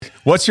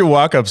What's your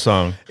walk-up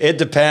song? It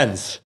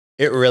depends.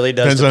 It really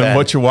does Depends depend. on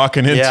what you're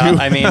walking into. Yeah,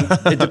 I mean,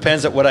 it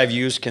depends. What I've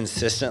used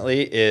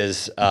consistently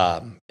is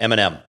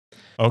Eminem.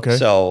 Okay.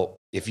 So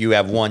if you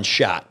have one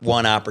shot,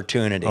 one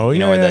opportunity, Oh, you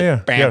know, yeah, where the yeah,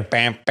 bam, yeah.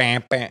 bam,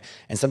 bam, bam,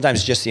 and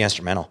sometimes just the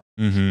instrumental.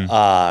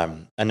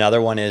 Mm-hmm.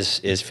 Another one is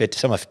fit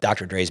some of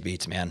Dr. Dre's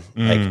beats, man.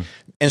 Mm. Like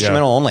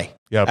instrumental only.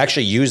 Yep. I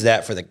actually used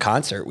that for the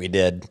concert we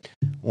did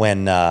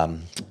when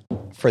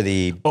for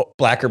the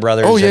Blacker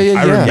Brothers. Oh, yeah.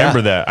 I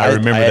remember that. I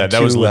remember had that.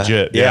 That was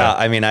legit. Yeah.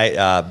 I mean,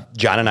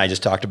 John and I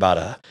just talked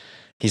about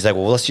he's like,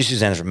 well, let's just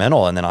use an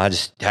instrumental, and then I'll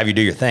just have you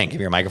do your thing, give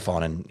me your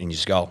microphone, and you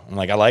just go. I'm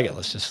like, I like it.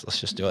 Let's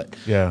just do it.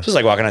 Yeah. It's just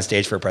like walking on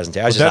stage for a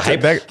presentation. I was Well,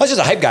 just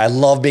a hype guy. I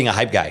love being a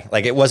hype guy.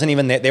 Like it wasn't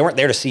even they weren't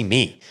there to see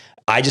me.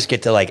 I just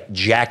get to like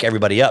jack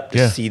everybody up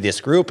to see this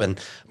group, and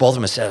both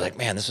of them said like,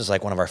 man, this was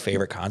like one of our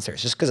favorite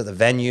concerts, just because of the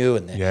venue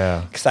and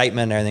the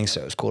excitement and everything.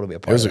 So it was cool to be a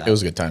part of that. It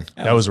was a good time.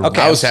 That was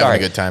Okay, I was sorry. having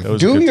a good time.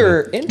 Do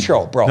your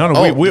intro, bro.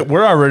 No,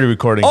 we're already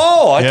recording.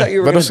 Oh, I thought you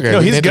were. But it's Gonna, okay.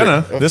 No, he's We did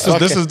gonna. it. This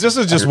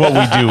is just what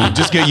we do.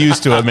 Just get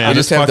used to it, man. We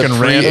just have the fucking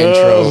pre-intro.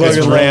 random. It's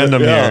Fucking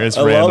random here. It's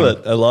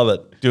random. I love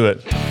it. Do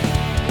it.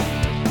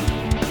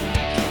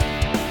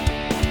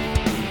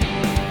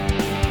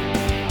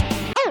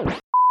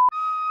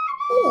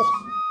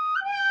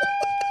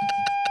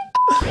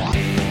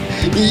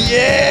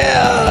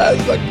 Yeah,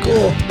 that's like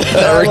cool.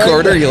 That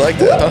recorder, you like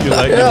that? Huh? You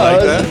like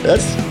that?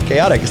 That's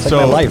chaotic. It's like So,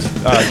 my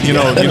life. you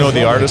know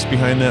the artist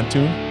behind that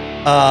tune?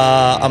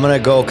 I'm gonna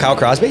go Kyle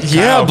Crosby.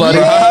 Yeah, buddy.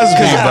 Crosby,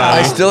 'Cause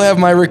I buddy. still have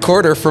my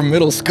recorder from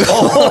middle school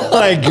Oh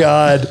my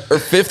god. or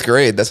fifth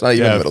grade. That's not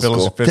even middle Phil's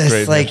school. fifth That's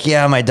grade. like,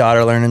 yeah, my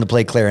daughter learning to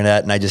play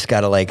clarinet, and I just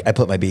gotta I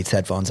put my Beats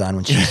headphones on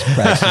when she's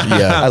practicing.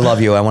 Yeah. I love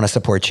you. I want to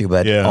support you,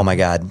 but Yeah. oh my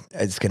god,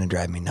 it's gonna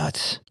drive me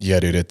nuts. Yeah,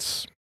 dude.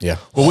 It's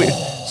Well,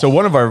 so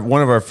one of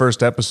our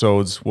first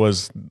episodes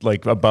was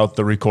like about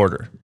the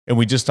recorder, and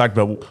we just talked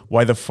about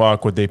why the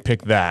fuck would they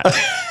pick that,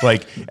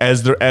 like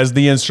as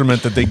the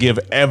instrument that they give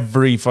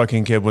every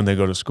fucking kid when they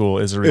go to school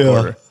is a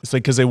recorder. It's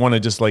like because they want to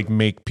just like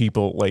make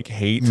people like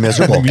hate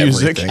Miserable.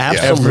 music, Everything.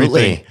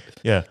 Absolutely. everything.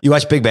 Yeah, You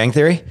watch Big Bang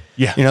Theory?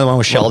 Yeah. You know the one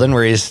with Sheldon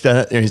where he's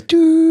doo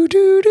doo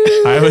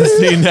doo. I haven't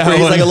seen that Where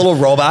he's one. like a little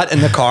robot in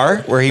the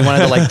car where he wanted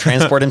to like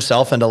transport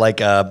himself into like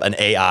an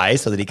AI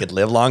so that he could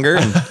live longer.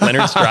 And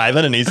Leonard's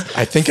driving and he's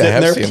I think I sitting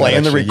have there seen that,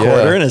 playing the actually,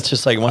 recorder yeah. and it's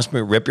just like wants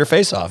to rip your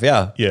face off.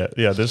 Yeah. yeah.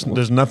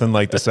 There's nothing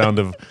like the sound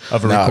of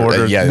a Nah,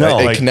 recorder. yeah, No,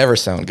 it like, can never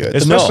sound good.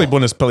 especially No.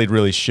 when it's played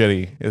really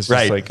shitty. It's just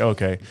Right. like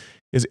okay,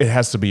 it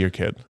has to be your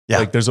kid. Yeah.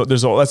 like that's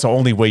the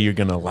only way you're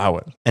gonna allow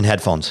it. And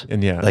headphones.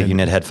 And yeah, Like you and-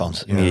 need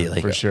headphones Yeah,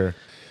 immediately. for sure.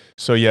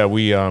 So yeah,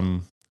 we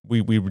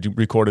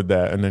recorded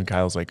that, and then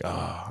Kyle's like, "Oh,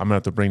 I'm gonna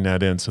have to bring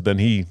that in." So then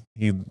he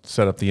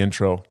set up the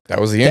intro. That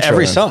was the To intro.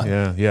 every then. song.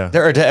 Yeah.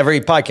 Or to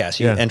every podcast.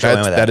 You Yeah. intro in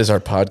with That is our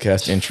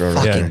podcast intro.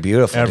 Right fucking there.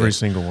 beautiful. Every dude.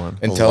 single one.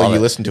 Until Love you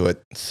it. listen to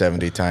it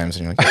 70 times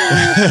and you're like,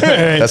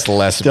 that's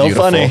less Still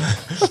beautiful. funny.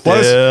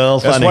 Still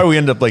That's funny. why we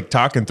end up like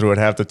talking through it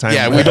half the time.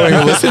 Yeah, we don't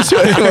even listen to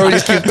it anymore. We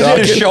just keep I had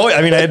to talking. show it.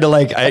 I mean, I had to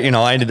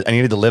I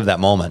needed to live that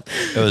moment.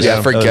 It was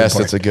Yeah, for it was guests,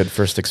 important. it's a good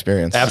first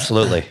experience.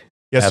 Absolutely.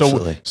 Yeah,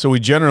 Absolutely. so we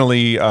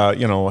generally,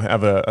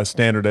 have a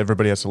standard.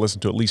 Everybody has to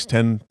listen to at least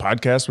 10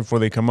 podcasts before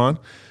they come on.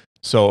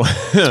 So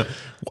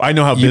I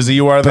know how busy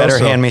you are. Better though,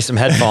 so. hand me some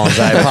headphones.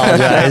 I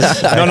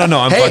apologize. No.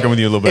 I'm Hey, fucking with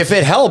you a little bit. If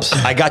it helps,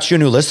 I got you a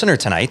new listener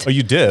tonight. Oh,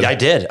 you did? Yeah, I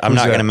did. I'm Who's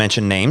not that? going to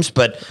mention names,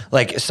 but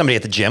like somebody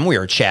at the gym, we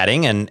were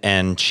chatting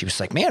and she was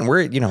like, man,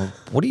 what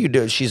do you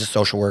do? She's a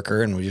social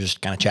worker and we were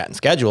just kind of chatting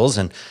schedules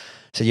and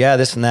I said, yeah,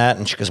 this and that.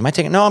 And she goes, am I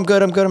taking, no, I'm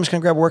good. I'm just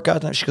going to grab a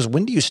workout. And she goes,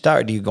 when do you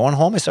start? Do you going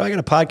home? I said, I got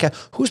a podcast.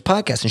 Who's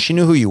podcast? And she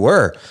knew who you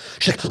were.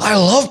 She's like, I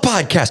love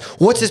podcasts.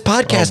 What's his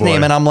podcast boy.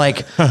 name? And I'm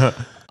like,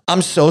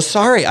 I'm so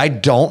sorry. I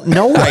don't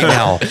know right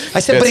now.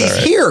 I said, but It's he's all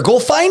right. here. Go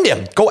find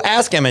him. Go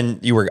ask him. And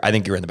I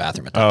think you were in the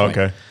bathroom at that Oh, point.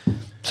 okay.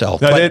 So,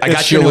 No, but I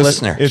got you a new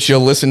listener. She'll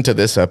listen to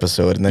this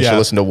episode and then Yeah. she'll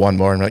listen to one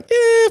more and be like,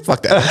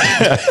 fuck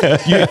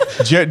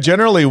that.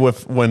 Generally,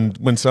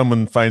 when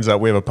someone finds out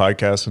we have a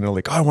podcast and they're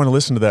like, "Oh, I want to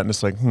listen to that," and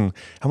it's like,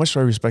 how much do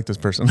I respect this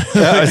person?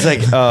 I was like,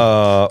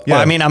 well, Yeah.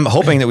 I mean, I'm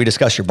hoping that we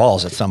discuss your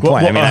balls at some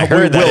point. I mean, I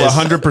heard we will that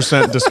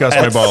 100% discuss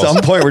my at balls.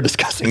 some point we're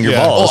discussing your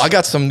Yeah. balls. Oh, I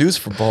got some news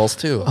for balls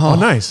too. Oh,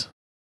 nice.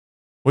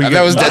 Well,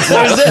 That was that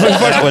was it.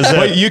 That was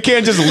But it. you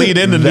can't just lead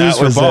into That news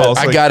for was it. balls.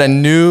 I Like, got a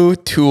new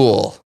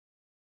tool.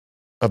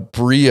 A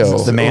Brio.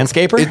 The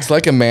Manscaper? It's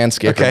like a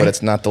Manscaper, Okay. but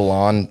it's not the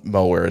lawn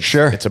mower.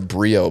 Sure. It's a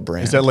Brio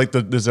brand. is that like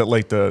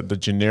the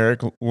generic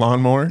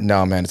lawnmower?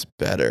 No, man, it's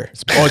better.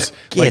 Oh, it's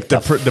like Get the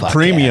the fuck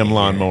premium outta here.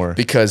 lawnmower.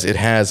 Because it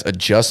has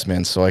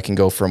adjustments, so I can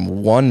go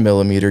from 1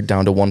 millimeter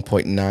down to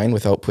 1.9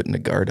 without putting a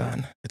guard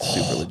on. It's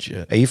super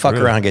legit. Hey, you fuck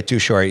Really? around and get too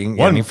short. You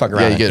can fuck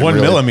around. Yeah, and- you get 1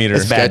 really millimeter.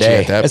 It's a bad sketchy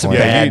day. at that It's a point.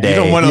 bad you day.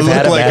 don't want to You've look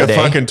had a like bad a day.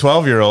 fucking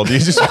 12-year-old. You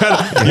just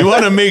you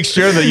want to make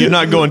sure that you're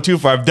not going too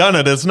far. I've done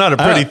it. It's not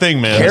a I pretty don't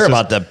thing, man. Care It's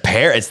about the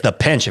pear? It's the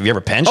pinch. Have you ever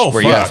pinched? Oh,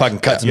 where you fuck. gotta fucking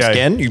cut some Yeah.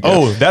 skin? You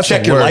Oh, that's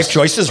check the your worst. life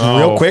choices Oh,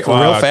 real quick, real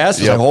fuck. fast.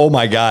 It's Yep. like, oh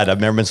my god, I've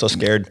never been so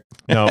scared.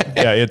 No,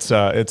 yeah, it's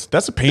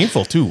that's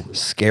painful too.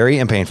 Scary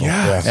and painful.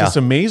 Yeah, it's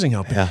amazing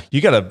how Yeah.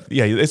 you gotta.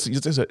 Yeah,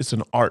 it's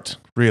an art,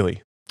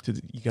 really.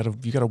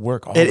 You gotta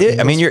work. All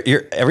I mean,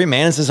 you're every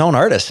man is his own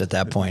artist at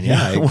that point.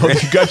 Yeah. I well, agree.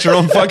 you got your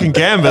own fucking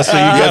canvas, so you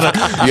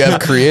gotta. You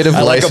have creative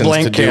I like a license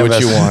blank to do canvas.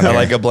 what you want. I here.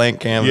 like a blank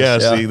canvas.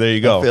 Yeah, see, there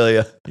you go. I feel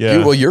you. Yeah.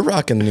 Well, you're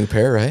rocking the new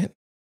pair, right?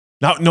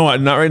 No,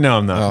 not right now.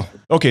 I'm not.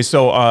 Okay,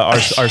 so our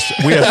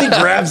we have. He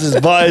grabs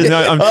his butt.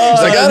 No, I'm,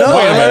 like, I don't know.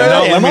 wait a minute.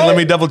 No, Am I? let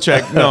me double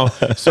check. No,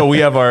 so we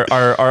have our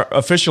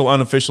official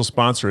unofficial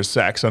sponsor is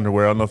Sax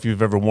Underwear. I don't know if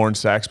you've ever worn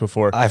Sax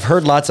before. I've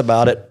heard lots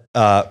about it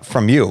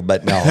from you,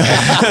 but no.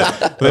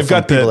 They've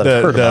got people that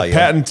have heard the about you.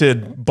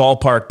 patented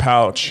ballpark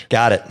pouch.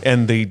 Got it.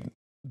 And the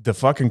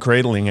fucking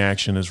cradling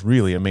action is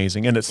really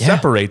amazing, and it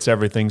separates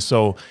everything,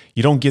 so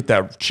you don't get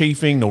that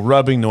chafing, no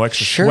rubbing, no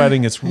extra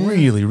sweating. It's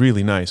really,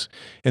 really nice.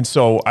 And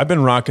so I've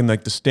been rocking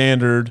like the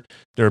standard,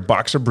 they're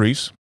boxer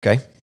briefs.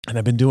 Okay. And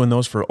I've been doing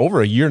those for over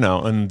a year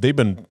now, and they've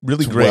been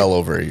really great. Well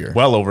over a year.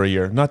 Well over a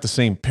year. Not the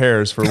same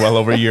pairs for well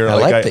over a year. I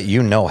like that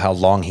you know how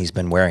long he's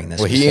been wearing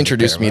this. Well, he specific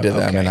introduced pair. me to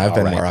them, Okay, and I've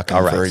been all right. rocking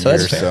All for a right. So year.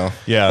 that's fair. So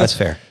Yeah. That's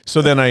fair.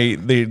 So then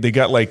they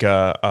got like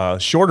a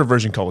shorter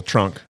version called a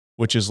trunk,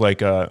 which is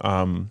like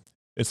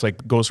it's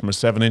like goes from a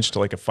 7-inch to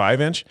like a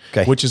 5-inch,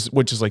 Okay. which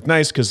is like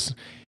nice because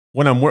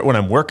when I'm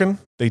working,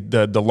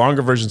 the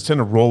longer versions tend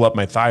to roll up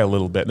my thigh a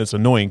little bit, and it's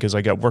annoying because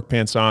I got work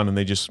pants on, and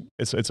they just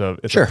it's a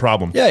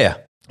problem. Yeah.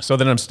 So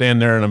then I'm standing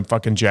there and I'm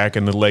fucking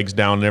jacking the legs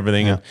down and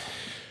everything, and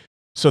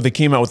so they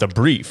came out with a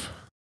brief,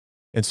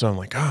 and so I'm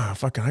like,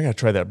 fucking, I gotta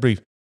try that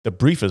brief. The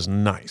brief is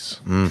nice.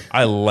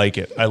 I like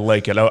it. I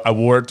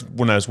wore it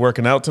when I was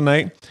working out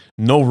tonight.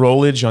 No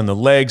rollage on the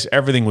legs.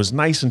 Everything was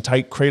nice and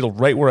tight, cradled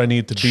right where I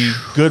needed to be.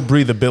 Good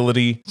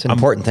breathability. It's an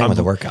important thing with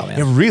the workout, man.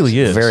 It really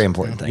is. It's a very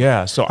important thing.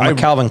 Yeah. So I'm a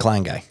Calvin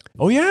Klein guy.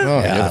 Oh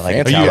yeah. Yeah, I like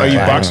it. Are you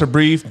Calvin boxer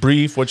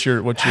brief? What's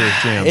your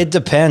jam? It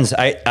depends.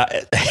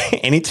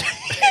 Anytime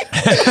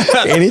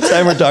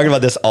we're talking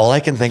about this, all I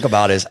can think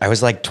about is I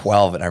was like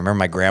 12, and I remember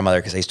my grandmother,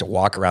 because I used to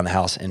walk around the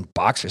house in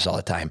boxers all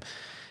the time.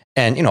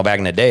 And, back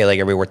in the day, like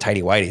everybody wore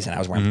tighty whities, and I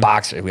was wearing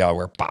boxers. We all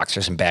wear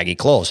boxers and baggy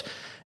clothes.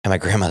 And my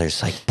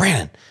grandmother's like,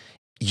 Brandon,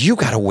 you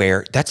got to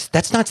wear,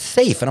 that's not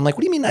safe. And I'm like,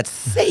 what do you mean that's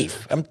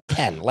safe? I'm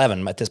 10,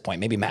 11 at this point,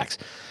 maybe max.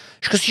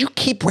 She goes, you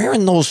keep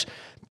wearing those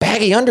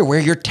baggy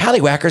underwear, your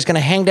tallywhacker is going to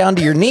hang down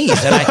to your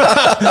knees. And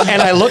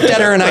I looked at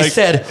her and I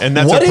said, and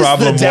that's what a is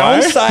problem. the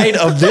downside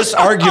of this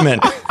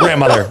argument,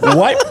 grandmother?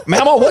 What,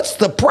 Mama, what's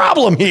the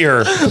problem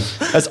here?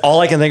 That's all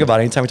I can think about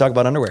anytime we talk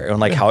about underwear and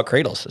like how it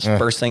cradles. It's the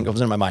first thing that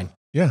comes into my mind.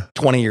 Yeah.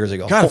 20 years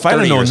ago. God, if I'd have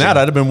 30 known years that,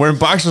 ago. I'd have been wearing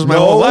boxers my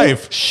whole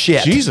life.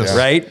 Shit. Jesus.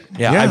 Right?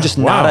 Yeah. Yeah, I'm just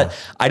wow.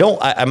 I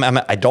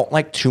don't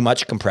like too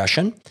much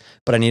compression,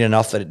 but I need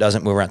enough that it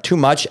doesn't move around. Too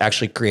much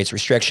actually creates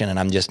restriction, and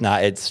I'm just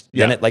not,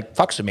 then it like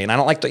fucks with me. And I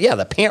don't like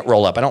the pant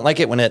roll up. I don't like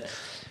it when it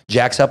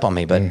jacks up on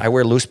me, but I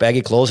wear loose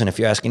baggy clothes. And if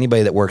you ask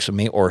anybody that works with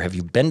me, or have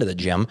you been to the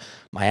gym,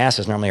 my ass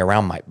is normally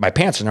around my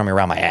pants are normally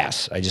around my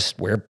ass. I just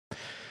wear,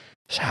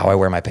 it's how I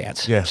wear my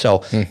pants. Yeah.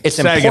 So it's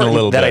Sagging a little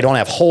important that bit. I don't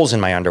have holes in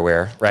my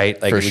underwear,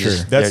 right? Like For we sure.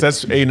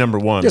 That's a number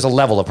one. there's a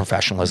level of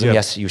professionalism. Yeah.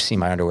 Yes, you see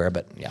my underwear,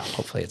 but yeah,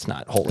 hopefully it's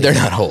not holy. they're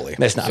not holy.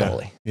 It's not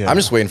holy. Yeah. I'm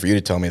just waiting for you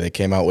to tell me they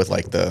came out with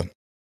like the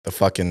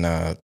fucking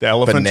The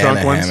elephant banana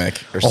trunk ones? hammock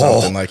or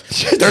something. Like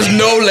there's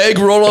no leg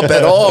roll up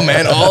at all,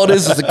 man. All it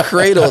is a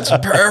cradle. It's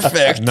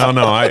perfect. No,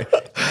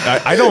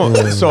 I don't.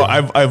 So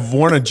I've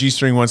worn a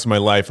G-string once in my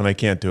life, and I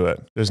can't do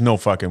it. There's no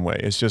fucking way.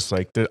 It's just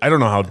like I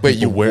don't know how. Wait,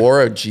 you people wear.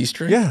 wore a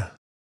G-string? Yeah.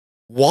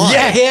 Why?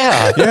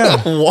 Yeah.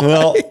 Yeah. Why?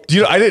 Well, Do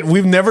you?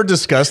 We've never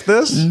discussed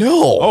this.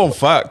 No. Oh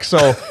fuck!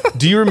 So,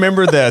 do you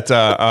remember that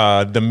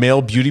the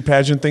male beauty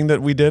pageant thing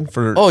that we did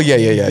for? Oh yeah.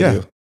 I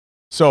do.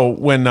 So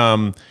when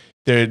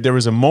there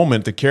was a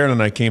moment that Karen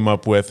and I came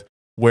up with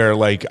where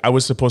like I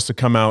was supposed to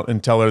come out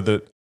and tell her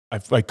that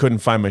I couldn't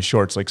find my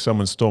shorts, like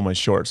someone stole my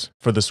shorts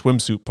for the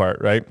swimsuit part,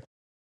 right?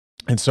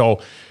 And so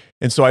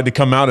I had to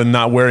come out and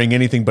not wearing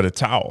anything but a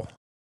towel.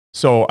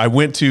 So I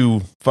went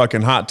to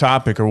fucking Hot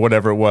Topic or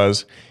whatever it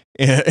was.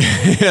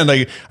 And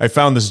I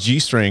found this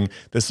G-string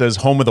that says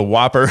 "Home of the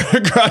Whopper"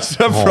 across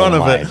the front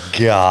of it.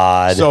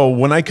 God. So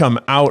when I come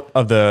out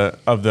of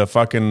the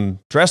fucking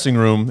dressing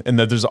room, and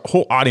there's a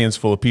whole audience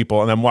full of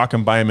people, and I'm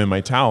walking by him in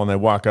my towel, and I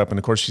walk up, and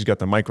of course she's got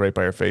the mic right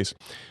by her face,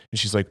 and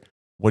she's like,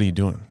 "What are you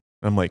doing?" And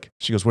I'm like,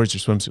 she goes, "Where's your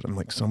swimsuit?" I'm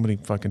like, "Somebody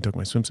fucking took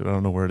my swimsuit. I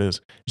don't know where it is."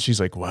 And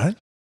she's like, "What?"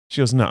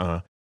 She goes,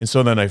 "Nuh-uh." And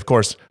so then I, of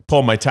course,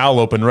 pull my towel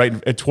open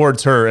right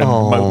towards her and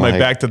my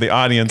back to the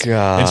audience.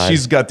 God. And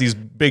she's got these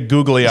big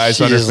googly eyes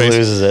She on her just face.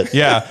 loses it.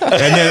 Yeah.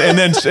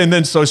 And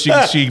then so she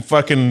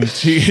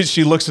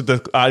looks at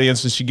the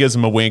audience and she gives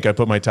them a wink. I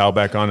put my towel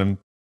back on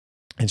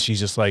and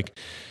she's like,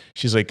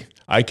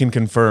 "I can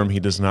confirm he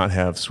does not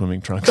have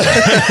swimming trunks."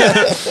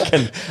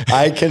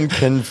 I can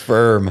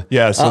confirm.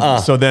 Yeah.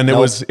 So then it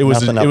Nope, was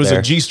nothing up a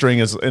there. G-string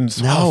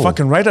No.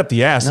 fucking right up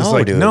the ass. It's No,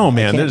 like, dude, no, I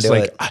man. can't There's do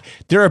like, it.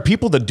 there are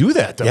people that do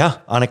that though. Yeah,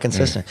 on a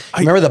consistent.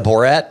 Remember the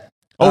Borat?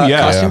 Oh,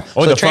 yeah. Costume? Yeah.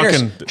 Oh, So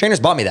the trainers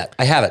bought me that.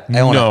 I have it. I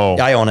own No. it.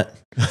 I own it.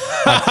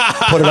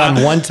 I put it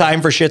on one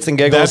time for shits and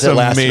giggles. That's It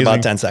lasted amazing.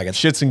 about 10 seconds.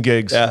 Shits and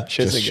gigs. Yeah,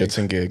 Just shits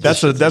and gigs.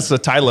 That's the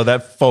title of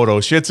that photo.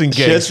 Shits and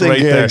gigs, Shits and right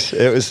gigs.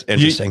 there. It was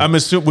interesting. I'm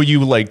assuming, were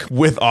you like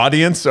with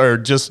audience or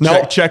just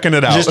No. checking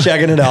it out? Just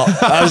checking it out.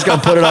 I was going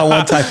to put it on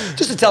one time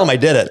just to tell them I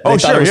did it. They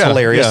thought sure, it was yeah,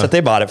 hilarious yeah. that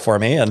they bought it for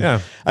me. And Yeah.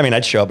 I mean,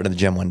 I'd show up into the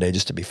gym one day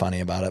just to be funny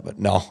about it, but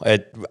no,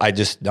 I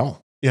just don't.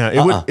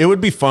 Yeah, it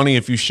would be funny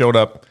if you showed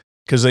up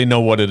because they know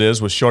what it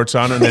is with shorts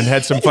on and then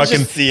had some fucking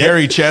just see it.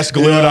 hairy chest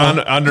glued on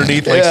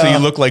underneath, like so Yeah.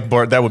 you look like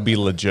Bart. That would be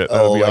legit.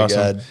 That Oh would be my awesome.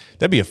 God.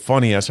 That'd be a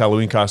funny ass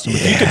Halloween costume.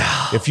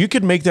 If you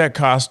could make that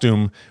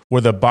costume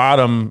where the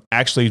bottom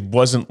actually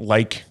wasn't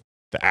like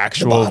the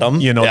actual, bottom?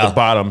 the Yeah.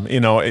 bottom,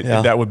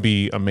 Yeah. that would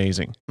be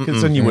amazing.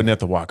 Because then you wouldn't have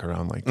to walk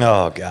around like that.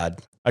 Oh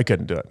God. I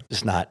couldn't do it.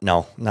 Just not,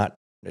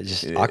 it's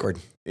just awkward.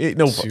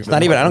 No, It's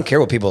not even, I don't care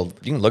what people,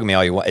 you can look at me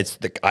all you want.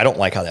 I don't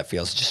like how that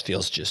feels. It just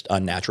feels just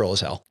unnatural as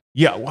hell.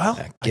 Yeah, well,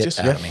 Get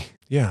out of me.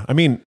 Yeah, I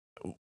mean,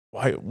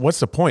 what's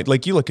the point?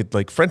 Like you look at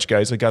like French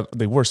guys,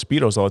 they wear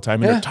speedos all the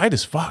time and Yeah. they're tight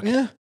as fuck.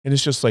 Yeah. And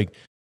it's just like,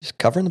 Just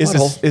covering the is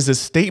butthole. this a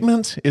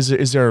statement?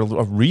 Is there a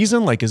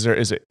reason? Like, is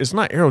it? It's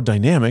not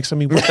aerodynamics. I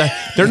mean, what the,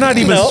 they're not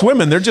even No.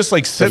 swimming. They're just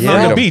like sitting Yeah.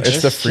 on the Freedom. beach.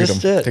 It's the It's freedom.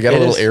 just it. They got a It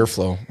little is.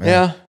 airflow. man.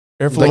 Yeah.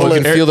 Airflow, Like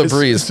you can feel the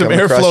breeze some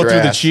coming across airflow your through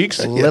the ass.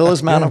 cheeks.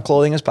 Littlest amount of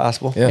clothing as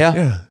possible. Yeah. Yeah.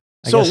 Yeah.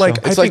 I So guess like,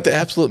 so. I It's like think the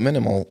absolute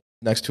minimal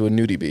next to a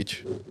nudie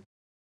beach.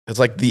 It's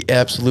like the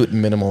absolute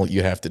minimal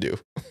you have to do.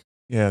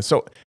 yeah.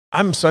 So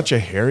I'm such a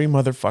hairy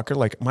motherfucker.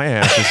 Like my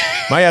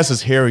ass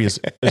is hairy as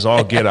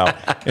all get out.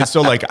 And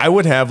so like I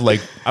would have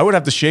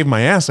to shave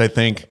my ass. I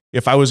think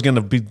if I was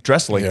gonna be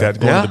dressed like Yeah. that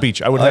going Yeah. to the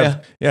beach, I would Oh,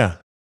 have. Yeah.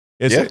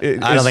 It's, Yeah. it- I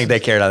don't it's- think they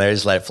care down there.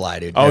 Just let it fly,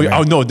 dude. Oh, Never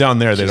mind. no, down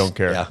there they Just- don't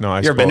care. yeah. No, I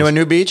You ever been to a suppose.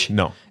 new beach?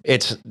 No.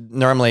 It's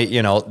normally,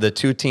 the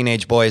two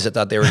teenage boys that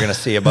thought they were going to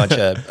see a bunch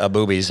of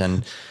boobies,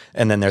 and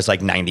then there's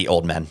like 90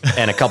 old men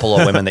and a couple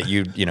of women that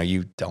you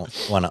don't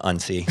want to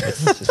unsee.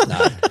 It's just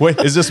not. Wait,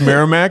 is this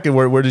Merrimack?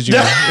 Where did you?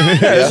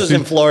 This is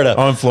in Florida.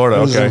 Oh, in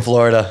Florida. This is Okay. in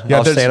Florida. Yeah,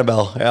 Off there's-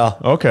 Sanibel. Yeah.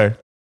 Okay.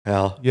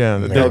 Yeah. Yeah.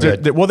 No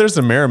good. Well, there's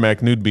the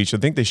Merrimack nude beach. I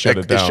think they shut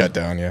it down. It's shut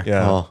down, yeah.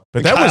 Yeah. Oh.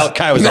 But that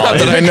Kyle was Not all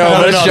that in. I know,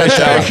 but it's shut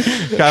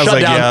down. Kyle's Shut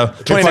like, down. yeah.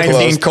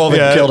 2019 COVID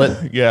yeah, killed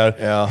it. Yeah.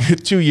 Yeah.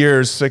 2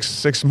 years,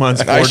 six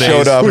months, 4 I days,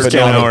 showed up, but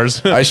 10 no,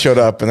 hours. I showed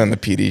up, and then the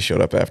PD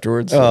showed up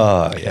afterwards.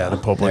 Oh, Yeah, the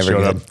Popo Never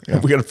showed good.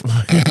 up. We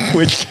got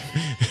which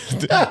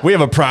we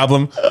have a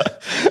problem.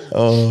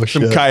 Oh,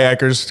 Some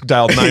kayakers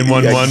dialed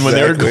 911 when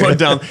they were Exactly. going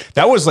down.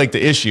 That was like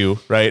the issue,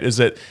 right? Is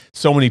that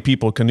so many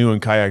people canoe and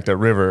kayak that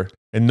river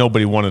and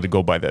nobody wanted to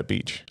go by that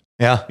beach.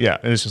 Yeah. Yeah.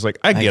 And it's just like,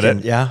 I get can-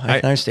 it. yeah, I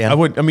can understand. I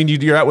would, I mean,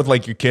 you're out with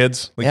like your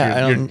kids, like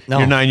Yeah, I your don't know.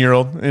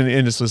 9-year-old, and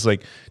it's just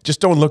like, just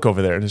don't look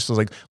over there. And it's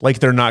just like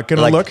they're not going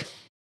to Like- look.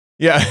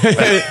 Yeah.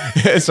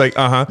 It's like,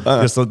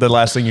 Just the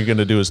last thing you're going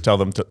to do is tell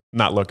them to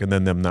not look and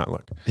then them not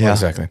look. Yeah.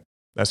 Exactly.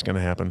 That's going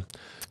to happen.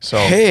 So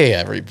Hey,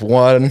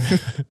 everyone.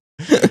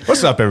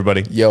 what's up,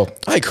 everybody? Yo,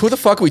 Ike, who the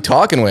fuck are we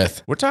talking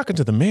with? We're talking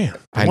to the man,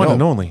 the I one know.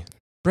 and only,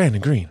 Brandon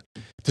Green.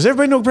 Does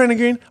everybody know Brandon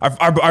Green?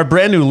 Our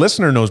brand new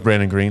listener knows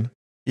Brandon Green.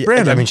 Yeah,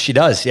 Brandon. I mean, she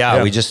does. Yeah,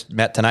 Yeah. we just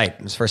met tonight.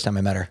 It was the first time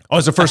I met her. Oh,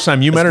 it's the first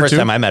time you met her First too?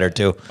 time I met her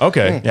too.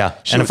 Okay. Yeah,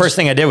 She and the was- first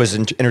thing I did was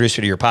introduce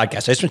her to your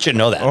podcast. I just want you to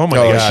know that. Oh my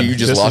Oh, God. you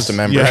just This lost a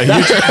member. Yeah, if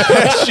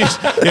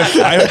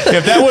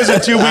that was a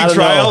 2-week I don't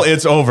trial, know.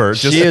 it's over.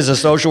 Just, She is a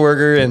social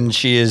worker and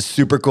she is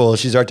super cool.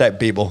 She's our type of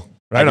people.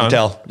 Right I can on.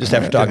 tell just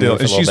after Good talking to deal. her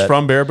for a And little she's bit.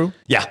 from Baraboo?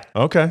 Yeah.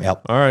 Okay.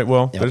 Yep. All right.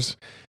 Well, Yep.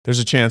 there's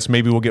a chance.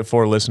 Maybe we'll get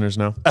 4 listeners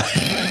now.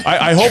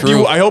 I hope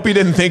True. I hope you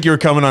didn't think you were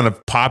coming on a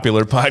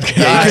popular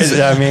podcast.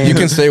 I mean, You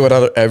can say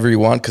whatever you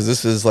want because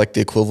this is like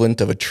the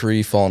equivalent of a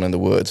tree falling in the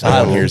woods. No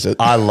one hears it.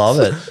 I love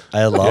it.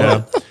 I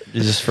love it.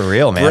 It's just for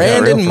real, man.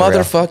 Brandon For real.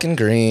 motherfucking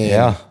Green.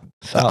 Yeah.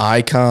 The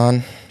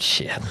icon,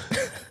 Shit.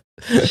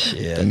 the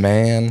Shit.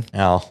 man,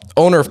 Oh,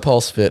 owner of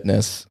Pulse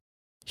Fitness,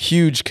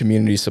 huge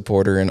community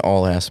supporter in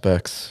all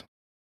aspects.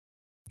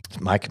 it's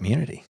my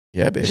community.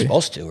 Yeah, You're baby.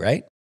 supposed to,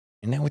 right?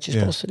 Isn't that what you're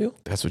Yeah. supposed to do?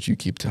 That's what you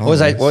keep telling What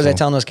was I me, What was I so-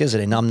 telling those kids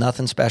today? No, I'm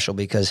nothing special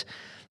because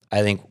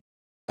I think,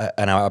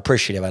 and I'm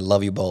appreciative. I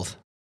love you both,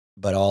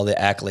 but all the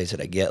accolades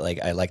that I get, like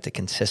I like to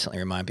consistently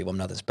remind people I'm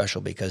nothing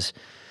special because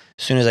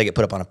as soon as I get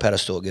put up on a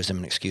pedestal, it gives them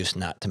an excuse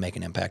not to make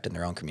an impact in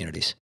their own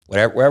communities,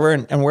 wherever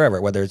and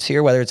wherever, whether it's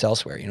here, whether it's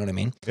elsewhere. You know what I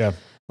mean? Yeah.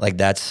 Like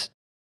that's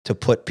to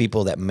put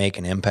people that make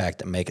an impact,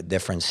 that make a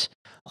difference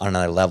on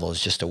another level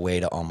is just a way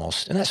to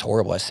almost, and that's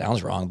horrible. That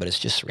sounds wrong, but it's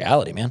just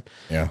reality, man.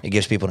 Yeah. It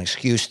gives people an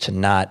excuse to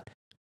not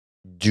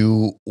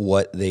do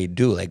what they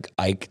do. Like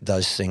Ike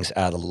does things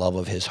out of the love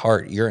of his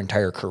heart. Your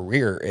entire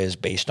career is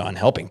based on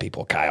helping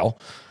people, Kyle,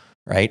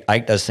 right?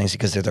 Ike does things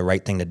because they're the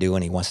right thing to do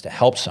and he wants to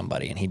help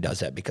somebody and he does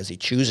that because he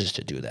chooses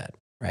to do that,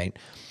 right?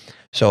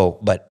 So,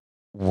 but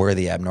we're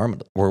the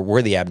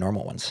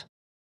abnormal ones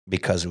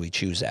because we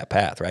choose that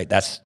path, right?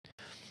 That's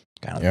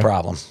kind of the Yeah.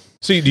 problem.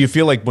 So do you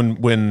feel like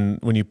when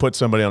you put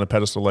somebody on a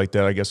pedestal like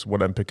that, I guess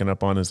what I'm picking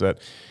up on is that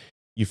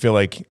you feel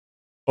like,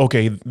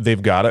 okay,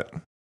 they've got it.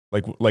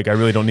 Like I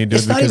really don't need to do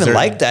It's it not because even they're-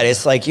 like that.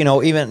 It's like,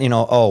 even,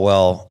 oh,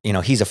 well,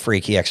 he's a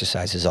freak. He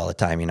exercises all the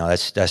time.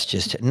 That's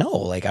just, no,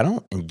 like I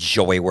don't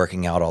enjoy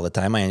working out all the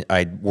time.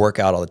 I work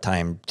out all the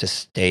time to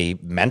stay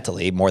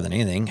mentally more than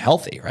anything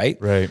healthy, right?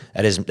 Right.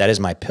 That is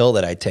my pill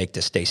that I take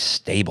to stay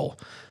stable,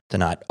 to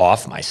not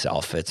off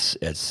myself.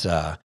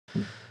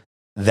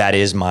 That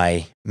is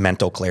my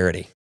mental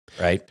clarity.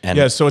 Right. And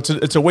yeah. So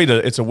it's a way.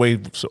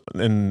 So,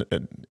 and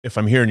if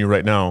I'm hearing you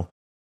right now,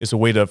 it's a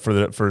way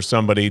for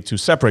somebody to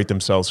separate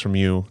themselves from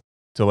you,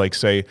 to like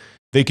say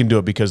they can do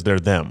it because they're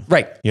them.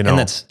 right. You know?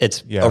 And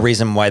it's Yeah. a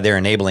reason why they're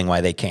enabling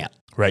why they can't.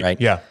 Right.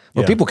 Right. Yeah.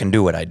 Well, yeah. people can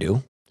do what I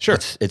do. Sure.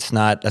 It's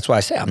not, that's why I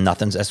say I'm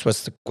nothing. That's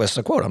what's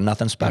the quote. I'm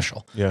nothing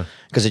special. Yeah.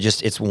 Because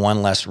it's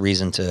one less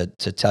reason to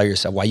tell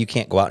yourself why you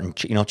can't go out and,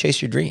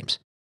 chase your dreams.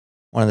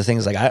 One of the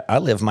things, like I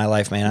live my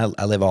life, man.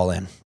 I live all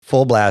in,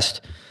 full blast,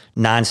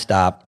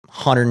 nonstop,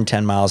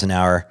 110 miles an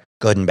hour,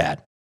 good and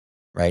bad.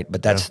 Right.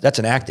 But that's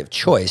an active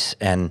choice,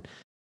 and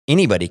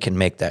anybody can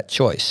make that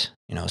choice.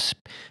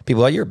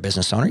 People, you're a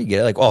business owner. You get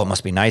it, like, oh, it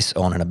must be nice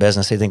owning a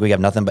business. They think we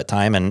have nothing but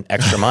time and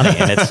extra money.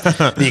 And it's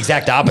the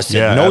exact opposite.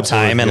 Yeah, no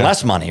absolutely, time and yeah.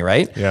 less money,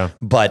 right? Yeah.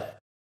 But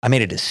I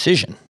made a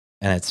decision,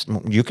 and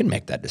you can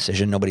make that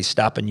decision. Nobody's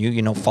stopping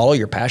you. Follow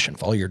your passion,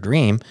 follow your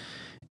dream,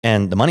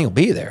 and the money will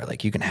be there.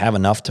 Like, you can have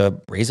enough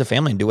to raise a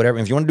family and do whatever.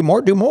 If you want to do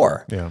more, do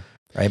more. Yeah.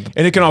 Right.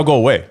 And it can all go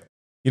away.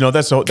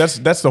 That's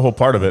the whole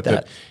part of it.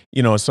 That- That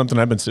it's something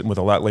I've been sitting with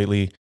a lot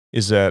lately,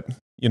 is that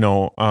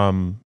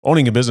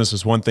owning a business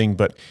is one thing,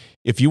 but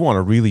if you want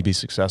to really be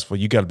successful,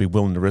 you got to be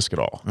willing to risk it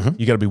all. Mhm.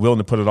 You got to be willing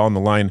to put it all on the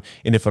line.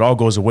 And if it all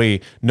goes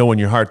away, know in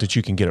your heart that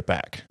you can get it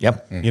back.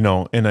 Yep.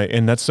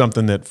 And that's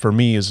something that for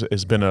me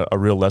has been a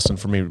real lesson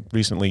for me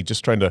recently.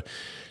 Just trying to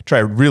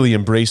really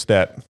embrace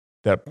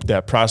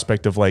that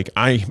prospect of like,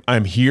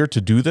 I'm here to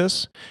do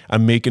this.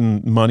 I'm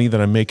making money that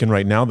I'm making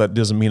right now. That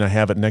doesn't mean I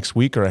have it next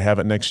week or I have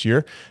it next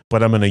year,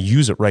 but I'm going to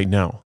use it right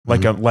now.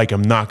 Like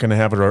I'm not going to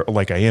have it, or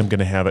like I am going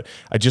to have it.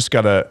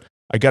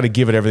 I got to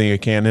give it everything I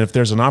can. And if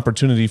there's an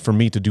opportunity for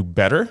me to do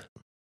better,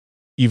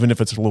 even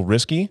if it's a little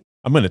risky,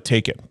 I'm going to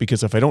take it,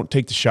 because if I don't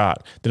take the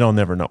shot, then I'll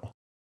never know.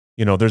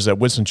 There's that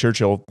Winston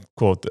Churchill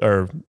quote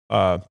or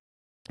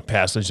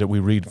passage that we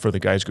read for the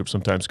guys group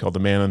sometimes called "The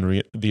Man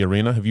in the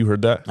Arena." Have you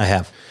heard that? I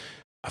have.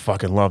 I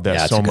fucking love that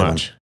Yeah, it's so a good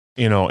much.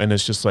 And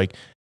it's just like,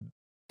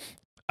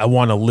 I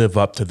want to live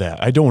up to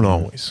that. I don't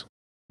always.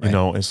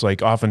 Right. It's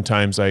like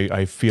oftentimes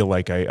I feel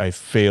like I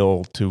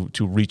fail to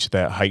reach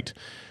that height,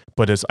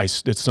 but it's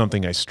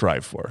something I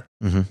strive for.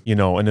 Mm-hmm.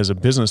 And as a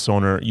business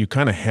owner, you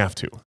kind of have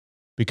to,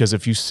 because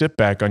if you sit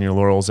back on your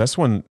laurels, that's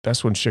when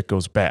shit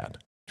goes bad.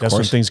 That's when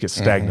course. things get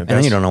stagnant. And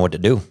then you don't know what to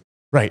do.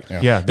 Right.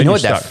 Yeah. You know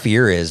what that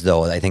fear is,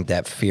 though? I think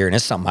that fear, and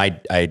it's something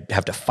I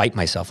have to fight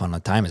myself on all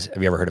the time, is,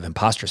 have you ever heard of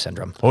imposter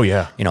syndrome? Oh,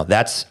 yeah.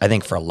 That's, I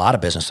think for a lot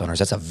of business owners,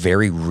 that's a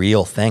very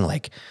real thing.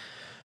 Like,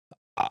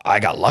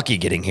 I got lucky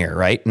getting here,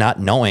 right? Not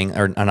knowing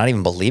or not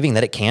even believing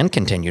that it can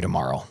continue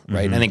tomorrow,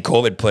 right? Mhm. I think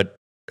COVID put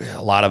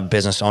a lot of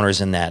business owners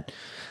in that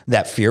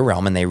fear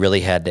realm, and they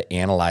really had to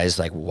analyze,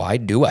 like, why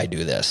do I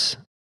do this?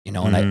 And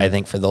I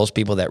think for those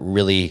people that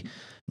really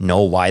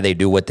know why they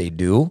do what they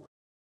do,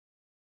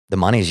 the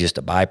money is just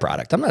a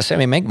byproduct. I'm not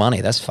saying make money.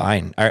 That's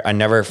fine. I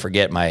never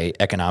forget my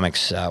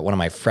economics. One of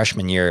my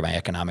freshman year, my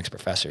economics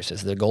professor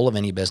says the goal of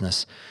any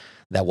business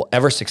that will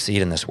ever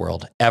succeed in this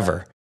world,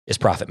 ever, is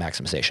profit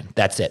maximization.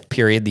 That's it.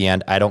 Period. The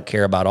end. I don't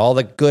care about all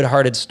the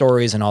good-hearted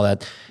stories and all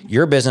that.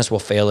 Your business will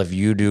fail if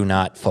you do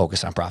not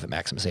focus on profit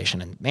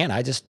maximization. And man,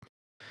 I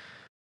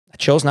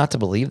chose not to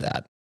believe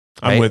that.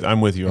 I'm right?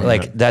 with you on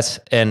Like that. that's,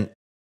 and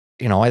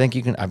I think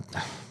you can.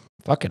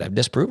 Fuck it. I've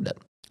disproved it.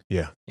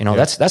 Yeah.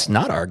 That's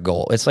not our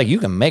goal. It's like, you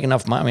can make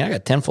enough money. I mean, I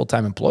got 10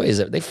 full-time employees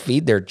that they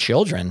feed their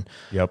children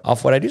Yep.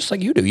 off what I do, just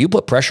like you do. You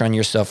put pressure on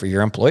yourself or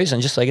your employees,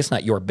 and just like it's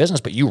not your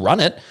business, but you run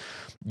it.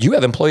 You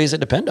have employees that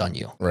depend on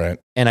you. Right.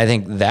 And I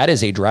think that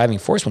is a driving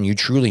force when you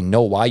truly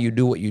know why you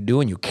do what you do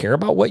and you care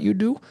about what you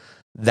do.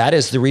 That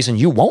is the reason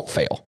you won't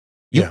fail.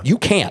 You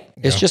can't.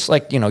 It's just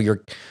like,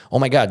 oh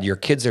my God, your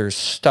kids are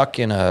stuck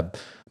in a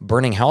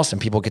burning house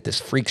and people get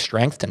this freak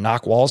strength to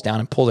knock walls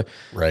down and pull their,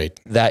 Right.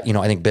 that,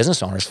 I think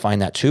business owners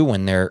find that too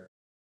when they're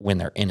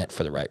in it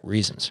for the right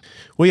reasons.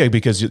 Well, yeah,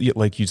 because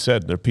like you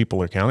said, their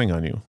people are counting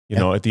on you.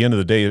 At the end of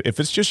the day, if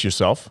it's just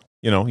yourself,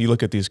 you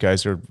look at these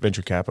guys, they're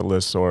venture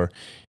capitalists or,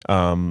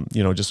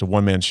 just a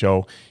one-man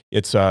show.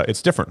 It's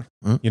different.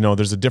 Mm-hmm.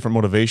 There's a different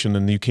motivation,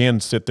 and you can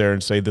sit there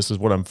and say, this is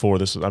what I'm for.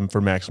 I'm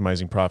for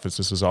maximizing profits.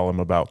 This is all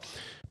I'm about.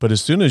 But as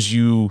soon as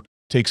you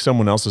take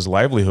someone else's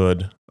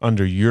livelihood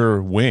under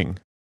your wing,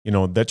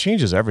 that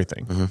changes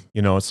everything.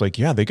 Mm-hmm. It's like,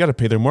 yeah, they got to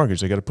pay their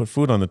mortgage. They got to put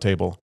food on the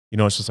table.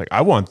 It's just like,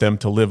 I want them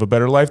to live a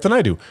better life than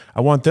I do.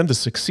 I want them to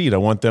succeed. I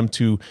want them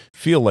to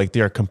feel like they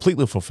are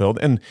completely fulfilled.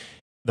 And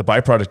the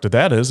byproduct of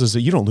that is that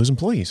you don't lose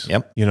employees.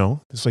 Yep.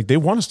 It's like they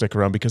want to stick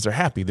around because they're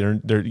happy. They're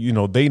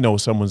they know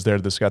someone's there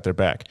that's got their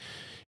back.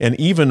 And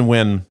even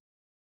when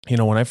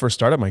I first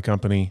started my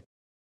company,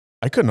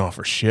 I couldn't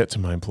offer shit to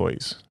my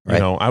employees. Right. You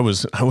know, I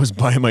was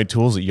buying my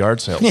tools at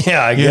yard sales. Yeah,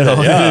 I You get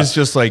know, it. Yeah. it's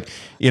just like,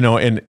 you know,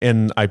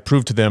 and I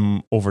proved to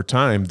them over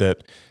time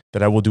that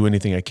I will do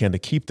anything I can to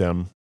keep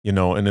them, you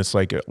know, and it's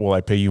like, will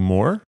I pay you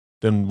more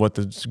than what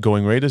the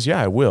going rate is?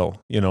 Yeah, I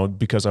will, you know,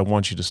 because I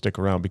want you to stick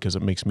around because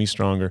it makes me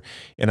stronger.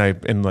 And I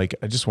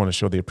just want to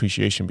show the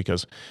appreciation,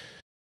 because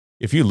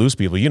if you lose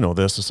people, you know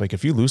this, it's like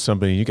if you lose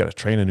somebody, you got to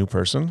train a new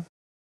person.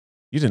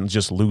 You didn't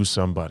just lose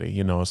somebody,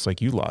 you know, it's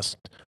like you lost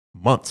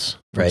months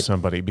from Right.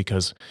 somebody,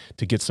 because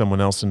to get someone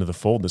else into the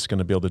fold that's going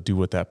to be able to do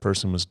what that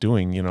person was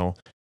doing, you know,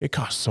 it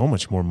costs so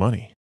much more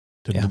money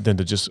than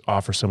to just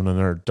offer someone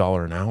another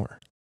 $1 an hour.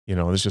 You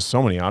know, there's just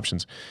so many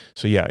options.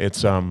 So yeah,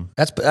 it's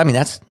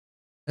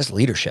That's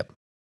leadership.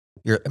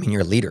 You're a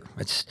leader.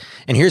 I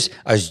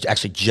was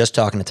actually just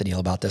talking to Tennille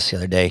about this the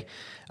other day.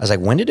 I was like,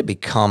 when did it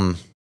become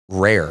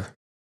rare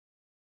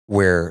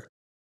where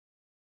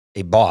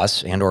a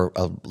boss and or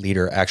a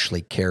leader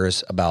actually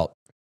cares about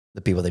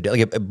the people they do? Like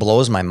it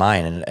blows my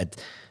mind. And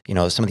you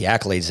know, some of the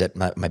accolades that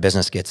my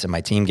business gets and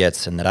my team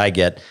gets and that I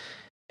get.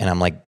 And I'm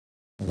like,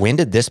 when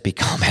did this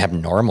become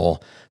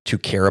abnormal to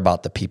care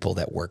about the people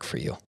that work for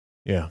you?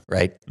 yeah.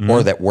 Right? Mhm.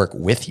 Or that work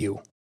with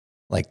you,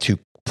 like to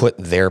put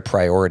their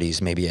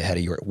priorities maybe ahead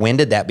of yours. When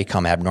did that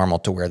become abnormal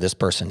to where this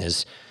person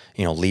is,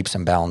 you know, leaps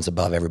and bounds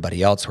above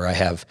everybody else, where I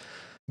have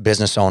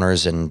business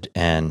owners and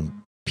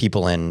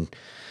people in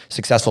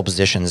successful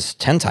positions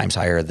 10 times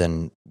higher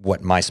than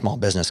what my small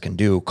business can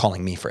do,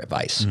 calling me for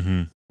advice,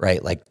 Mm-hmm.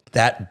 right? Like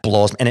that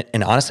blows,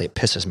 and honestly, it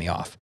pisses me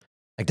off.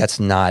 Like that's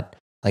not,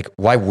 like,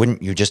 why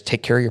wouldn't you just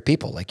take care of your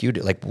people like you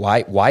do? Like,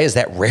 why is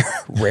that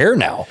rare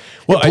now?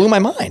 Well, it blew my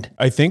mind.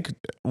 I think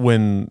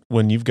when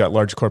you've got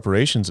large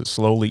corporations that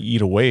slowly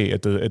eat away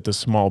at the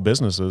small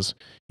businesses,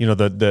 you know,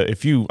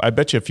 I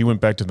bet you if you went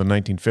back to the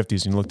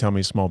 1950s and looked how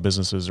many small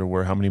businesses there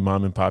were, how many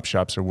mom and pop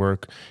shops there were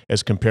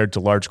as compared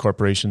to large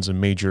corporations and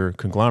major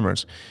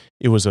conglomerates,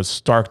 it was a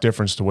stark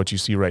difference to what you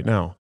see right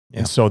now. Yeah.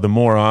 And so the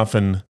more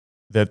often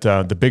that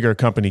the bigger a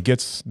company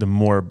gets, the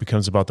more it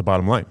becomes about the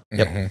bottom line.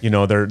 Yep. You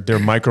know, they're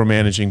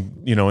micromanaging,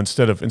 you know,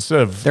 instead of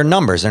They're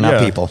numbers. They're not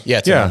Yeah. people. Yeah,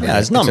 it's Yeah. a number. Yeah,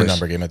 it's numbers. a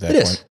number game at that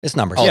It point. is. It's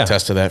numbers. I'll Yeah.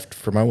 attest to that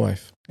for my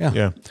wife.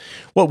 Yeah.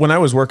 Well, when I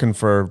was working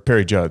for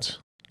Perry Judd's,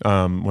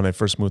 when I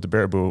first moved to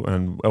Baraboo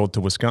and out to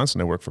Wisconsin,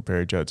 I worked for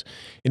Perry Judd's.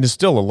 And it's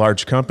still a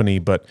large company,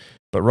 but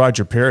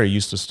Roger Perry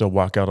used to still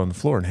walk out on the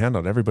floor and hand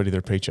out everybody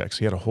their paychecks.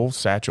 He had a whole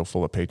satchel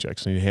full of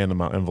paychecks, and he'd hand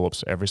them out envelopes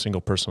to every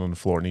single person on the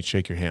floor, and he'd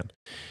shake your hand.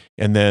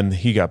 And then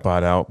he got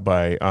bought out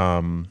by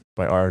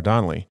R.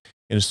 Donnelly.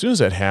 And as soon as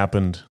that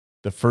happened,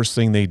 the first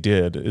thing they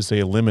did is they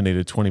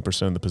eliminated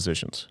 20% of the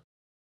positions.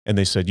 And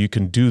they said, you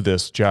can do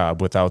this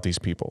job without these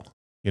people.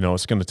 You know,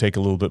 it's going to take a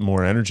little bit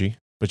more energy,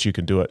 but you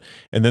can do it.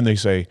 And then they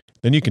say,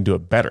 then you can do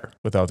it better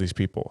without these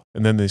people.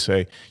 And then they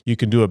say, you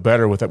can do it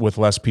better with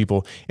less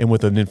people and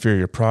with an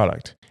inferior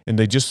product. And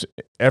they just,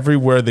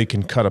 everywhere they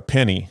can cut a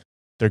penny,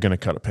 they're going to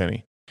cut a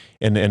penny.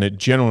 And it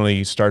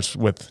generally starts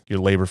with your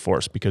labor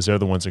force, because they're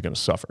the ones that are going to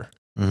suffer.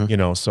 Mhm. You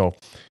know, so,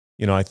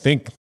 you know, I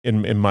think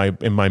in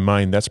my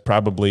mind, that's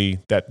probably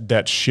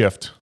that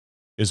shift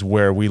is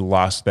where we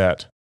lost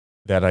that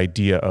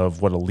idea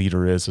of what a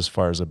leader is as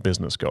far as a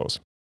business goes.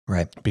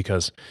 Right.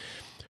 Because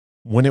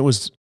when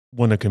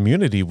a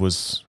community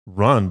was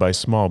run by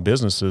small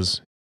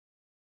businesses,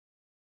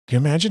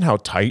 can you imagine how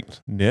tight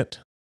knit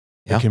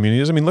the Yeah.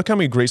 community is? I mean, look how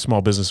many great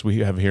small businesses we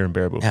have here in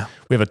Baraboo. Yeah.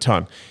 We have a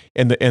ton,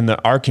 and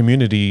our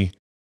community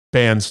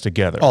bands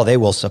together. Oh, they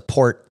will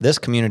support. This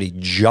community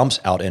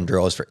jumps out in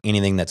droves for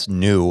anything that's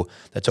new,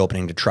 that's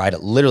opening, to try to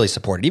literally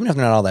support it, even if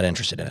they're not all that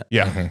interested in it.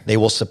 Yeah. They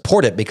will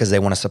support it because they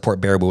want to support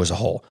Baraboo as a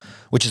whole,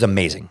 which is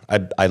amazing.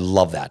 I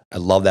love that. I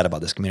love that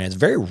about this community. It's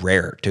very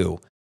rare too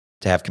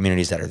to have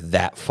communities that are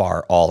that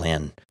far all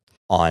in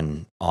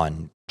on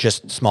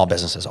just small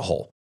business as a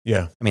whole.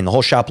 Yeah. I mean, the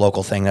whole shop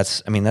local thing,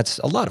 that's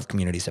a lot of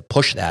communities that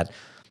push that.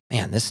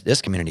 Man,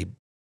 this community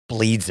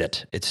bleeds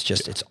it.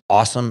 It's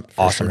awesome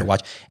to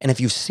watch. And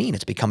if you've seen,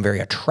 it's become very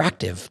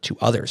attractive to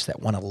others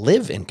that want to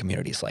live in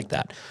communities like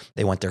that.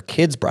 They want their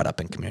kids brought up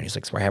in communities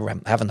like, so we're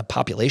having the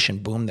population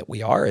boom that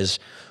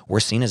we're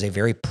seen as a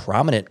very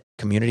prominent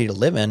community to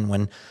live in.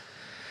 When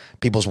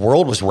people's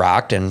world was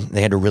rocked and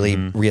they had to really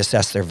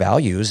reassess their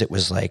values, it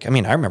was like, I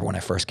mean, I remember when I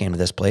first came to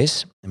this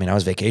place, I mean, I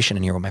was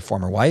vacationing here with my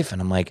former wife,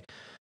 and I'm like,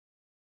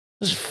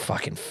 this is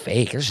fucking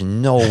fake. There's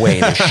no way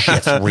this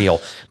shit's real.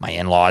 My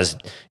in-laws,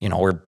 you know,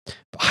 were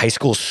high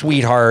school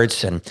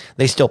sweethearts, and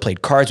they still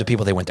played cards with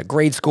people they went to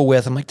grade school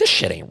with. I'm like, this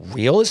shit ain't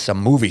real. This is a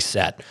movie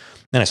set.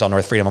 Then I saw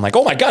North Freedom. I'm like,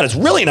 oh my God, it's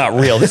really not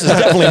real. This is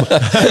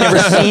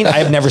definitely,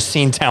 I've never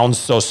seen towns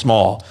so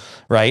small,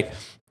 right?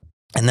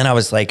 And then I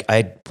was like,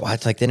 they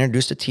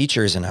introduced to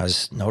teachers, and I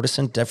was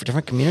noticing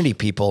different community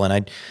people, and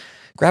I'd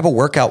grab a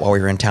workout while we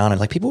were in town,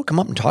 and like people would come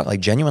up and talk, like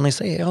genuinely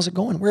say, hey, how's it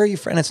going? Where are you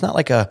from? And it's not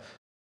like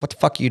what the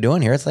fuck are you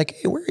doing here? It's like,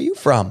 hey, where are you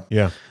from?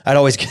 Yeah. I'd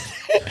always get,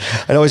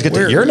 I'd always get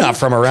you're not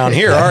from around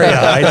here, are you?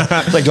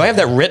 Like, do I have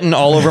that written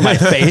all over my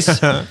face?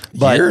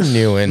 But you're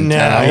new in no,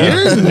 town.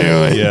 you're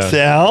new in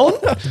town.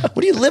 What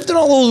are you lifting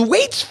all those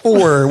weights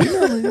for?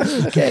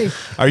 Okay.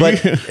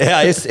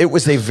 Yeah, it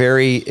was a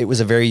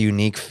very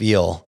unique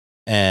feel.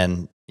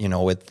 And, you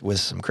know, with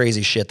some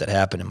crazy shit that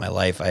happened in my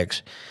life, I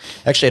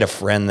actually had a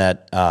friend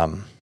that,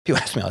 people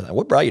asked me,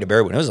 what brought you to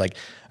Baraboo? And it was like,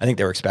 I think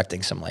they were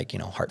expecting some like, you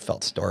know,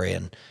 heartfelt story.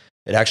 And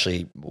it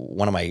actually,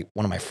 one of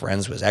my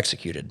friends was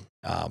executed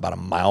about a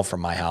mile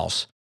from my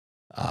house,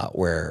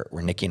 where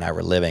Nikki and I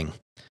were living.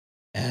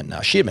 And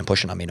she had been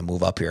pushing on me to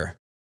move up here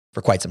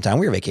for quite some time.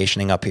 We were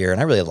vacationing up here and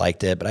I really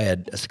liked it, but I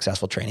had a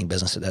successful training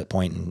business at that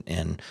point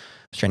and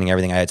was training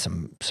everything. I had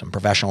some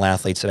professional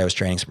athletes that I was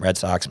training, some Red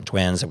Sox, some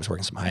Twins. I was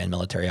working some high-end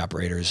military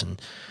operators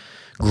and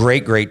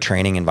great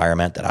training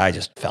environment that I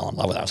just fell in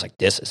love with. I was like,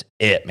 this is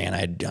it, man. I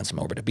had done some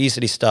morbid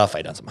obesity stuff.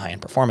 I'd done some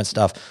high-end performance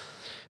stuff.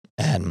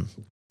 And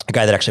a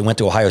guy that actually went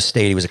to Ohio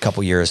State, he was a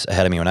couple years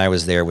ahead of me when I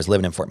was there, was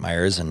living in Fort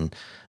Myers and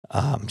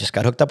just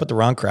got hooked up with the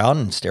wrong crowd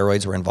and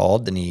steroids were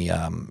involved. And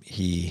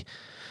he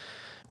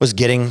was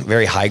getting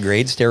very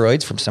high-grade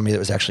steroids from somebody that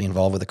was actually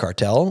involved with the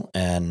cartel.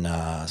 And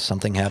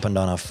something happened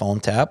on a phone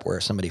tap where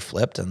somebody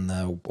flipped and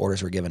the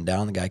orders were given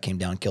down. The guy came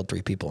down and killed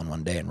 3 people in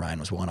one day, and Ryan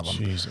was one of them.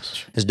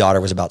 Jesus. His daughter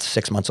was about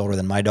 6 months older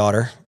than my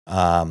daughter.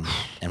 And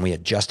we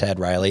had just had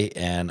Riley,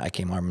 and I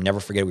came home. I'll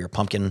never forget, we were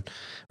picking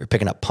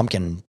up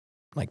pumpkin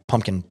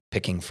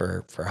picking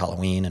for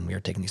Halloween, and we were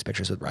taking these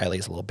pictures with Riley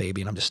as a little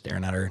baby, and I'm just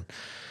staring at her. And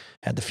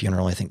had the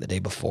funeral, I think, the day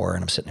before,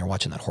 and I'm sitting there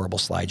watching that horrible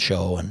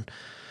slideshow, and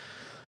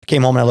I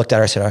came home and I looked at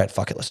her. I said, all right,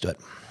 fuck it, let's do it.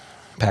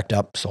 Packed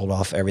up, sold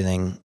off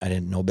everything. I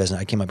didn't know business.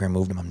 I came up here and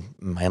moved in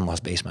my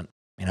in-laws' basement.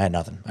 I mean, I had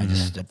nothing. I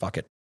just said, fuck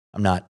it.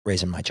 I'm not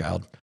raising my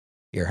child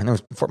here.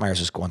 And Fort Myers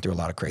was going through a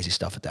lot of crazy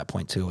stuff at that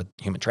point too, with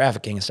human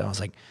trafficking and stuff. I was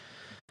like,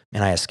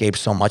 man, I escaped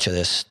so much of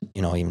this,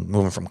 you know, even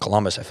moving from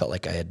Columbus, I felt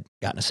like I had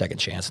gotten a second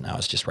chance, and I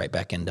was just right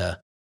back in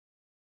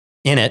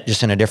it,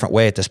 just in a different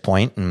way at this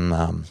point. And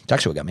it's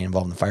actually what got me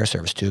involved in the fire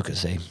service too,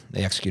 because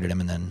they executed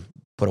him and then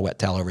put a wet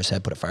towel over his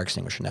head, put a fire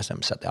extinguisher next to him,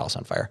 and set the house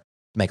on fire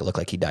to make it look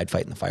like he died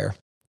fighting the fire.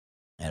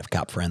 I had a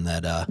cop friend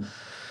that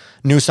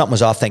knew something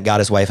was off. Thank God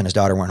his wife and his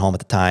daughter weren't home at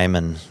the time,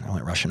 and I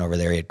went rushing over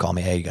there. He had called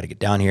me, hey, you got to get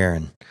down here.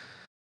 And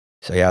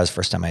so, yeah, it was the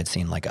first time I had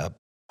seen like a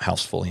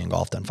house fully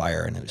engulfed on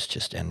fire, and it was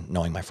just, and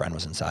knowing my friend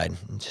was inside,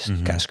 it just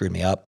kind of screwed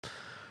me up.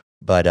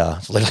 But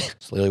it's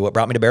literally what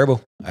brought me to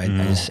Baraboo.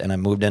 I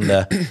moved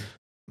into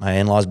my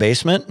in-laws'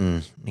 basement,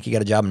 and Nikki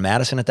got a job in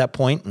Madison at that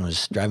point and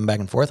was driving back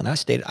and forth. And I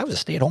was a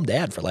stay-at-home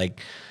dad for like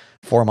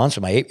 4 months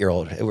with my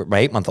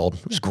 8-month-old.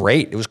 It was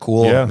great. It was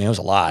cool. Yeah. I mean, it was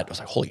a lot. I was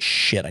like, holy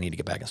shit, I need to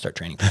get back and start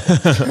training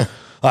people.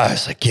 I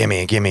was like, give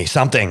me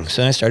something.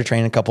 So I started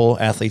training a couple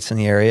athletes in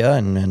the area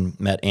and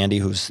met Andy,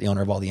 who's the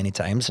owner of all the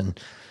Anytimes, and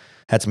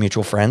had some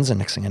mutual friends. And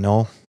next thing I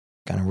know,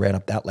 kind of ran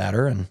up that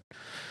ladder, and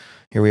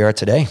here we are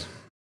today.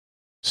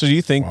 So do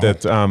you think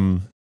that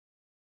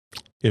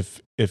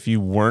if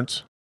you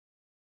weren't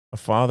a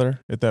father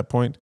at that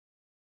point,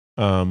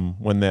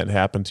 when that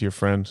happened to your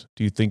friend,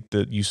 do you think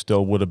that you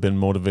still would have been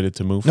motivated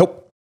to move?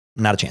 Nope,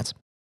 not a chance.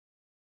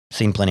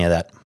 Seen plenty of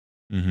that.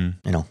 Mm-hmm.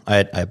 You know,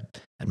 I had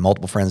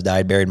multiple friends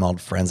died, buried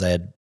multiple friends. I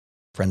had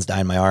friends die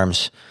in my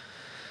arms.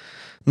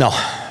 Nope.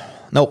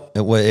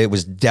 It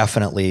was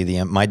definitely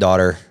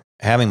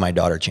having my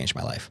daughter changed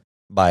my life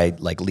by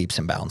like leaps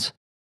and bounds.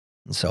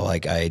 And so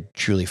like I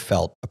truly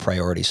felt a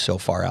priority so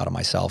far out of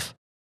myself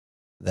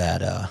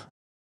that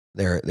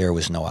there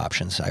was no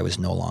options. I was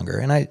no longer,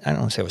 and I don't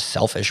want to say it was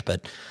selfish,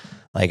 but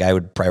like I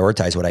would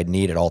prioritize what I'd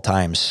need at all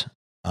times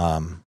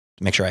to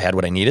make sure I had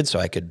what I needed so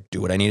I could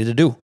do what I needed to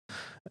do.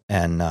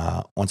 And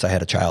once I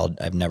had a child,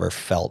 I've never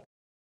felt,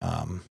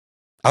 I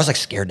was like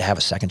scared to have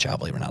a second child,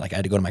 believe it or not. Like I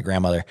had to go to my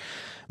grandmother,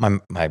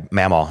 my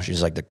mama,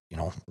 she's like the,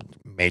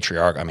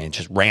 matriarch. I mean,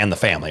 just ran the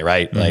family,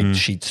 right? Mm-hmm. Like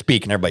she'd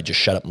speak and everybody just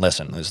shut up and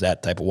listen. It was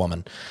that type of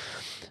woman.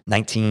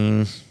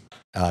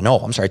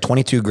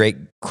 22 great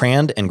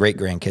grand and great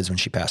grandkids when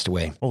she passed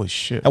away. Holy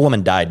shit. That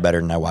woman died better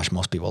than I watched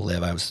most people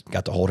live.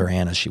 Got to hold her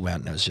hand as she went,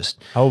 and it was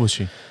just. How old was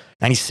she?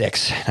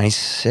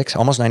 96,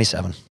 almost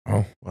 97.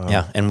 Oh, wow.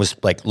 Yeah. And was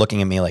like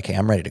looking at me like, hey,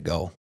 I'm ready to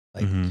go.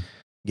 Like,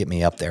 get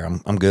me up there.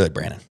 I'm good,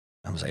 Brandon.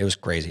 It was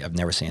crazy. I've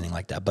never seen anything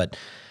like that. But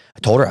I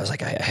told her, I was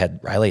like, I had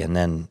Riley, and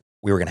then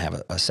we were going to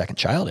have a second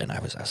child. And I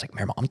was like,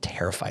 Mary, I'm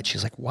terrified.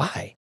 She's like,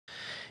 why?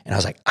 And I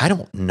was like, I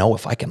don't know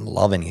if I can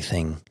love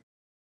anything.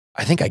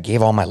 I think I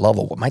gave all my love.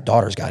 My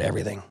daughter's got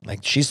everything. Like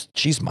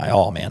she's my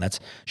all, man.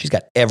 She's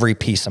got every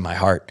piece of my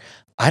heart.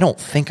 I don't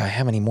think I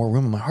have any more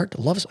room in my heart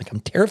to love us. Like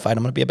I'm terrified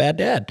I'm going to be a bad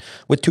dad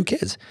with 2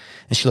 kids.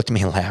 And she looked at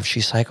me and laughed.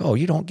 She's like, oh,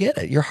 you don't get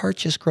it. Your heart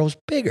just grows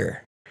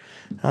bigger.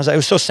 I was like, it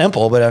was so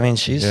simple, but I mean,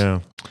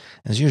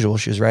 as usual,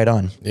 she was right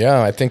on.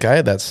 Yeah, I think I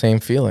had that same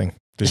feeling.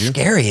 It's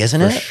scary,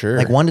 isn't it? For sure.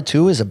 Like 1 to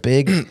 2 is a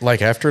big.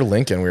 Like after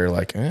Lincoln, we were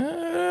like,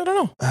 I don't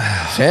know.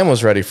 Sam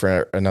was ready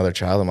for another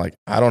child. I'm like,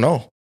 I don't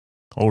know.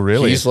 Oh,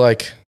 really? He's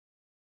like,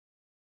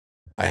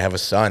 I have a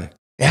son.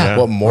 Yeah.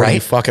 What more do you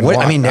fucking want?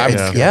 I mean,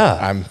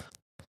 I'm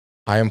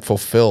I am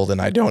fulfilled,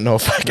 and I don't know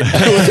if I can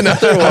do with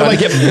another How do I one.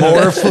 get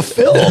more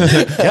fulfilled?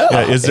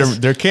 Yeah, is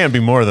there can't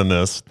be more than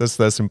this.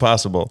 That's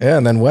impossible. Yeah,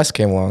 and then Wes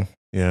came along.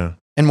 Yeah.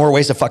 And more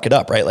ways to fuck it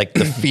up, right? Like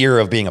the fear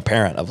of being a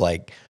parent of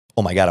like,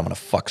 oh my God, I'm going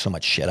to fuck so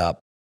much shit up,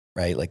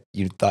 right? Like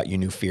you thought you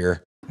knew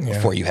fear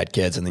before you had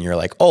kids. And then you're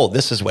like, oh,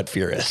 this is what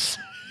fear is.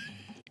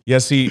 Yeah,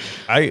 see,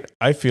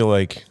 I feel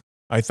like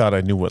I thought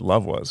I knew what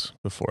love was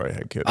before I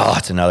had kids. Oh,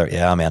 it's another.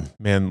 Yeah, man.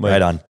 Man, like,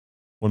 Right on.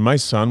 when my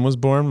son was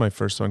born, my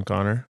first son,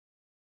 Connor,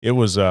 it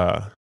was,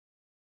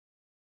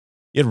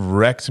 it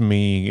wrecked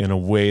me in a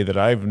way that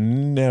I've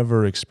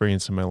never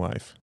experienced in my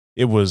life.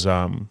 It was,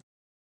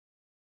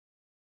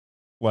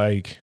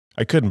 like,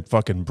 I couldn't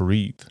fucking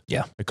breathe.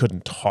 Yeah. I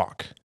couldn't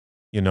talk,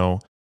 you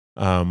know?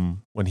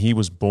 When he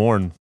was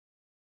born,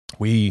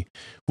 we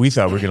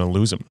thought we were going to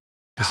lose him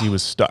because he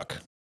was stuck.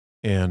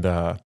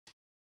 And,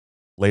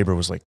 labor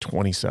was like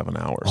 27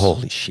 hours.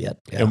 Holy shit.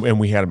 Yeah. And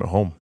we had him at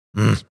home.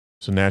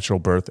 So natural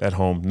birth at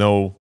home.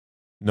 No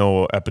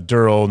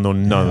epidural,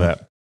 none of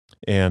that.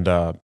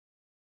 And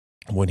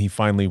when he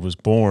finally was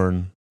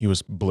born, he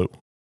was blue,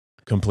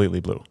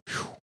 completely blue.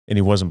 And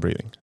he wasn't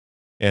breathing.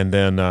 And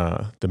then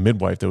the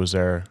midwife that was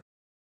there,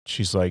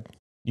 she's like,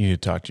 you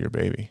need to talk to your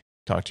baby,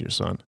 talk to your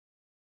son.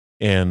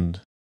 And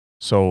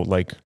so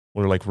like,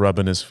 we're like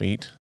rubbing his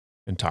feet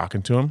and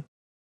talking to him.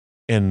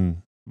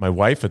 And my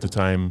wife at the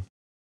time,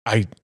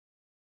 I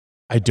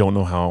don't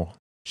know how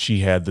she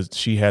had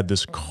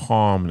this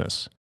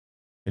calmness,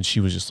 and she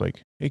was just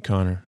like, hey,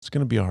 Connor, it's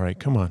going to be all right.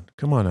 Come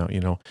on out,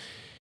 you know?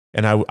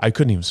 And I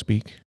couldn't even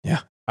speak. Yeah.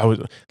 I was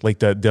like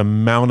the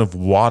amount of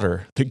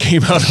water that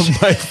came out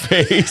of my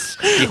face.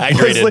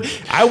 Dehydrated. Like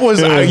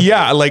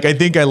I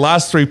think I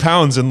lost 3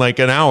 pounds in like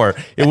an hour.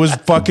 It was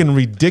fucking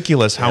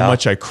ridiculous how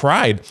much I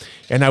cried.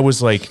 And I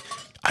was like,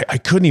 I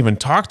couldn't even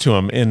talk to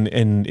him.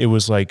 And it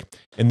was like,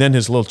 and then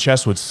his little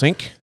chest would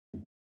sink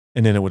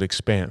and then it would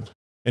expand.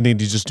 And then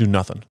he'd just do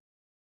nothing.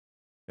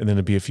 And then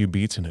it'd be a few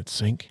beats and it'd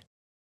sink.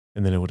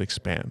 And then it would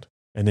expand.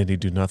 And then he'd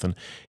do nothing.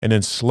 And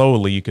then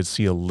slowly you could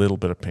see a little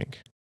bit of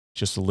pink.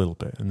 Just a little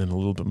bit. And then a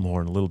little bit more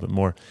and a little bit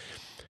more.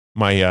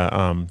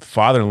 My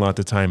father-in-law at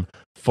the time,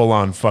 full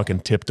on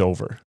fucking tipped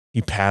over.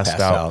 He passed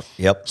out.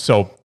 Yep.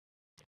 So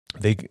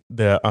as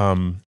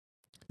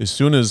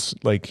soon as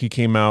like he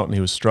came out and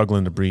he was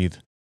struggling to breathe,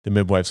 the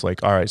midwife's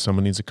like, all right,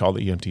 someone needs to call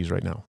the EMTs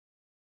right now.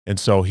 And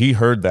so he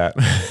heard that.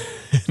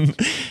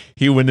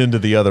 He went into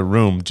the other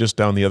room, just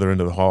down the other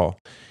end of the hall.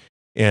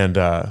 And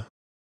the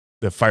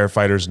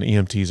firefighters and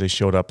EMTs, they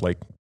showed up like,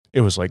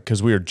 it was like,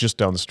 because we were just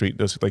down the street,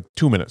 it was like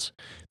 2 minutes.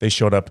 They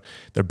showed up,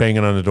 they're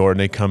banging on the door, and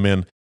they come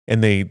in,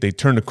 and they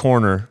turn the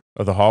corner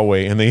of the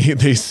hallway, and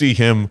they see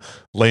him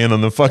laying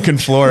on the fucking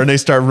floor, and they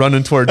start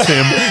running towards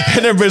him.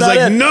 And everybody's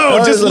like,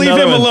 no, just leave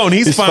him alone.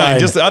 He's fine.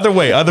 Just the other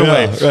way.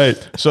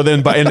 Right. So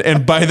then by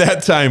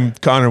that time,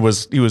 Connor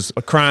was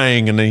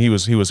crying, and then he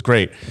was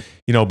great.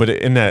 You know, but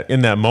in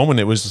that moment,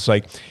 it was just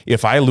like,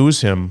 if I lose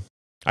him,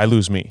 I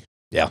lose me.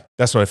 Yeah.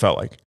 That's what I felt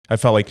like. I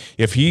felt like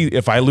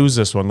if I lose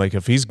this one, like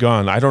if he's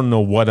gone, I don't know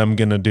what I'm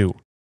going to do.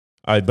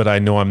 But I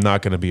know I'm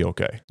not going to be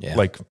okay. Yeah.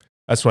 Like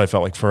that's what I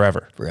felt like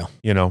forever. For real.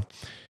 You know?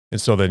 And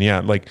so then, yeah,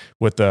 like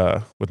with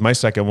my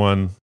second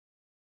one,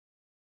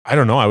 I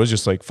don't know. I was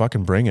just like,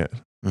 fucking bring it.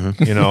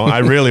 Mm-hmm. You know, I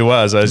really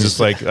was. I was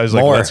like,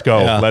 More. let's go.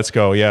 Yeah. Let's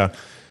go. Yeah.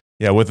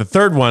 Yeah. With the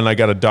third one, I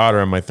got a daughter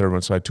on my third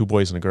one. So I had 2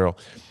 boys and a girl.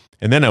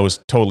 And then I was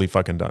totally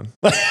fucking done.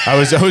 I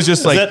was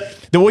just like,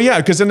 well,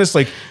 yeah, because then it's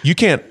like, you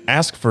can't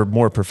ask for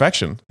more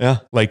perfection. Yeah.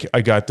 Like,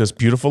 I got this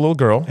beautiful little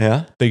girl.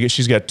 Yeah.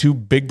 She's got 2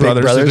 big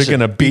brothers that are going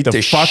to beat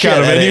the fuck shit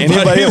out of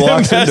anybody that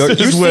walks in the door.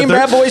 messes You with seen her.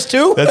 Bad Boys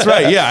too? That's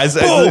right.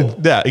 Yeah.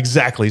 Yeah,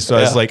 exactly. So I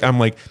was like, I'm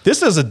like,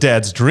 this is a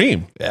dad's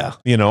dream. Yeah.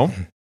 You know?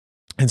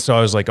 And so I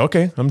was like,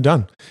 okay, I'm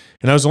done.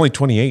 And I was only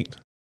 28,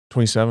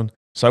 27.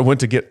 So I went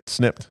to get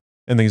snipped.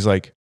 And then he's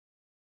like,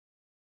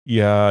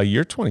 yeah,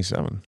 you're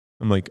 27.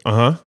 I'm like,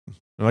 uh-huh.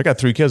 I got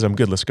 3 kids. I'm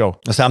good. Let's go.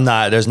 So I'm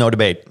not, there's no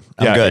debate.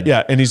 I'm good.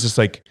 Yeah. And he's just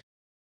like,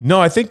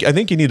 no, I think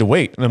you need to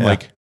wait. And I'm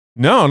like,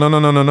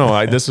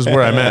 no. This is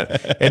where I'm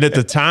at. And at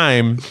the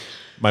time,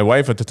 my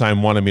wife at the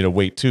time wanted me to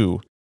wait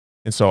too.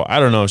 And so I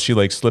don't know if she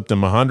like slipped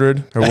him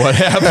 100 or what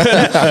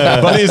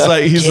happened. But he's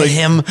like, Get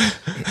him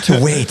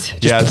to wait.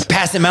 Just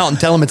pass him out and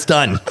tell him it's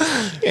done.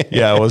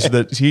 Yeah, it was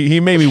that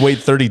he made me wait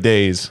 30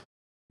 days.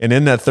 And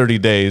in that 30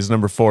 days,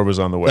 number 4 was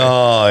on the way.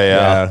 Oh,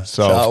 yeah.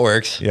 So That's how it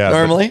works. Yeah.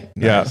 Normally.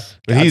 Yeah.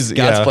 But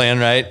God's plan,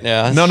 right?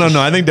 Yeah. No.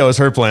 I think that was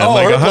her plan. Oh,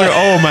 like her 100.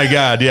 plan. Oh my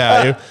God.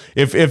 Yeah.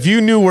 If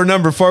you knew where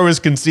number 4 was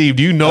conceived,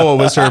 you know it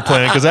was her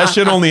plan because that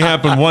shit only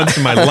happened once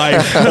in my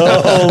life.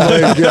 Oh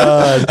my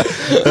God.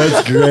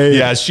 That's great.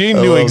 Yeah. She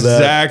knew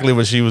exactly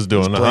what she was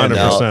doing.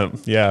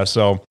 100%. Yeah.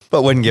 So.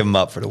 But wouldn't give them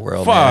up for the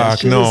world. Fuck, man.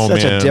 It's just no,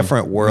 such man. a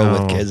different world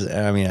with No. kids.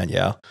 I mean,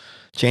 yeah.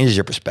 Changes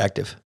your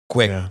perspective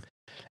quick. Yeah.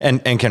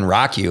 And can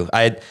rock you.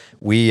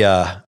 We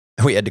had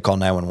to call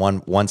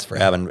 911 once for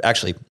Evan,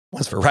 actually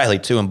once for Riley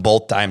too, and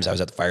both times I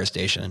was at the fire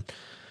station. And I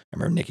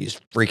remember Nikki's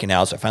freaking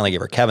out, so I finally gave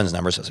her Kevin's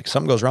number. So I was like,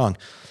 something goes wrong,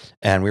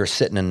 and we were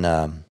sitting in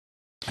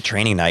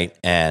training night,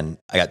 and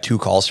I got 2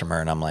 calls from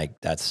her, and I'm like,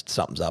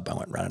 something's up. I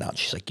went running out.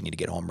 She's like, you need to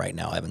get home right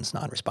now. Evan's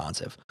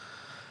non-responsive.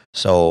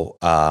 So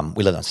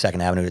we lived on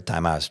 2nd Avenue at the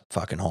time. I was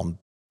fucking home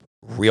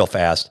real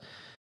fast.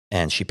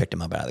 And she picked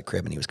him up out of the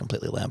crib, and he was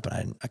completely limp.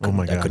 And I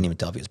couldn't even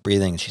tell if he was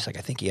breathing. And she's like,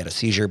 I think he had a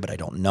seizure, but I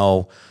don't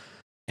know.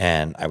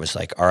 And I was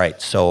like, all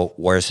right, so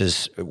when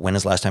is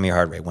the last time your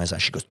heart rate? When is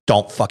that? She goes,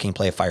 don't fucking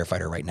play a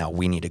firefighter right now.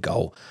 We need to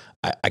go.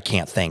 I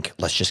can't think.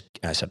 I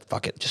said,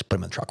 fuck it. Just put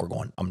him in the truck. We're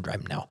going. I'm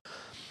driving now.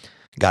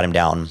 Got him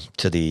down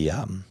to the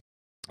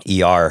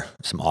ER.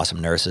 Some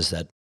awesome nurses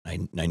that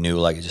I knew,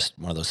 like, just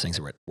one of those things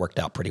that worked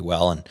out pretty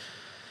well. And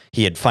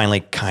he had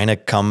finally kind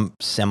of come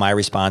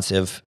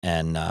semi-responsive,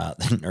 and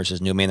the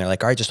nurses knew me, and they're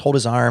like, all right, just hold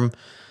his arm.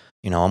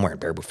 I'm wearing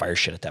Baraboo Fire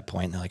shit at that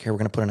point. And they're like, here, we're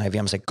going to put an IV.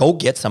 I'm like, go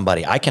get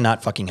somebody. I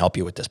cannot fucking help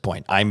you at this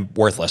point. I'm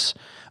worthless.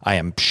 I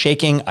am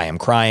shaking. I am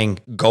crying.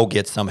 Go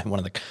get somebody. One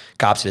of the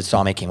cops that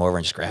saw me came over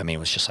and just grabbed me and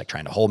was just like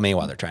trying to hold me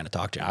while they're trying to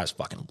talk to me. I was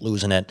fucking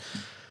losing it.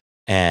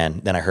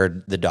 And then I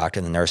heard the doctor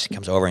and the nurse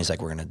comes over, and he's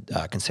like, we're going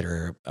to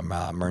consider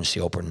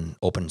emergency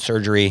open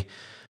surgery.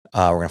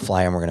 We're going to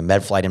fly him. We're going to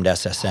med flight him to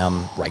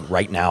SSM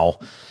right now.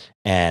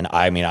 And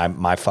I mean, I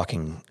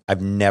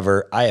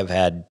have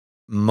had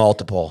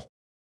multiple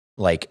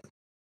like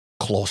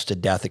close to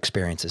death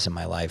experiences in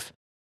my life.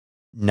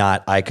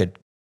 I could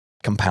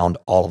compound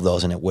all of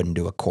those, and it wouldn't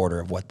do a quarter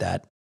of what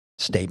that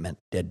statement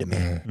did to me.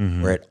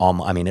 Mm-hmm. Where it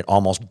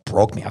almost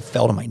broke me. I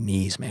fell to my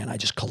knees, man. I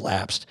just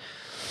collapsed.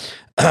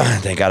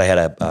 Thank God I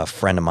had a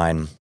friend of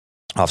mine,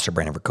 Officer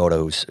Brandon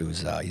Vercoto,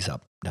 he's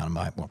up down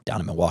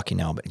in Milwaukee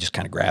now, but he just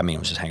kind of grabbed me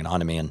and was just hanging on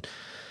to me. And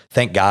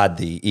thank God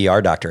the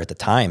ER doctor at the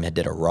time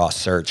did a raw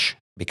search,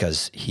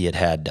 because he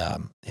had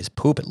his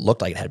poop. It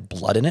looked like it had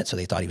blood in it. So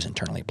they thought he was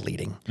internally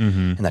bleeding,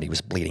 and that he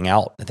was bleeding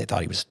out, that they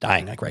thought he was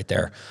dying, like right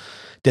there.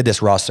 Did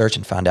this raw search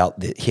and found out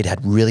that he'd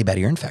had really bad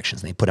ear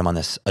infections. And they put him on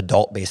this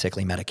adult,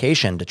 basically,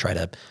 medication to try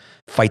to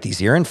fight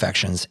these ear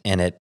infections. And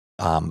it,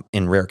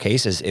 in rare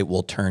cases, it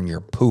will turn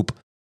your poop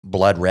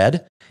blood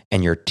red,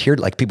 and your kids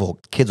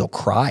will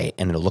cry,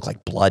 and it'll look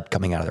like blood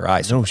coming out of their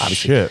eyes. No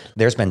shit.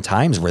 There's been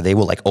times where they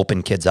will like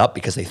open kids up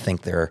because they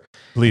think they're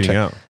bleeding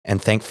out.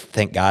 And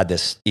thank God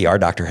this ER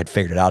doctor had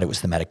figured it out. It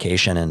was the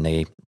medication, and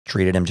they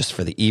treated him just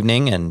for the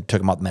evening and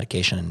took him off the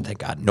medication, and thank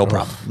God, no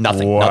problem.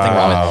 Nothing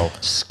wrong with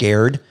it.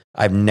 Scared.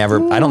 I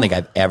don't think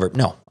I've ever,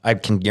 no, I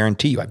can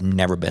guarantee you I've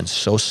never been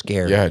so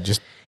scared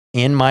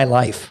in my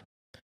life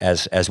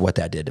as what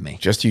that did to me.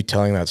 Just you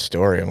telling that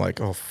story, I'm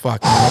like, oh fuck,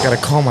 I gotta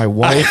call my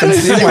wife and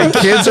see if my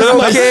kids are okay.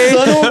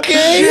 My son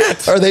okay?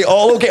 Are they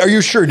all okay? Are you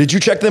sure? Did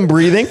you check them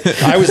breathing?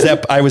 I was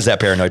that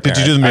paranoid. Did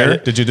you do the mirror?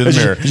 Did you do the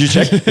mirror? Did you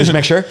check? Did you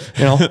make sure?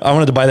 I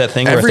wanted to buy that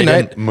thing every where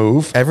night didn't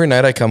move. Every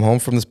night I come home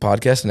from this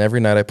podcast, and every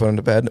night I put him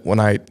to bed.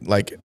 When I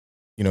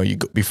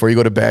before you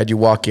go to bed, you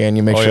walk in,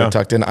 you make sure you're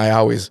tucked in.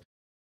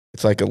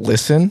 It's like a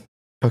listen.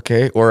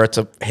 Okay, or it's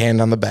a hand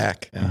on the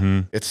back. Yeah. Mm-hmm.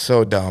 It's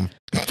so dumb.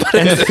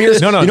 And the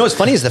fears, no. You know what's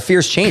funny is the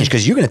fears change,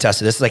 because you can attest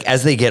to this. Like,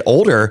 as they get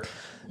older,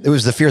 it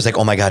was the fears like,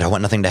 oh my God, I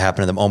want nothing to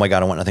happen to them. Oh my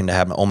God, I want nothing to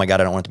happen. Oh my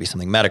God, I don't want it to be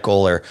something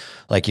medical, or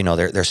like,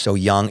 they're so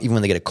young. Even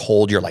when they get a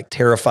cold, you're like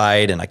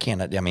terrified. And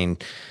even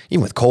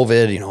with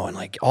COVID, and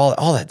like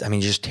all that,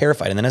 you're just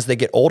terrified. And then as they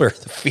get older,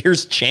 the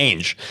fears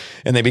change,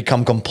 and they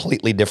become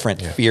completely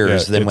different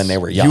fears than when they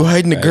were young. You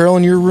hiding a girl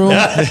in your room?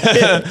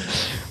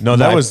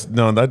 I was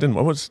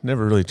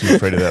never really too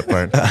afraid of that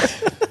part.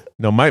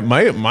 No,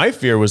 my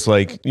fear was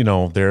like,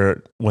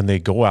 when they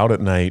go out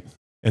at night,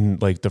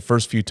 and like the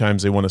first few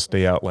times they want to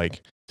stay out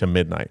like to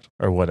midnight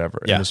or whatever.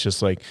 Yeah. And it's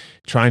just like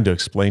trying to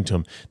explain to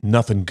them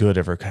nothing good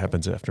ever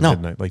happens after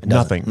midnight. Like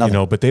nothing,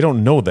 but they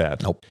don't know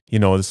that. Nope.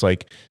 It's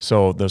like,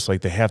 so there's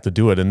like, they have to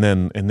do it. And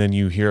then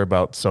you hear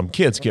about some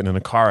kids getting in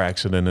a car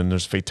accident, and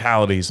there's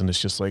fatalities, and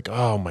it's just like,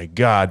 oh my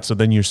God. So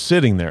then you're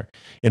sitting there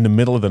in the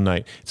middle of the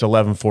night. It's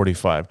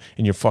 11:45,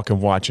 and you're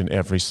fucking watching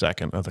every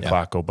second of the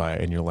clock go by,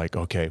 and you're like,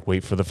 okay,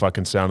 wait for the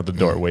fucking sound of the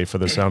door. Wait for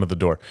the sound of the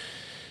door.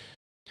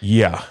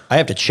 Yeah. I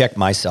have to check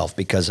myself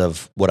because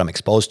of what I'm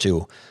exposed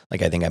to.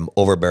 Like, I think I'm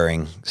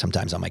overbearing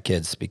sometimes on my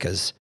kids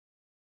because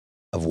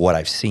of what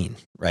I've seen,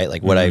 right?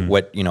 Like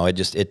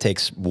it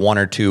takes one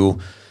or two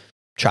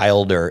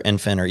child or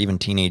infant or even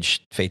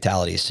teenage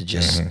fatalities to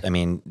just,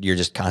 you're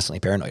just constantly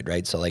paranoid,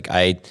 right? So like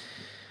I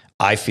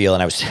feel,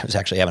 and I was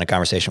actually having a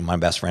conversation with my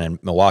best friend in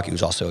Milwaukee,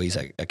 he's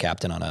a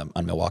captain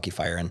on Milwaukee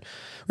Fire. And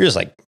we were just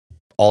like,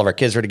 all of our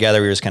kids were together.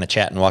 We were just kind of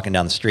chatting, walking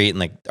down the street, and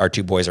like our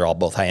 2 boys are all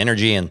both high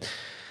energy, and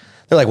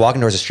they're like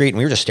walking towards the street, and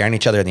we were just staring at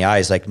each other in the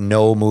eyes, like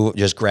no move,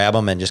 just grab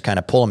them and just kind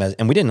of pull them.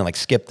 And we didn't like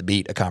skip the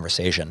beat of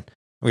conversation.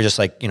 We were just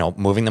like,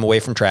 moving them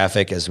away from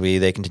traffic as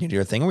they continue to do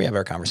their thing, and we have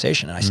our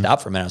conversation. And I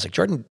stopped for a minute. I was like,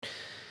 Jordan,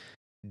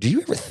 do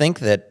you ever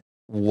think that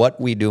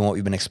what we do and what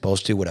we've been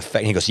exposed to would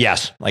affect? And he goes,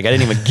 yes. Like, I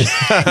didn't even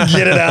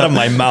get it out of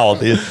my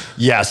mouth.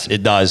 Yes,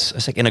 it does. I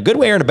was like, in a good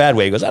way or in a bad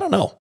way? He goes, I don't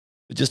know.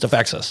 It just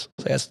affects us.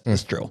 I was like,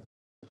 that's true.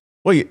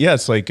 Well, yeah,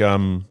 it's like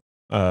my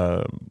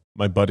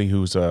buddy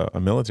who's a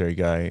military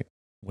guy.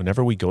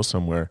 Whenever we go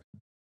somewhere,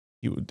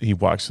 he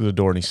walks through the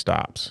door and he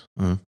stops,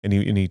 and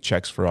he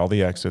checks for all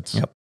the exits,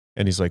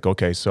 And he's like,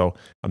 okay, so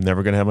I'm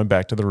never going to have my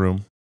back to the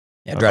room.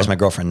 Yeah, it drives my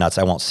girlfriend nuts.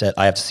 I won't sit.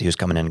 I have to see who's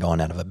coming in and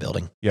going out of a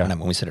building. Yeah. And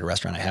when we sit at a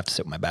restaurant, I have to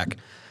sit with my back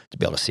to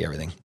be able to see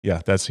everything.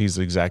 Yeah, he's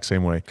the exact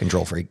same way.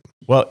 Control freak.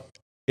 Well,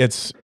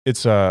 it's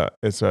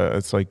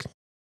like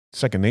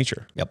second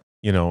nature. Yep.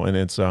 You know, and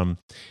it's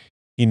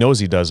he knows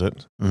he does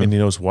it, Mhm. and he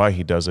knows why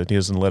he does it. He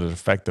doesn't let it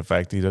affect the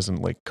fact that he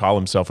doesn't like call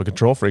himself a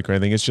control freak or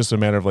anything. It's just a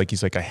matter of like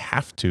he's like, I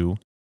have to,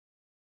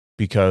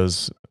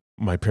 because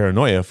my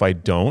paranoia. If I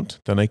don't,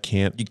 then I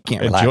can't. You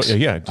can't relax.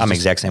 Yeah, I'm the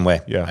exact same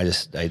way. Yeah.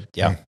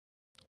 Yeah.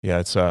 Yeah,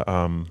 it's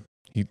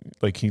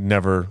he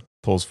never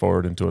pulls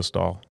forward into a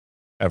stall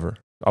ever.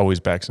 Always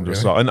backs into a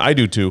stall, and I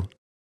do too.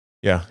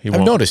 Yeah, I've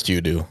noticed you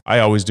do. I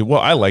always do.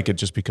 Well, I like it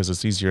just because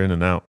it's easier in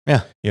and out.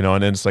 Yeah. You know,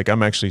 and then it's like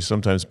I'm actually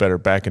sometimes better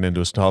backing into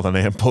a stall than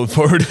I am pulling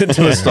forward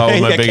into a stall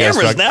with my big ass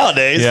cameras truck.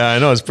 nowadays. Yeah, I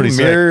know, it's pretty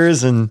sick.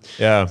 Mirrors and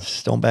Yeah.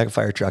 stone back a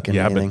fire truck and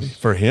Yeah, anything. but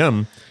for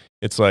him,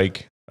 it's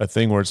like a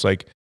thing where it's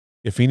like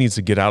if he needs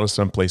to get out of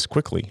someplace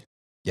quickly,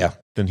 Yeah.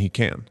 then he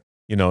can.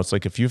 You know, it's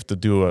like if you have to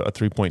do a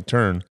 3-point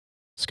turn,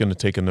 it's going to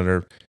take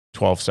another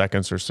 12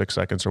 seconds or 6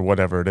 seconds or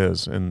whatever it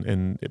is.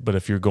 But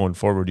if you're going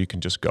forward, you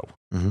can just go.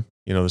 Mhm.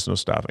 You know, there's no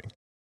stopping.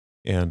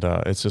 And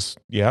it's just,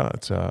 yeah,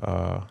 it's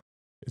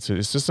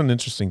just an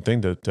interesting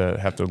thing to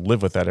have to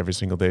live with that every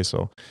single day.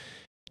 So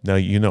now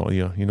you know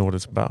what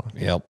it's about.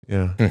 Yep.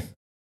 Yeah.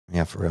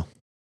 Yeah, for real.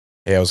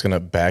 Hey, I was going to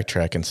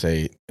backtrack and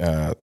say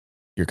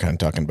you're kind of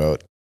talking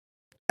about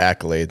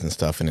accolades and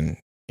stuff. And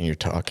in your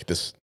talk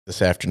this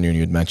afternoon,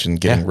 you had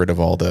mentioned getting rid of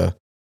all the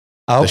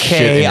shit in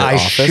Okay, your I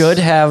office. should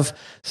have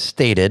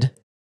stated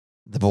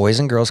the Boys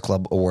and Girls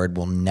Club Award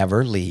will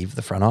never leave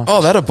the front office.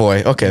 Oh, that a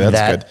boy. Okay,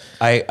 that's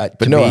good.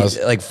 But no, I was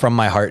like from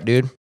my heart,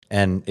 dude.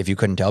 And if you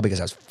couldn't tell, because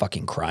I was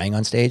fucking crying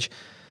on stage,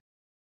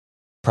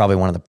 probably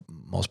one of the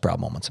most proud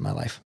moments of my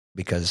life,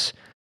 because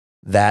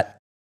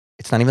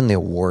it's not even the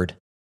award,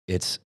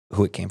 it's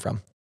who it came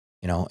from,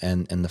 you know,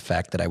 and the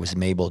fact that I was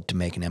able to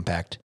make an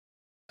impact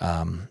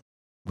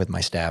with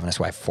my staff. And that's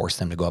why I forced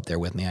them to go up there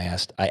with me. I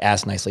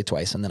asked nicely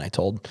twice, and then I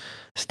told,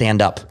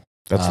 stand up.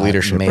 That's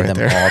leadership made right them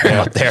there. all come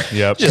up there.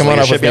 Yep. Just Come on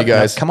up leadership. with me, Yep.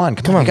 guys. No, come on,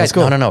 Come you on, guys. let's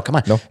go. No, come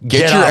on. No,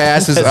 get your up.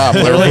 asses That's up.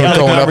 literally how the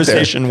Going up there.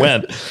 conversation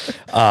went.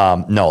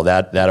 No,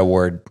 that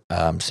award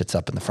sits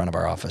up in the front of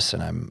our office,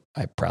 and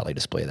I proudly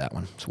display that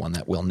one. It's one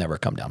that will never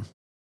come down.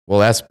 Well,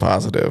 that's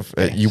positive.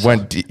 You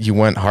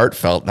went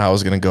heartfelt. And I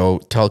was going to go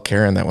tell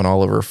Karen that when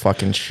all of her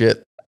fucking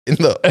shit in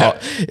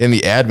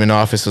the admin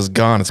office is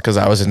gone, it's because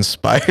I was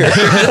inspired. She's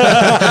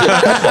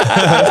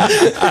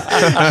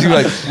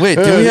like, wait,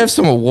 do we have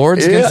some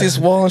awards against this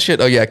wall and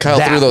shit? Oh yeah, Kyle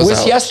threw those was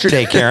out.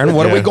 yesterday, Karen.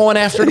 What are we going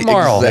after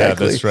tomorrow?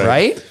 Exactly. Yeah, that's right.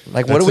 Right?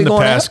 Like, what That's are we in the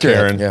going past, after?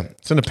 Karen. Yeah.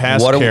 It's in the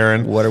past,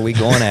 Karen. What are we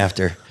going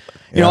after?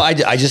 You know, I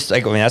just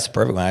like, I mean, that's the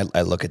perfect one.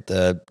 I look at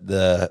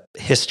the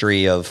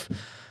history of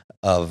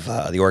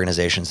the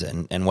organizations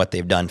and what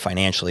they've done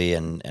financially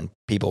and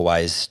people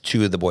wise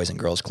to the Boys and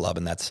Girls Club.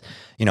 And that's,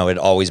 you know, it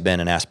always been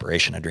an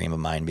aspiration, a dream of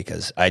mine,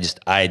 because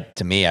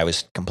to me, I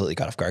was completely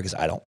caught off guard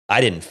because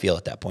I didn't feel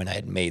at that point I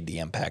had made the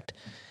impact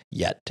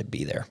yet to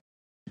be there.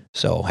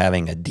 So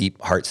having a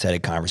deep,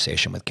 heart-setted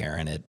conversation with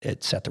Karen,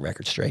 it set the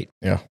record straight.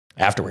 Yeah.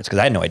 Afterwards, because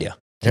I had no idea.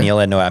 Yeah. Neil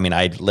had no, I mean,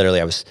 I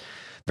was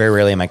very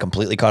rarely am I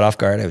completely caught off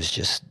guard. I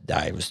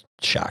was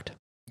shocked.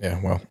 Yeah,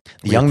 well,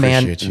 The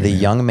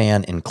young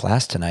man in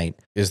class tonight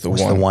is the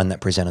one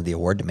that presented the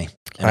award to me.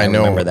 And I know.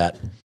 remember that.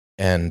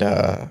 And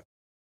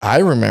I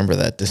remember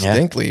that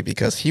distinctly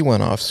because he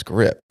went off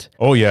script.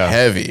 Oh yeah.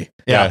 Heavy.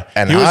 Yeah.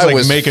 And he was I like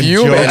was making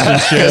fuming jokes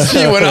and shit. because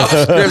he went off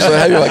script so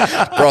heavy.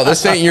 Like, bro,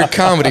 this ain't your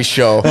comedy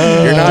show.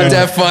 You're not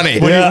that funny.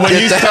 When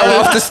Get the hell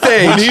off the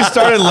stage. When he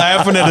started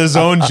laughing at his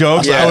own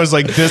jokes, Yeah. I was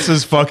like, "This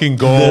is fucking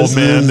gold,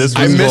 man." This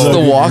I was missed gold.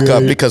 the walk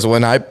up because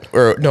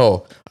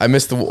I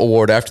missed the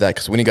award after that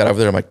because when he got over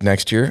there, I'm like,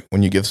 next year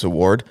when you give this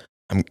award,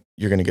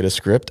 you're gonna get a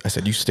script. I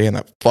said, you stay in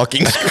that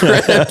fucking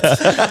script,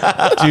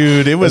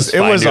 dude. It was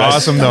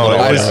awesome though.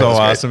 It was so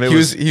awesome.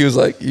 He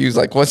was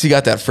like once he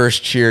got that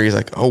first cheer, he's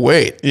like, oh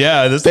wait,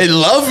 yeah, they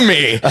love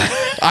me.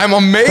 I'm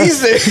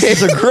amazing.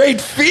 It's a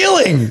great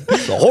feeling.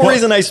 It's the whole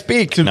reason I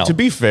speak. To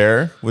be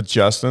fair with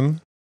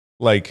Justin,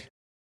 like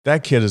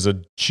that kid is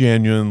a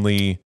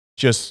genuinely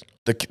just.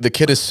 The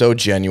kid is so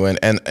genuine,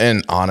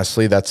 and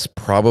honestly, that's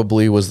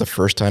probably was the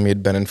first time he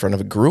had been in front of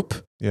a group.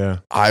 Yeah,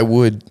 I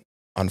would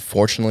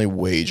unfortunately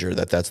wager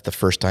that that's the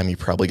first time he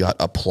probably got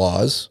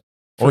applause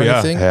for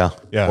anything,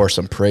 yeah, or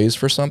some praise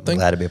for I'm something.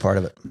 glad to be a part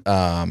of it.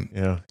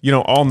 Yeah, you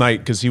know, all night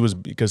because he was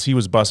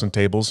bussing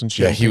tables and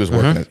shit. Yeah, he was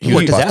working. He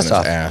worked his busting ass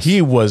off. ass.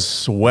 He was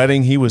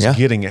sweating. He was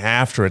getting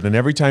after it, and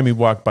every time he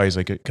walked by, he's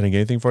like, "Can I get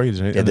anything for you?"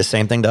 Did the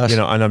same thing to us. You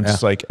know, and I'm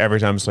just like, every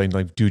time I'm saying,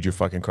 like, "Dude, you're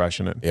fucking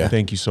crushing it. Yeah.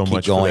 Thank you so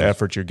much for going. the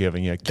effort you're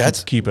giving. Yeah,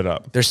 keep it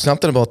up." There's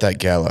something about that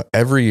gala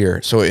every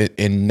year. So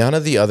in none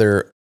of the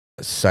other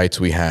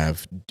sites we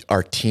have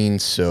are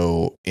teens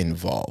so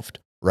involved,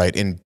 right?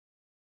 In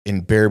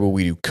Baraboo,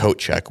 we do coat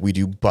check, we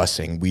do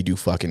busing, we do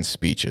fucking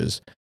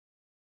speeches.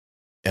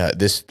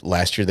 This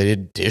last year they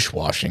did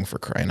dishwashing, for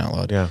crying out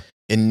loud. Yeah.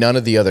 In none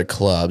of the other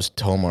clubs,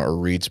 Toma or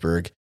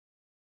Reedsburg,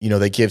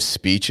 they give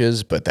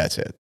speeches, but that's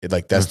it.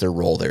 That's their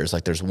role there. It's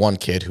like there's one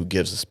kid who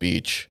gives a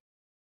speech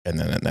and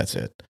that's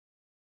it.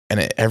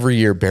 And every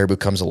year Baraboo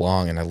comes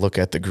along and I look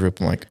at the group,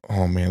 I'm like,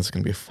 oh man, it's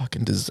going to be a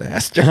fucking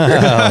disaster.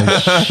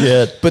 Oh,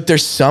 shit. But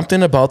there's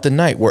something about the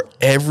night where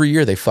every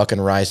year they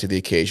fucking rise to the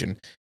occasion.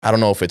 I don't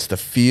know if it's the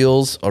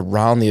feels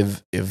around the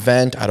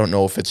event. I don't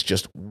know if it's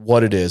just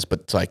what it is,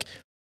 but it's like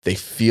they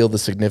feel the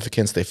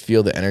significance, they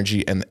feel the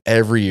energy, and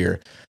every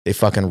year they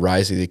fucking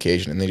rise to the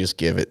occasion and they just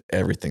give it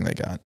everything they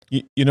got.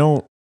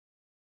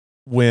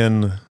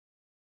 When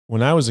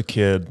I was a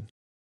kid,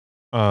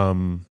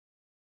 I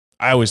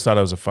always thought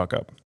I was a fuck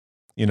up.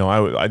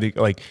 I think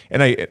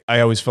and I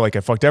always felt like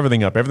I fucked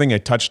everything up. Everything I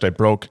touched, I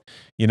broke.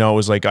 It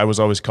was like I was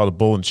always called a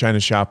bull in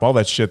China shop. All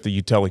that shit that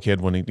you tell a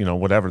kid when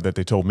whatever that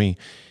they told me.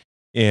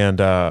 And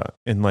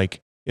like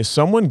if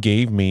someone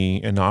gave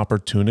me an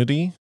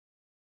opportunity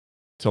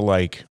to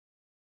like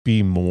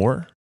be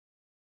more,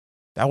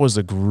 that was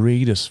the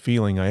greatest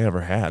feeling I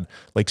ever had.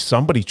 Like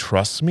somebody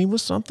trusts me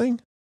with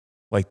something.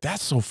 Like,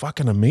 that's so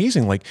fucking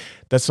amazing. Like,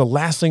 that's the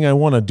last thing I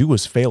want to do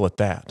is fail at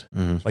that.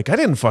 Mm-hmm. Like, I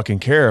didn't fucking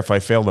care if I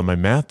failed on my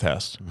math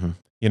test,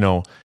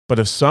 but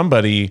if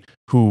somebody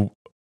who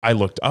I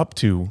looked up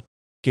to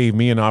gave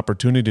me an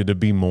opportunity to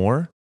be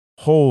more,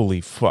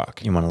 holy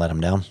fuck. You want to let them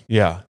down?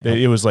 Yeah.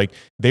 It was like,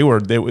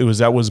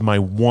 that was my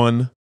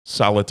one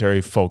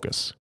solitary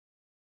focus.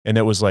 And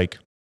it was like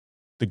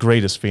the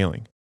greatest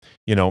feeling,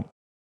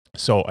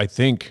 So I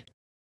think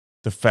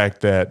the fact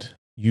that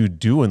you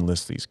do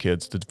enlist these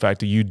kids, the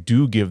fact that you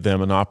do give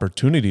them an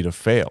opportunity to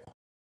fail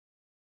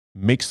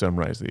makes them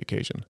rise to the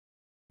occasion.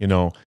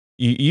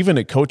 Even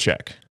at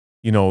Kochek,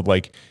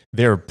 like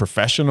they're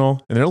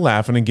professional and they're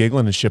laughing and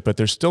giggling and shit, but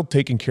they're still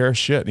taking care of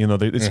shit.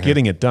 It's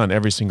getting it done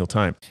every single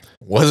time.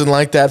 Wasn't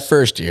like that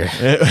first year.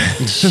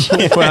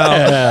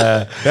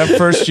 Well, that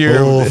first year,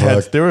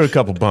 there were a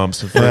couple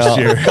bumps the first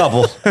year. A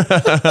couple.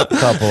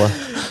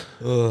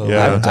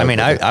 Yeah.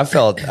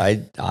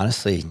 I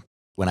honestly,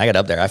 when I got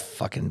up there, I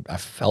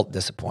felt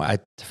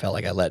disappointed. I felt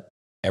like I let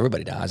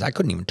everybody down. I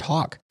couldn't even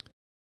talk.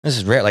 This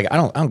is rare. Like I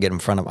don't get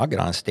I'll get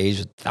on a stage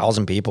with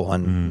 1,000 people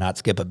and not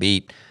skip a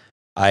beat.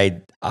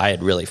 I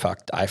had really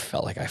fucked. I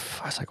felt like I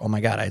was like, oh my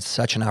God, I had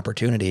such an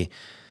opportunity.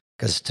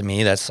 Because to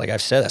me, that's like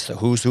I've said, that's the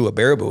who's who of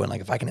Baraboo. And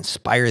like, if I can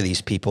inspire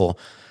these people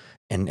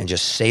and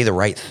just say the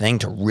right thing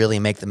to really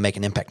make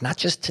an impact, not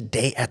just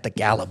today at the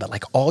gala, but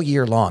like all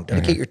year long.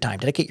 Dedicate your time,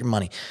 dedicate your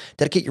money,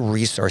 dedicate your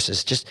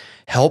resources. Just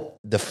help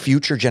the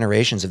future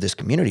generations of this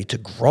community to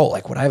grow.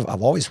 Like what I've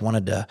always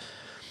wanted to,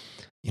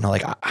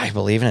 like I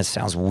believe in it.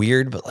 Sounds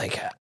weird, but like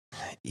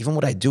even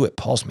what I do at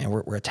Pulse, man,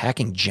 we're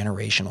attacking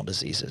generational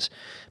diseases.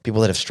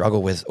 People that have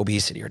struggled with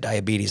obesity or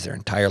diabetes their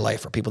entire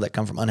life, or people that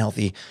come from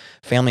unhealthy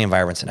family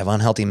environments and have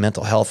unhealthy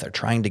mental health. They're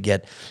trying to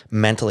get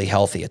mentally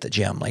healthy at the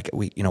gym. Like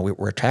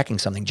we're attacking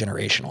something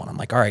generational. And I'm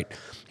like, all right,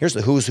 here's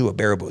the who's who of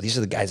Baraboo. These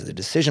are the guys that are the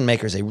decision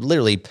makers. They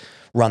literally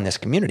run this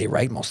community,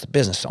 right? Most of the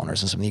business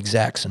owners and some of the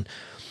execs. And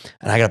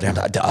I got up there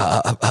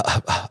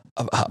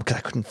because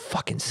I couldn't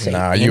fucking say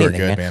anything. You were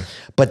good, man.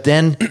 But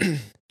then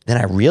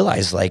I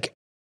realized like,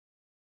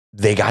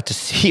 they got to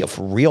see a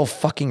real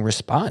fucking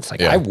response.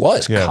 Like I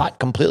was caught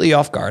completely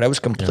off guard. I was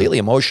completely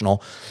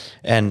emotional.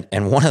 And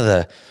one of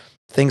the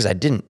things I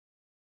didn't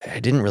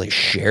really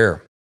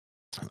share,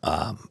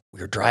 we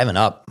were driving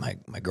up,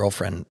 my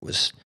girlfriend we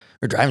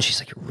were driving. She's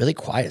like, you're really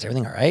quiet. Is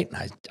everything all right?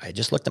 And I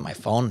just looked at my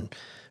phone,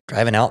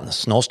 driving out in the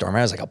snowstorm.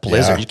 I was like a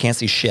blizzard. You can't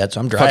see shit. So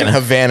I'm driving. Fucking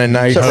Havana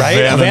Nights.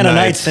 Right? Havana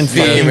Nights and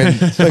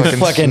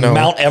fucking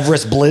Mount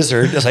Everest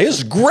blizzard. I was like, this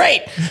is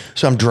great.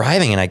 So I'm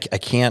driving and I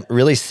can't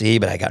really see,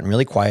 but I got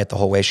really quiet the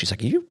whole way. She's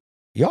like, you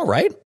all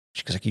right?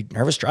 She goes like, you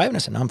nervous driving? I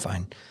said, no, I'm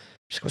fine.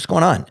 She's like, what's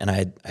going on? And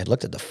I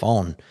looked at the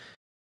phone,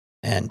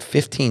 and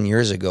 15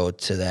 years ago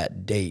to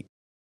that date,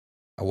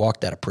 I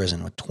walked out of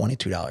prison with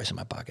 $22 in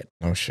my pocket.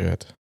 Oh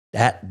shit.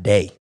 That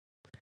day.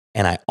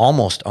 And I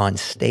almost on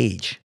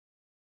stage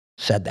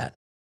said that,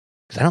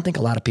 because I don't think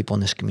a lot of people in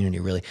this community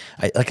really,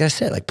 like I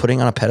said, like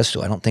putting on a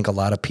pedestal. I don't think a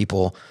lot of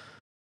people,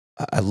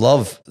 I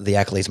love the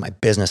accolades my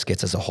business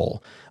gets as a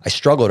whole. I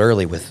struggled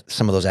early with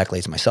some of those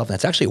accolades myself. And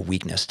it's actually a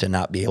weakness to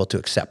not be able to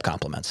accept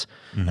compliments.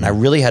 Mm-hmm. And I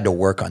really had to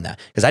work on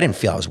that because I didn't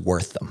feel I was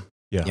worth them.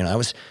 Yeah. It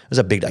was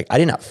a big, like, I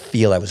did not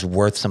feel I was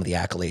worth some of the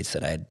accolades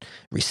that I had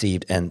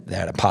received, and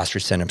that imposter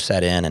syndrome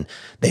set in, and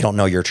they don't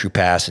know your true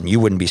past, and you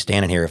wouldn't be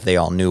standing here if they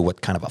all knew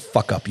what kind of a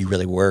fuck up you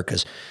really were.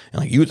 Cause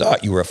you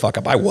thought you were a fuck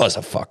up. I was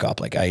a fuck up.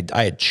 Like I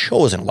had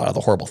chosen a lot of the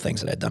horrible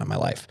things that I'd done in my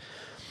life.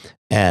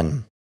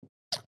 And,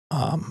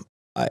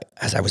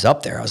 as I was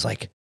up there, I was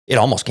like, it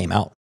almost came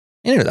out.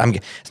 And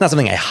it's not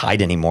something I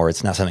hide anymore.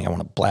 It's not something I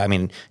want to blab. I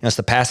mean, it's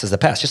the past is the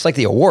past, just like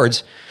the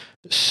awards.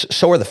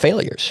 So are the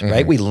failures,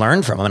 right? We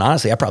learn from them. And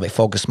honestly, I probably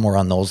focus more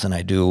on those than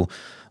I do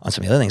on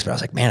some of the other things. But I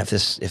was like, man, if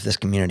this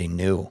community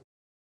knew,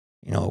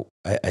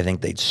 I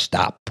think they'd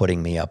stop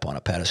putting me up on a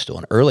pedestal.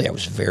 And early, I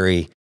was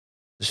very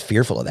was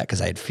fearful of that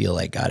because I'd feel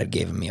like God had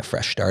given me a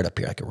fresh start up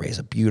here. I could raise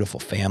a beautiful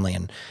family,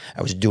 and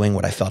I was doing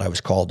what I felt I was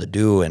called to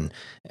do. And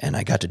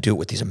I got to do it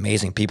with these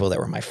amazing people that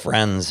were my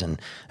friends,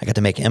 and I got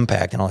to make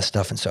impact and all this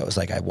stuff. And so it was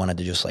like, I wanted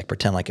to just like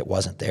pretend like it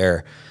wasn't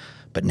there.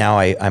 But now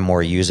I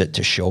more use it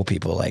to show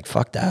people like,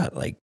 fuck that.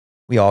 Like,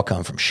 we all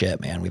come from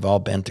shit, man. We've all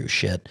been through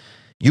shit.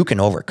 You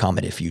can overcome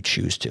it if you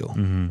choose to,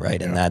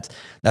 right? And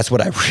that's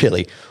what I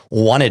really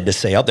wanted to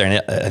say up there.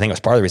 And I think it was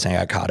part of the reason I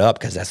got caught up,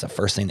 because that's the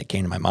first thing that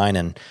came to my mind.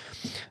 And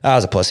I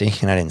was a pussy,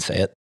 and I didn't say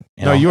it.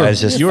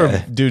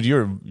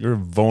 You're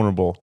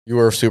vulnerable. You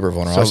were super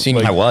vulnerable. So, I've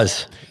seen I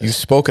was. You've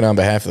spoken on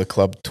behalf of the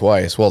club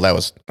twice. Well, that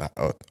was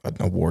an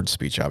award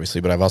speech,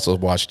 obviously, but I've also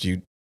watched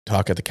you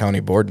talk at the county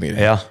board meeting.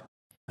 Yeah.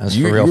 That was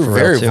You for real. were For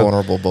very real too.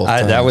 vulnerable both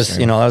times. That was,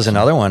 that was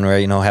another one where,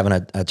 having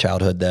a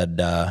childhood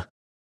that,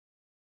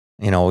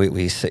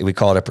 we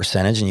call it a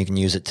percentage, and you can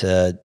use it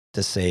to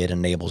say it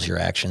enables your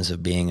actions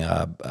of being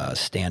a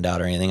standout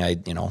or anything. I,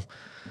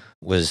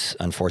 was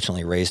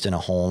unfortunately raised in a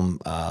home,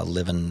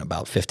 living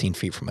about 15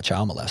 feet from a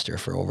child molester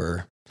for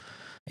over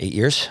 8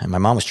 years. And my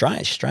mom was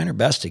trying. She's trying her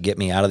best to get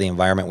me out of the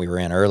environment we were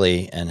in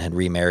early, and had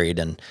remarried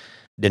and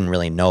didn't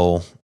really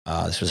know.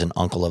 This was an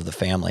uncle of the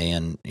family,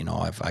 and,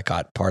 I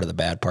caught part of the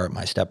bad part.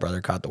 My stepbrother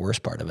caught the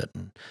worst part of it.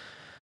 And,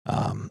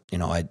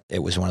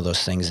 it was one of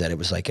those things that it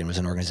was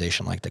an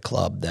organization like the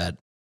club that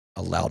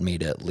allowed me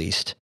to at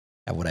least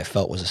have what I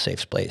felt was a safe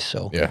space.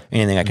 So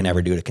anything I can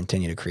ever do to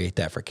continue to create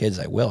that for kids,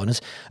 I will. And it's,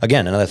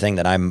 again, another thing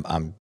that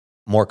I'm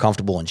more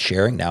comfortable in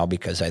sharing now,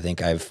 because I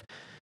think I've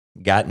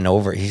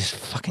he's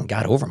fucking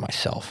got over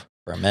myself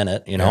for a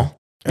minute, know?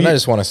 And I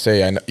just want to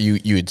say, I know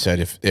you had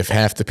said if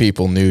half the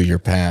people knew your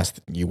past,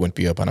 you wouldn't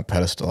be up on a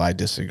pedestal. I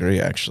disagree,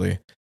 actually,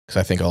 because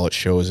I think all it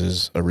shows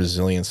is a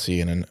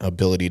resiliency and an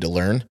ability to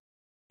learn,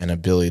 and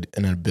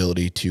an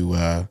ability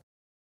to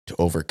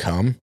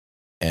overcome,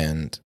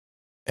 and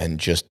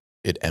just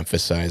it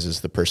emphasizes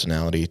the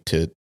personality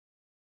to,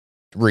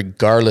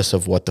 regardless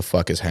of what the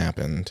fuck has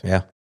happened.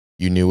 Yeah,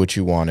 you knew what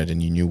you wanted,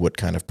 and you knew what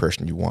kind of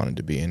person you wanted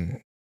to be,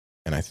 and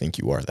I think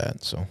you are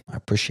that. So I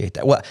appreciate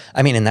that. Well,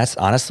 I mean, and that's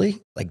honestly,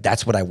 like,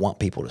 that's what I want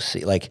people to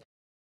see. Like,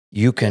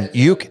 you can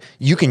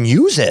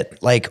use it.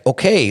 Like,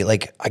 okay,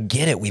 like, I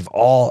get it. We've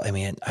all, I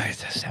mean, I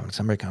was having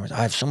somebody conversation.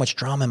 I have so much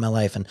trauma in my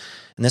life, and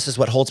this is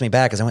what holds me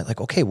back. Is I went like,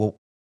 okay, well,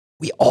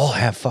 we all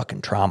have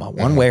fucking trauma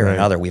one way or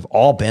another. We've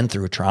all been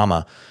through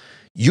trauma.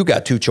 You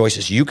got two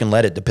choices. You can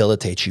let it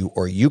debilitate you,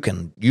 or you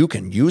can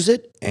use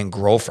it and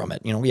grow from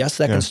it. Yes,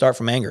 that can start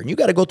from anger, and you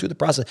got to go through the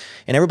process.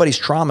 And everybody's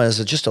trauma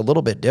is just a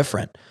little bit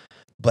different,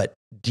 but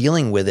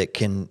dealing with it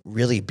can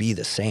really be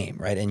the same,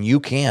 right? And you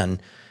can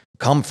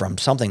come from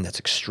something that's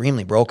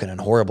extremely broken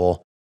and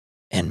horrible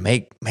and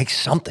make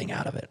something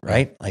out of it,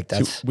 right? Like,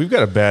 that's... See, we've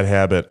got a bad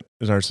habit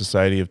in our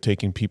society of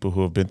taking people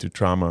who have been through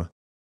trauma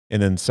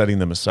and then setting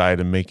them aside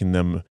and making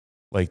them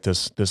like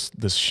this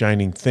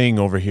shining thing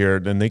over here.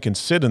 Then they can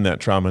sit in that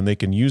trauma, and they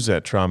can use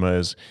that trauma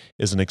as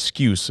an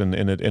excuse. And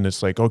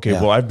it's like, okay,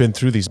 well, I've been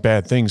through these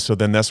bad things, so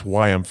then that's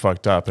why I'm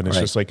fucked up. And it's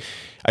just like,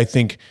 I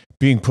think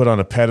being put on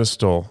a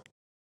pedestal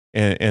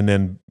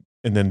and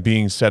then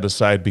being set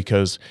aside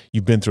because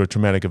you've been through a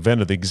traumatic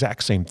event are the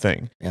exact same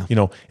thing. Yeah.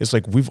 It's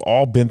like, we've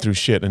all been through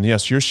shit, and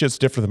yes, your shit's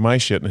different than my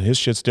shit, and his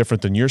shit's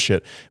different than your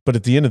shit. But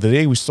at the end of the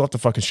day, we still have to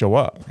fucking show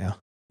up. Yeah.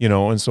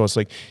 And so it's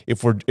like,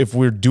 if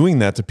we're doing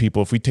that to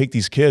people, if we take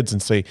these kids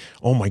and say,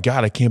 oh my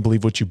God, I can't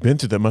believe what you've been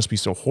through, that must be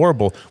so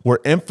horrible, we're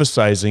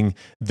emphasizing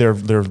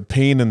their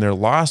pain and their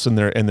loss and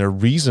their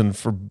reason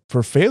for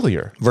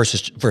failure.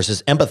 Versus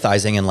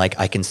empathizing and like,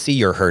 I can see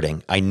you're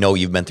hurting. I know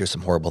you've been through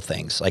some horrible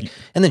things. Like,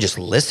 and then just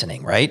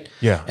listening, right?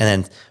 Yeah.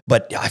 And then,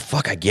 but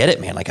I get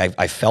it, man. Like,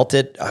 I felt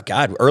it.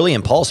 God, early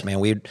impulse,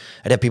 man.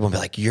 I'd have people be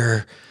like,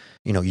 your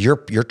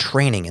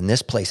training in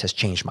this place has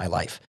changed my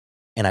life.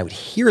 And I would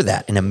hear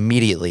that, and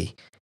immediately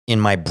in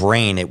my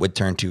brain, it would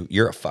turn to,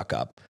 you're a fuck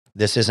up.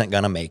 This isn't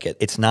going to make it.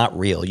 It's not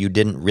real. You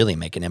didn't really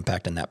make an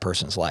impact in that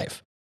person's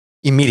life.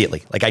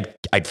 Immediately. Like,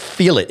 I'd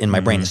feel it in my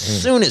brain. As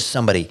soon as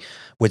somebody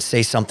would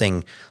say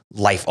something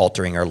life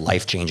altering or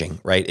life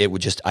changing, right?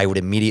 I would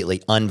immediately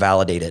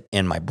unvalidate it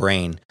in my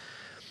brain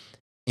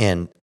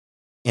in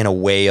a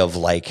way of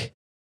like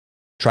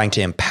trying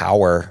to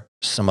empower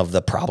some of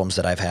the problems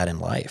that I've had in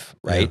life,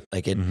 right? Yeah.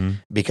 Like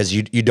because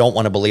you don't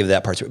want to believe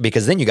that part,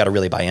 because then you got to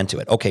really buy into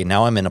it. Okay,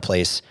 now I'm in a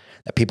place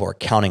that people are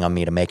counting on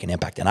me to make an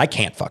impact, and I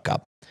can't fuck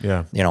up.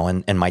 Yeah.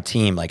 And my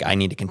team, like, I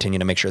need to continue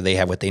to make sure they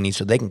have what they need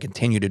so they can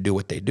continue to do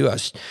what they do. I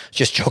was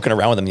just joking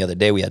around with them the other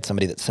day. We had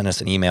somebody that sent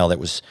us an email that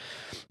was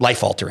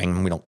life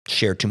altering. We don't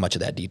share too much of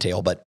that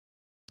detail, but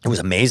it was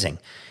amazing.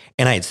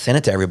 And I had sent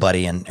it to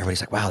everybody, and everybody's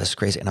like, wow, this is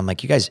crazy. And I'm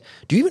like, you guys,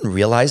 do you even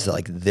realize that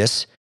like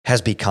this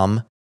has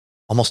become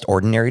almost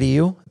ordinary to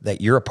you,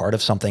 that you're a part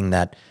of something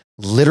that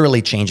literally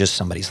changes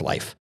somebody's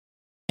life,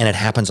 and it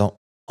happens on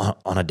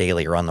a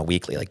daily or on the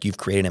weekly? Like, you've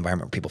created an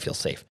environment where people feel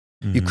safe.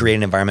 You create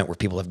an environment where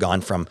people have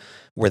gone from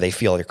where they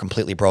feel they're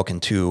completely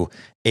broken to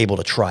able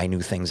to try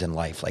new things in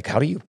life. Like, how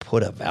do you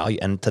put a value?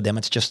 And to them,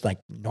 it's just like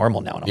normal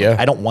now. And I'm like,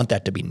 I don't want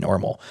that to be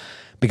normal.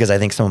 because I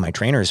think some of my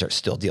trainers are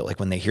still like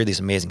when they hear these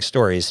amazing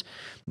stories,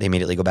 they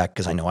immediately go back,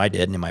 because I know I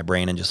did, and in my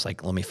brain, and just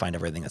like, let me find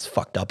everything that's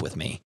fucked up with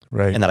me,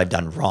 Right. and that I've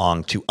done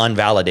wrong to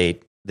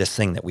unvalidate this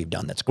thing that we've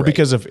done that's great. Well,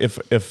 because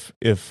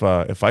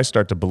if I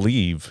start to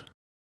believe,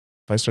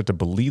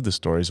 the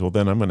stories, well,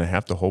 then I'm going to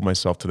have to hold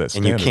myself to that and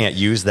standard. you can't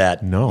use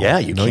that. No. Yeah,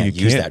 you No, can't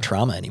you use can't. that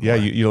trauma anymore. Yeah,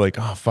 you're like,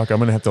 oh fuck, I'm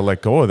going to have to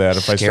let go of that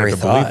if I Scary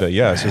start to believe thought. that.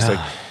 Yeah, it's just Yeah.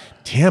 like,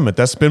 damn it,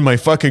 that's been my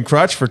fucking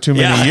crutch for too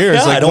many years.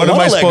 Yeah, I Like, don't what am I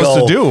wanna let supposed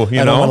go. to do?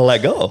 You I know, don't want to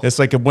let go. It's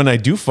like when I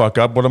do fuck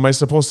up, what am I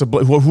supposed to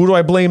blame? Who do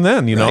I blame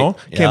then? You know, Right.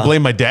 Yeah. can't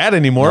blame my dad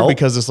anymore Nope.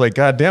 because it's like,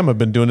 God damn, I've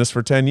been doing this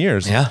for 10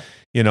 years. Yeah.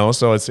 You know,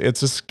 so it's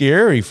a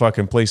scary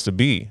fucking place to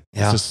be.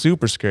 Yeah. It's a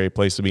super scary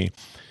place to be.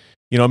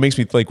 You know, it makes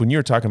me like when you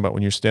were talking about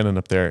when you're standing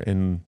up there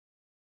and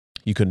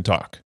you couldn't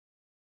talk.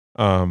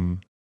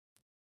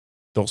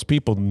 Those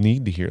people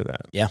need to hear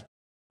that. Yeah.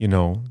 You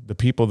know, the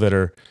people that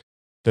are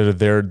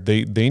there,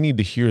 they need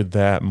to hear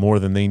that more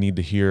than they need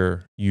to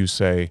hear you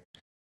say,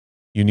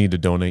 you need to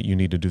donate, you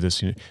need to do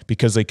this,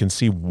 because they can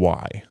see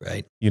why.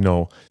 Right. You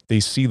know, they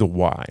see the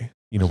why.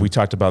 You know, we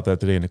talked about that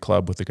today in the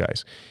club with the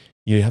guys.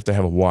 You have to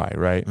have a why,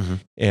 right? Mhm.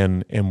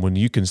 And when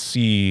you can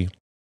see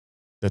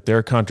that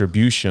their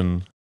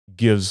contribution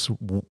gives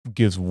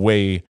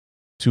way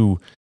to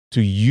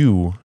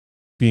you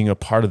being a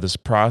part of this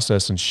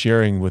process and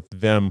sharing with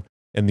them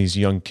and these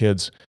young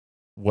kids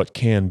what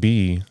can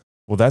be,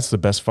 well, that's the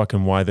best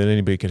fucking why that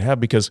anybody could have,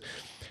 because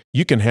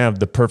you can have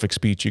the perfect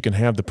speech. You can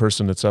have the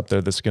person that's up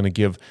there that's going to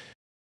give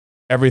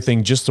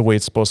everything just the way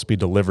it's supposed to be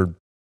delivered.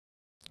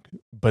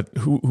 But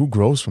who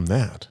grows from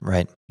that?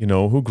 Right. You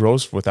know, who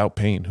grows without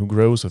pain? Who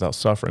grows without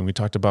suffering? We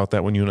talked about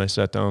that when you and I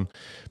sat down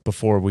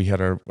before we had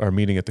our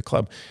meeting at the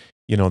club.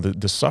 You know,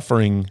 the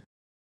suffering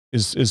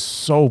is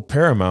so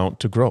paramount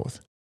to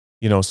growth.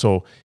 You know,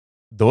 so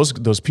those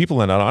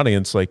people in that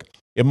audience, like,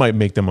 it might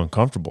make them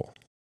uncomfortable.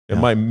 It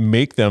might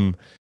make them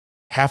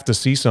have to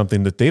see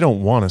something that they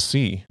don't want to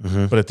see.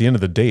 Mhm. But at the end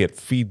of the day, it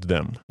feeds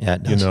them. Yeah,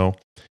 it You does. know,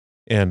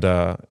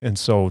 and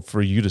so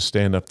for you to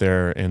stand up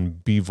there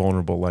and be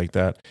vulnerable like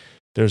that,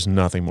 there's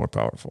nothing more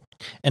powerful.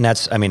 And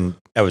that's, I mean,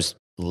 that was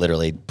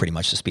literally pretty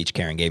much the speech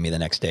Karen gave me the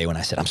next day when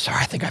I said, I'm sorry,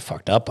 I think I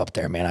fucked up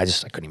there, man. I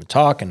couldn't even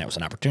talk, and that was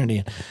an opportunity.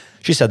 And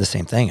she said the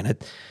same thing. And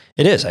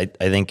it is, I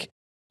think,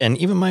 and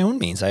even my own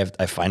means, I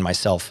find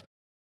myself,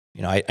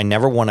 you know, I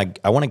never want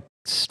to, I want to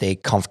stay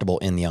comfortable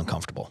in the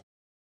uncomfortable.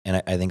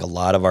 And I think a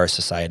lot of our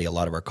society, a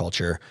lot of our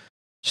culture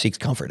seeks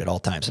comfort at all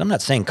times. And I'm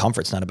not saying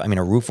comfort's not about, I mean,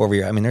 a roof over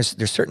your, I mean, there's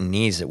certain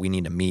needs that we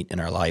need to meet in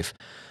our life,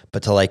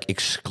 but to like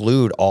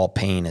exclude all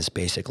pain is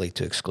basically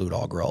to exclude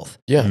all growth.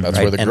 Yeah, that's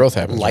Right. where the And growth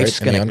happens. life's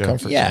right? In the gonna-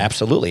 uncomfort Yeah, zone.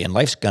 absolutely. And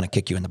life's going to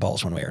kick you in the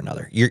balls one way or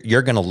another.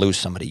 You're going to lose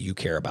somebody you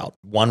care about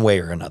one way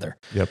or another.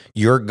 Yep.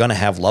 You're going to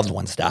have loved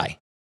ones die.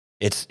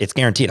 It's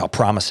guaranteed. I'll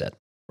promise it.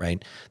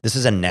 Right. This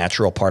is a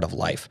natural part of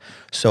life.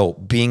 So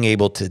being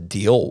able to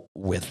deal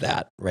with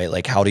that, right?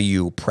 Like, how do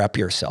you prep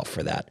yourself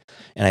for that?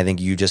 And I think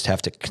you just have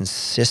to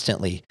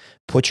consistently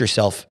put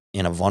yourself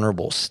in a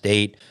vulnerable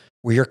state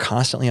where you're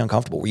constantly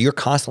uncomfortable, where you're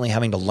constantly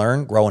having to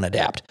learn, grow, and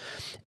adapt.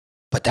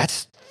 But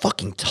that's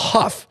fucking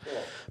tough.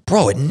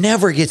 Bro, it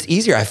never gets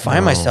easier. I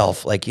find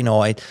myself like, you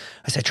know, I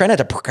say, I try not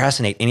to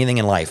procrastinate anything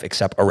in life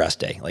except a rest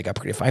day. Like,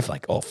 if I feel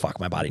like, oh, fuck,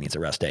 my body needs a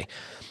rest day,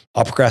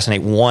 I'll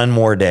procrastinate one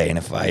more day. And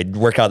if I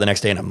work out the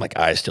next day and I'm like,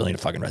 I still need a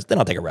fucking rest, then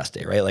I'll take a rest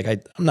day, right? Like, I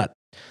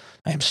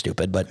am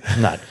stupid, but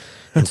I'm not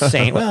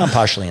insane. Well, I'm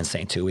partially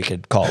insane too. We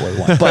could call it what we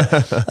want.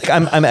 But like,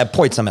 I'm at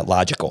points, I'm at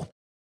logical.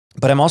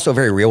 But I'm also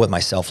very real with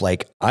myself.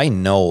 Like, I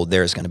know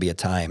there's going to be a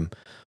time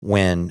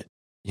when,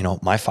 you know,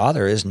 my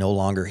father is no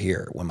longer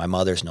here, when my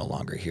mother's no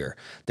longer here.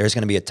 There's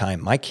going to be a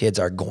time my kids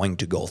are going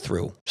to go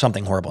through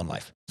something horrible in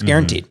life. It's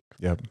guaranteed.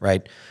 Yep.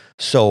 Right?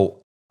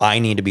 So I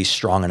need to be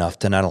strong enough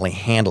to not only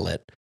handle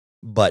it,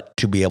 but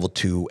to be able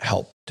to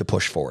help to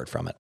push forward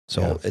from it.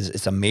 So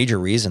it's a major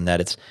reason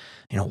that it's,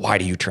 you know, why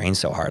do you train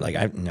so hard? Like,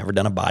 I've never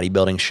done a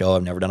bodybuilding show.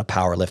 I've never done a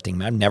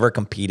powerlifting. I've never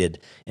competed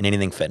in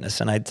anything fitness,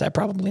 and I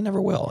probably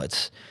never will.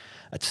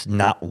 It's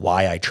not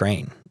why I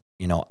train.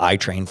 You know, I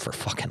train for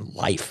fucking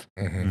life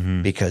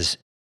because,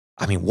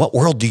 I mean, what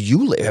world do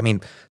you live? I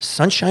mean,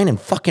 sunshine and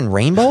fucking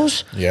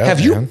rainbows? Yeah, Have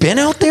you man. been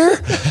out there?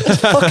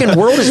 This fucking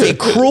world is a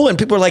cruel, and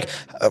people are like,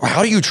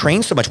 how do you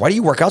train so much? Why do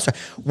you work out so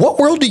much? What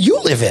world do you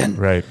live in?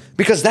 Right.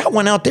 Because that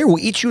one out there will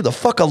eat you the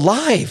fuck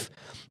alive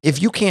if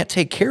you can't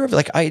take care of it.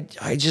 Like,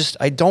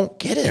 I don't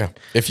get it. Yeah.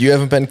 If you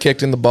haven't been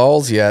kicked in the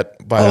balls yet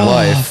by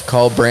life,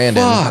 call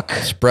Brandon, fuck.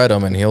 spread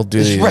them, and he'll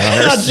do the Right.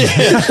 honors.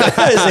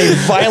 That is a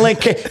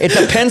violent kick. It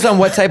depends on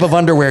what type of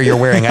underwear you're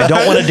wearing. I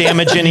don't want to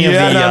damage any of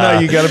the no,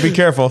 you got to be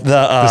careful.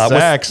 the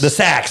sacks. The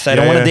sacks. I Yeah,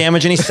 don't want to yeah.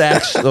 damage any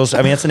sacks. Those.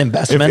 I mean, it's an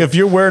investment. If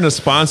you're wearing a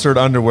sponsored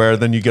underwear,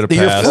 then you get a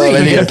you're pass. free. Oh, You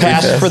they get a need a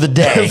pass free for the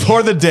day.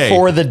 For the day.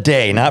 For the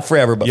day, not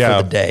forever, but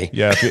for the day.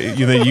 Yeah.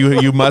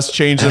 You must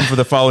change them for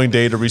the following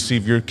day to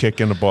receive your kick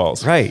in the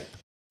balls. Right.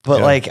 But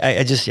Yeah. like,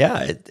 I just,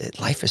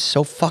 life is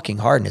so fucking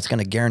hard, and it's going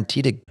to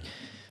guarantee to,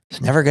 it's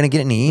never going to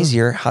get any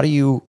easier. How do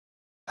you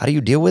How do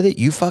you deal with it?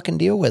 You fucking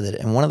deal with it.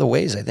 And one of the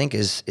ways I think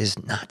is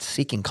not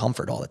seeking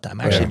comfort all the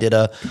time. I actually did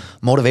a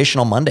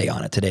motivational Monday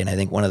on it today. And I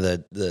think one of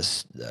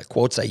the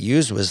quotes I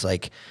used was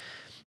like,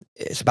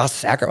 it's about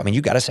sacrifice. I mean, you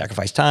got to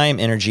sacrifice time,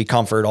 energy,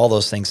 comfort, all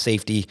those things,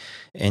 safety.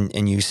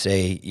 And you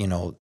say, you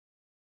know,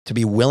 to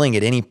be willing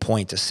at any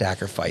point to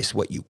sacrifice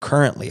what you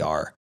currently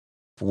are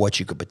for what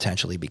you could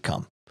potentially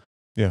become.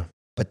 Yeah.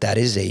 But that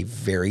is a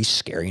very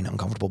scary and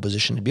uncomfortable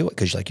position to be with,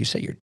 because like you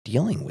said, you're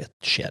dealing with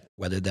shit,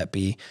 whether that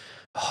be,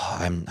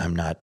 I'm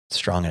not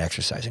strong at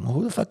exercising. Well,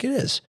 who the fuck it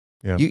is?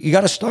 Yeah. You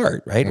got to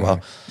start, right? Mm-hmm.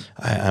 Well,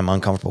 I'm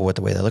uncomfortable with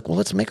the way they look. Well,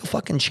 let's make a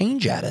fucking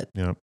change at it.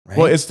 Yeah. Right?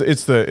 Well, it's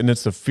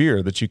the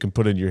fear that you can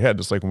put in your head.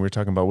 Just like when we were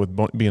talking about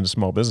with being a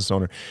small business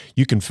owner,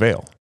 you can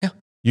fail. Yeah.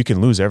 You can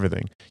lose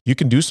everything. You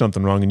can do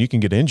something wrong and you can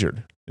get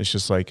injured. It's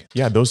just like,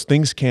 yeah, those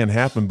things can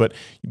happen. But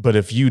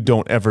if you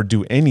don't ever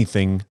do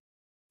anything,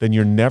 then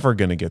you're never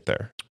going to get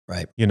there.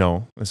 Right. You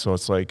know? And so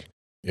it's like,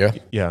 you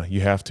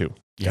have to.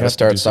 You got to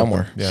start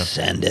somewhere. Yeah.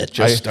 Send it.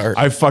 Just start.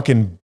 I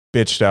fucking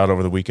bitched out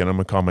over the weekend. I'm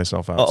going to call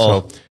myself out.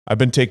 So I've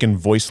been taking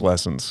voice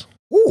lessons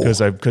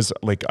because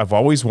I've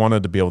always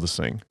wanted to be able to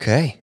sing.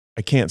 Okay.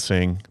 I can't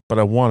sing, but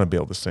I want to be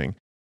able to sing.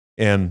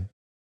 And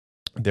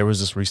there was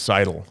this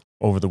recital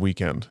over the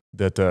weekend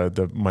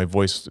that my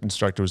voice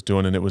instructor was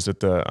doing, and it was at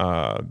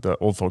the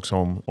old folks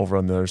home over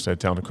on the other side of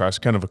town,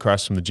 kind of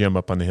across from the gym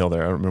up on the hill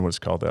there. I don't remember what it's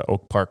called,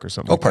 Oak Park or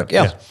something. Oak Park,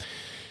 yeah.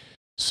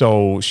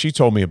 So she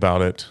told me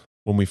about it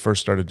when we first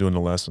started doing the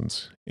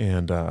lessons,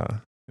 and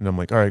I'm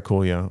like, all right,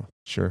 cool, yeah,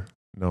 sure.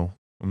 No,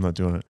 I'm not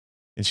doing it.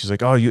 And she's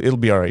like, oh, it'll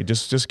be all right.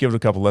 Just give it a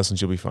couple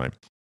lessons, you'll be fine.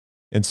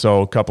 And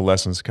so a couple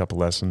lessons,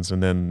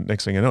 and then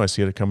next thing I know, I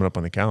see it coming up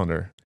on the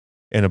calendar,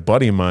 and a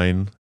buddy of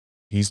mine,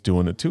 he's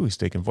doing it too. He's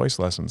taking voice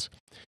lessons.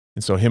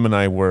 And so him and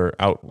I were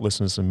out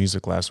listening to some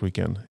music last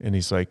weekend. And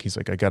he's like,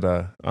 I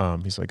gotta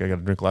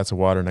drink lots of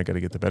water and I gotta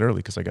get to bed early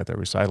because I got that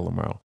recital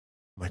tomorrow.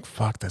 I'm like,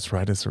 fuck, that's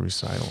right. It's a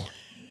recital.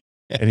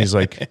 And he's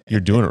like,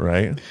 you're doing it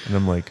right. And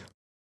I'm like,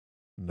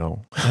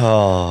 no.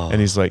 Oh. And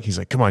he's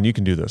like, come on, you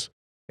can do this.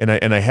 And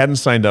I hadn't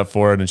signed up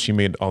for it. And she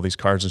made all these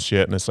cards and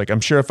shit. And it's like,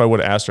 I'm sure if I would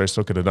have asked her, I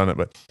still could have done it.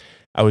 But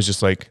I was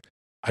just like,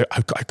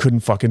 I couldn't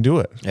fucking do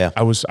it. Yeah.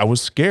 I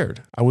was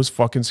scared. I was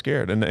fucking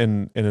scared.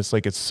 And it's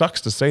like, it sucks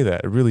to say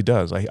that. It really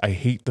does. I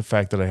hate the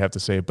fact that I have to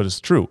say it, but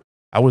it's true.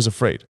 I was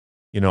afraid.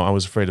 You know, I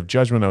was afraid of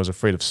judgment. I was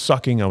afraid of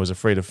sucking. I was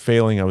afraid of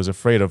failing. I was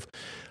afraid of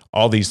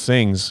all these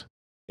things.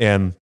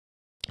 And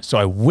so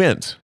I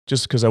went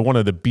just because I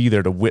wanted to be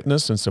there to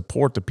witness and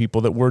support the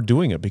people that were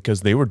doing it, because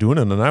they were doing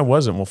it and I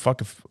wasn't. Well,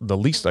 fuck, if the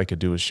least I could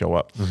do is show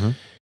up. Mm-hmm.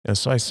 And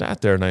so I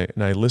sat there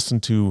and I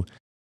listened to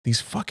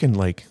these fucking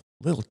like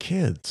little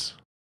kids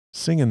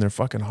singing their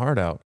fucking heart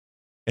out.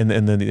 And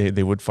then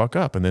they would fuck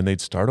up and then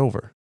they'd start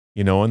over,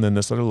 you know? And then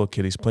this other little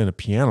kid, he's playing a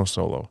piano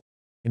solo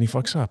and he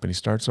fucks up and he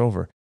starts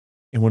over.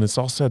 And when it's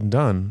all said and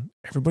done,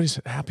 everybody's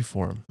happy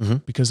for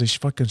him because they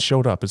fucking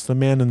showed up. It's the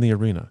man in the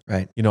arena.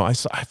 Right. You know, I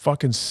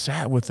fucking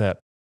sat with that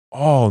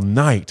all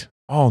night.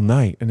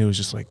 And it was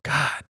just like,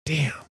 God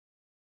damn,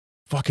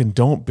 fucking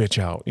don't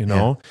bitch out, you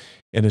know? Yeah.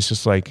 And it's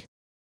just like,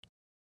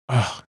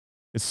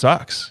 it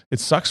sucks. It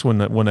sucks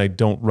when I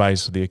don't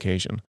rise to the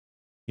occasion.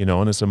 You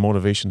know, and it's a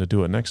motivation to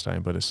do it next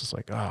time, but it's just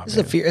like,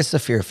 it's the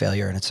fear of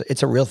failure, and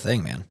it's a real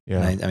thing, man.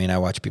 Yeah. I mean, I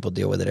watch people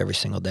deal with it every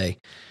single day,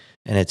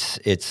 and it's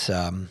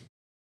the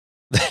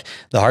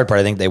hard part.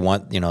 I think they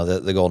want, you know,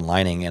 the golden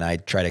lining, and I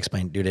try to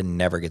explain, dude, it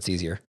never gets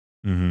easier.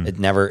 Mm-hmm.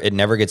 It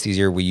never gets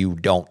easier when you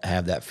don't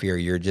have that fear.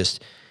 You're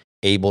just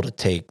able to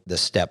take the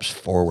steps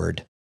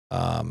forward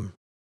a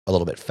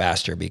little bit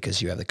faster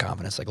because you have the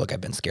confidence. Like, look,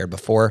 I've been scared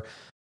before.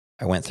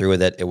 I went through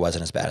with it. It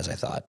wasn't as bad as I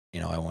thought.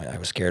 You know, I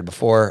was scared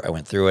before. I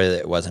went through it.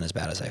 It wasn't as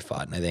bad as I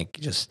thought. And I think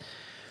just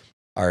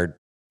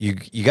you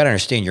got to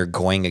understand, you're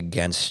going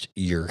against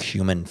your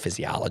human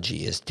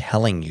physiology is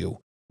telling you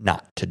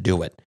not to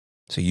do it.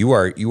 So you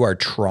are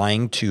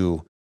trying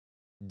to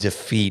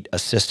defeat a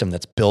system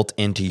that's built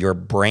into your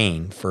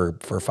brain for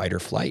fight or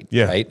flight.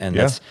 Yeah. Right. And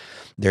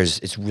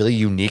it's really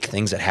unique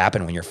things that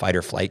happen when your fight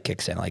or flight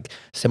kicks in. Like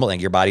simple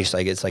thing, your body's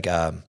like, it's like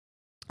a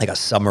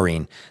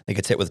submarine that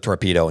gets hit with a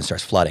torpedo and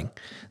starts flooding.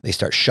 They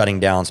start shutting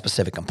down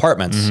specific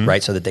compartments,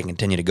 right? So that they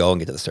continue to go and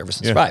get to the surface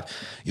and survive.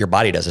 Your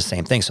body does the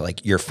same thing. So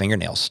like your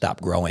fingernails stop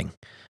growing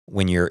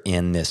when you're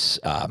in this,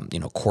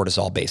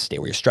 cortisol-based state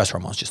where your stress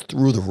hormones just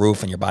through the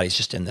roof and your body's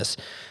just in this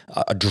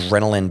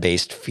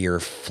adrenaline-based fear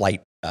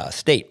flight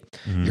state.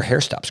 Mm-hmm. Your hair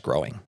stops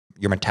growing.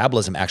 Your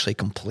metabolism actually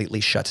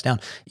completely shuts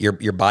down.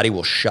 Your body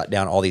will shut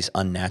down all these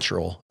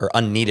unnatural or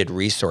unneeded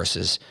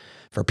resources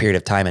for a period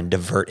of time and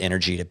divert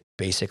energy to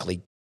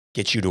basically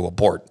get you to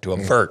abort, to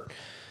avert,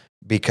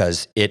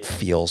 because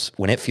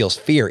when it feels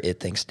fear, it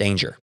thinks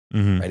danger,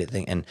 right?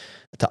 And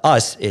to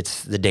us,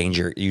 it's the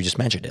danger. You just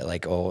mentioned it,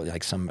 like,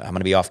 I'm going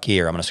to be off key,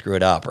 or I'm going to screw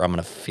it up, or I'm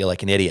going to feel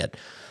like an idiot.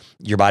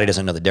 Your body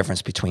doesn't know the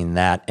difference between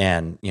that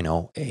and, you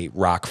know, a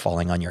rock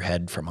falling on your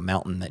head from a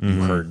mountain that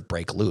you heard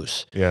break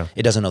loose. Yeah.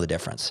 It doesn't know the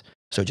difference.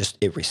 So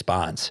it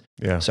responds.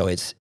 Yeah. So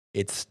it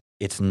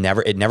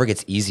never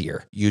gets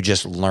easier. You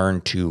just learn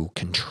to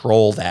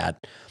control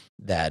that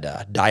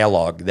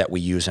dialogue that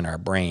we use in our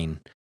brain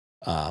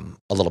a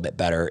little bit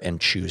better and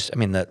choose. I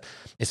mean,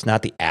 it's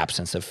not the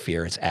absence of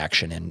fear; it's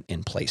action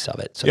in place of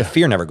it. So the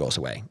fear never goes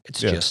away.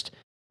 It's just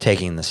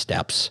taking the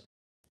steps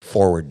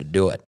forward to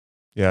do it.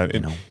 Yeah,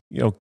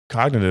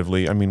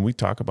 cognitively, I mean, we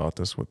talk about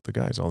this with the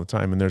guys all the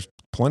time, and there's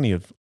plenty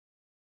of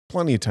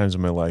times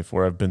in my life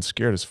where I've been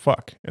scared as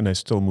fuck, and I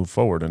still move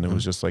forward. And it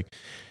was just like,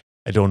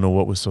 I don't know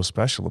what was so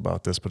special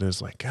about this, but it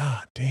was like,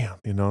 God damn,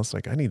 it's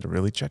like, I need to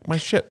really check my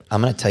shit. I'm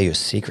going to tell you a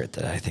secret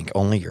that I think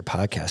only your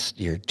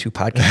two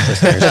podcast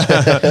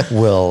listeners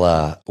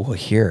will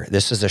hear.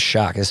 This is a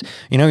shock.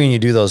 When you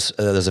do those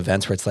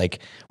events where it's like,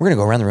 we're going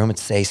to go around the room and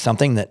say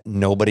something that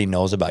nobody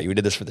knows about you. We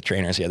did this for the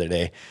trainers the other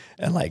day,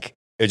 and like,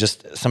 it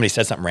just, somebody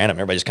said something random.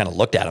 Everybody just kind of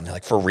looked at them. They're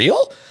like, for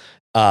real?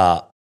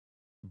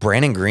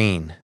 Brandon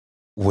Green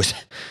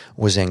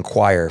was in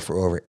choir for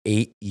over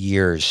 8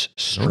 years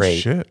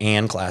straight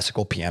and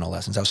classical piano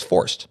lessons. I was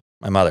forced.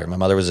 My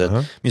mother was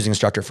a music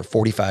instructor for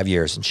 45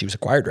 years, and she was a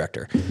choir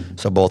director.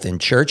 So both in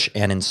church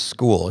and in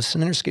school, it's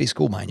an inner city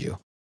school, mind you,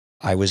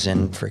 I was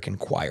in freaking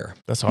choir.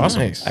 That's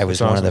awesome. Nice. I was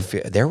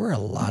there were a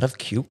lot of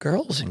cute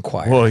girls in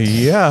choir. Well,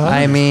 yeah.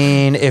 I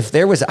mean,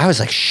 I was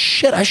like,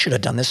 shit, I should have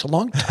done this a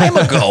long time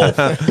ago.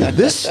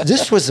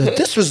 This was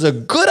a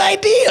good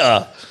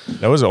idea.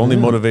 That was the only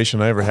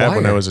motivation I ever had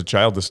when I was a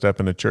child to step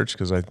into church,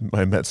 because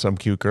I met some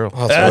cute girl.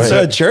 Oh, that's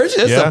a church.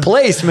 That's the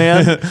place,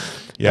 man.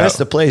 Yeah, that's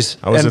the place.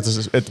 I was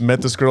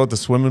met this girl at the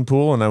swimming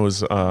pool, and I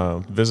was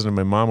visiting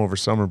my mom over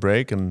summer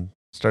break, and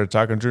started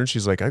talking to her, and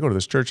she's like, I go to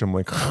this church. I'm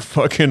like, oh,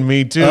 fucking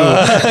me too.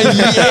 Yeah,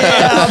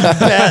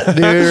 I'm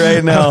dude,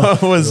 right now. I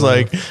was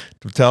like,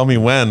 tell me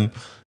when.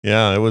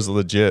 Yeah, it was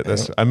legit.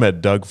 I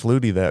met Doug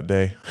Flutie that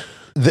day.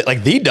 The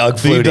Doug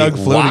Flutie. The Doug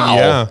Flutie, wow.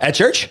 yeah. At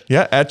church?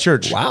 Yeah, at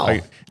church. Wow.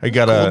 I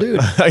got cool dude.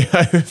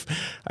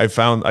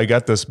 I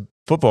got this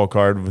football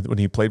card when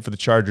he played for the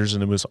Chargers,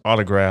 and it was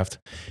autographed,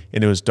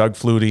 and it was Doug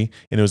Flutie,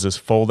 and it was this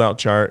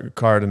fold-out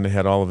card, and they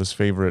had all of his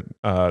favorite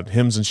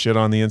hymns and shit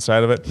on the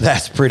inside of it.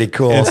 That's pretty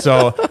cool. And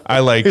so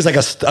he was like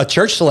a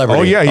church celebrity.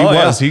 Oh yeah, he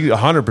was. Yeah. He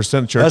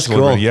 100% church That's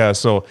celebrity. Cool. Yeah.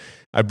 So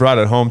I brought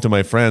it home to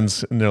my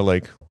friends, and they're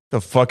like, the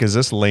fuck is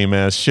this lame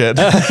ass shit?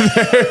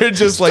 They're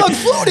just like, Doug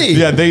Flutie.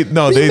 Yeah,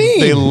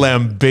 they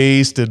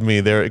lambasted me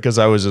there, because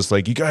I was just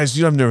like, you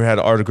guys, I've never had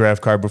an autograph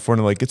card before, and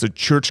they're like, it's a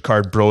church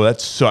card, bro. That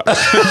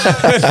sucks.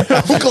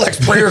 Who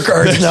collects prayer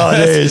cards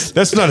nowadays?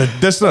 That's not a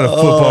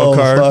football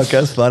card. Fuck,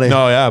 that's funny.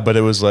 No, yeah, but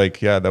it was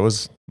like, yeah, that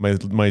was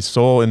my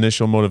sole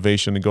initial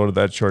motivation to go to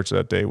that church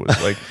that day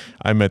was like,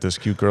 I met this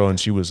cute girl, and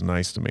she was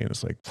nice to me, and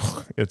it's like,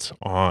 it's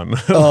on.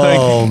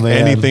 Oh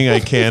man, anything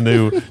I can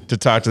do to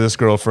talk to this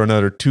girl for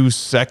another 2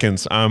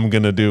 seconds, I'm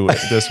gonna do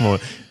at this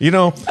moment.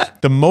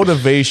 The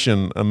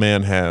motivation a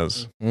man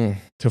has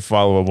to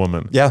follow a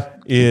woman,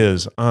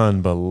 is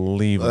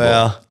unbelievable.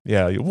 Well,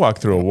 yeah, you walk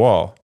through a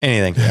wall,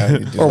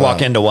 anything, or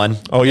walk into one.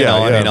 Oh yeah,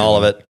 I mean, all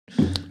of it.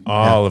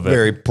 All of it.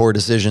 Very poor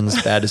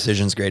decisions, bad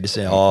decisions, great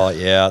decisions. Oh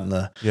yeah, and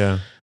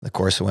the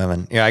course of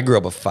women. Yeah, I grew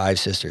up with 5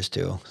 sisters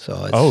too.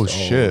 So it's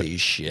holy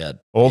shit.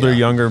 Older,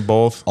 younger,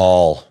 both.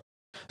 All.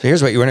 So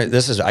here's what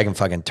I can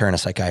fucking turn a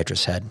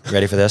psychiatrist's head. You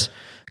ready for this?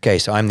 Okay,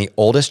 so I'm the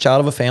oldest child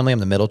of a family, I'm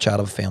the middle child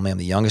of a family, I'm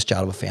the youngest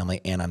child of a family,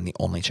 and I'm the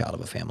only child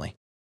of a family.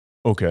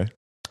 Okay.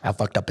 How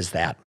fucked up is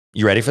that?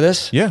 You ready for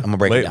this? Yeah. I'm gonna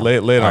break it down. Lay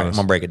it on us. I'm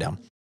gonna break it down.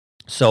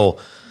 So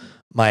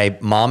my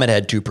mom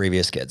had 2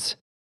 previous kids.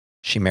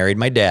 She married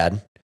my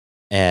dad,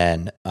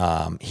 and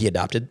he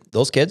adopted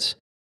those kids.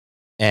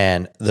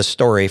 And the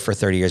story for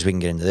 30 years, we can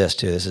get into this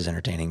too. This is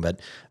entertaining, but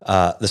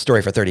the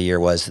story for 30 years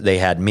was they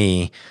had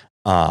me.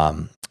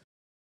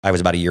 I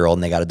was about a year old,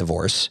 and they got a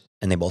divorce,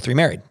 and they both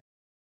remarried.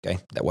 Okay,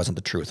 that wasn't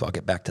the truth. I'll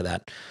get back to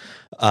that.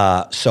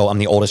 So I'm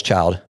the oldest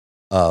child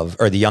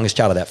the youngest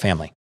child of that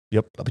family.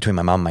 Yep. But between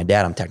my mom and my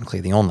dad, I'm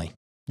technically the only.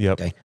 Yep.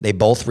 Okay. They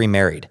both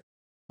remarried.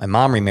 My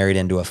mom remarried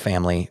into a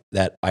family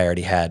that I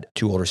already had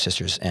 2 older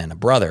sisters and a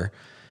brother.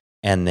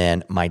 And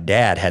then my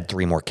dad had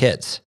 3 more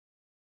kids.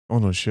 Oh,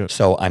 no shit.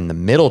 So I'm the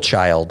middle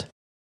child,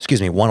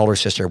 1 older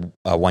sister,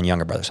 1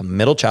 younger brother. So I'm the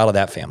middle child of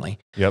that family.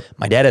 Yep.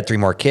 My dad had 3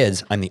 more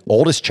kids. I'm the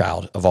oldest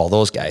child of all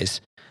those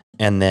guys.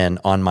 And then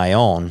on my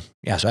own,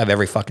 so I have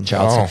every fucking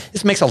child. Oh.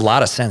 This makes a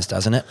lot of sense,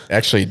 doesn't it?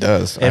 Actually, it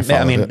does.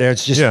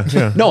 There's just,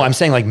 yeah. no, I'm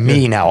saying like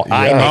me now.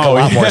 I make a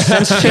lot more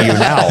sense to you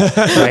now,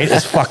 right?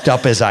 As fucked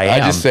up as I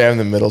am. I just say I'm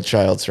the middle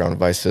child surrounded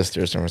by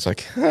sisters, and I was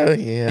like, oh,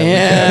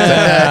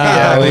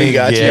 we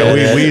got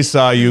you. We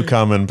saw you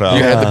coming, pal.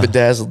 You had the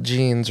bedazzled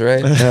jeans,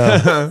 right?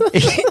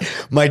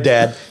 My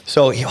dad.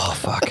 So,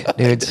 fuck,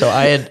 dude. So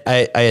I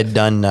had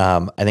done,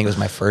 I think it was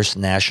my first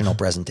national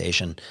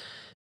presentation.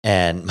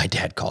 And my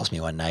dad calls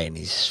me one night, and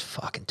he's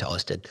fucking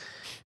toasted.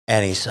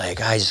 And he's like,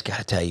 I just got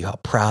to tell you how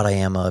proud I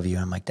am of you.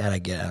 And I'm like, Dad, I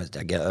get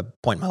a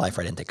point in my life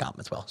where I didn't take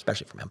compliments well,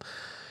 especially from him.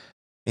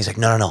 He's like,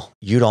 no,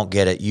 you don't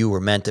get it. You were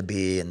meant to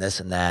be, and this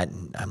and that.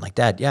 And I'm like,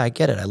 Dad, yeah, I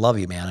get it. I love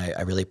you, man.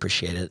 I really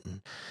appreciate it.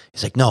 And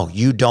he's like, no,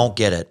 you don't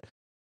get it.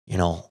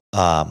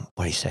 What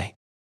do you say?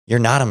 You're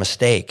not a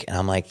mistake. And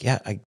I'm like, yeah,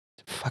 I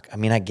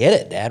get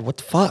it, Dad. What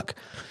the fuck?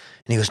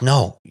 And he goes,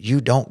 no,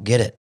 you don't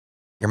get it.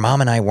 your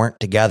mom and I weren't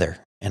together.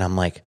 And I'm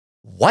like,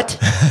 what?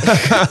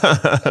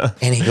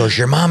 And he goes,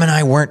 your mom and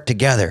I weren't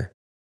together.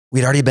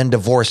 We'd already been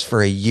divorced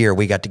for a year.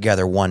 We got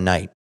together one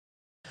night.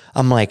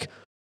 I'm like,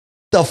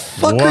 the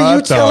fuck are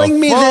you telling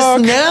me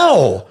this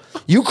now?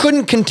 You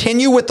couldn't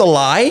continue with the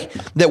lie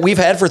that we've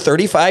had for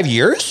 35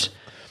 years?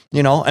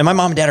 You know, and my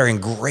mom and dad are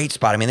in great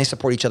spot. I mean, they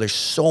support each other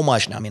so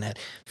much now. I mean, I had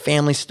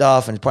family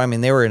stuff, and I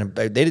mean,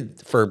 they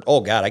did for,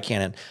 oh God, I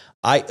can't.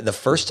 The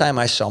first time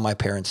I saw my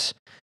parents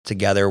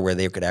together where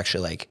they could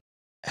actually like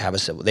have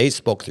they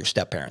spoke through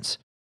step parents.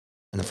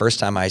 And the first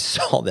time I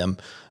saw them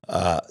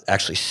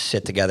actually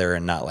sit together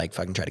and not like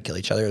fucking try to kill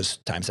each other was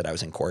times that I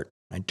was in court.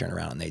 I'd turn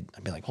around and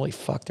I'd be like, holy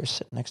fuck, they're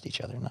sitting next to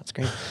each other, not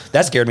screaming.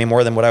 That scared me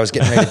more than what I was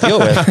getting ready to deal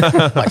with.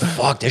 I'm like,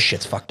 fuck, this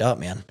shit's fucked up,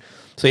 man.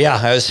 So yeah,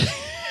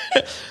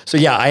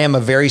 I am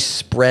a very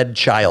spread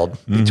child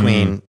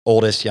between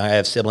oldest, young. I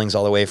have siblings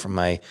all the way from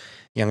my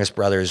youngest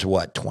brother's,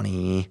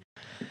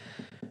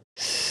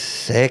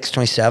 26,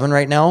 27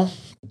 right now.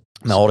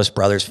 My oldest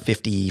brother's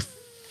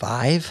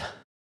 55,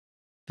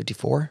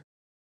 54.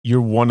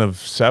 You're one of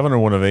 7 or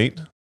one of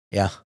 8?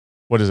 Yeah.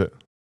 What is it?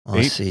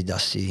 Let's see,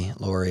 Dusty,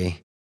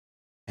 Lori,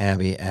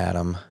 Abby,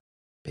 Adam,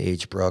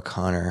 Paige, Brooke,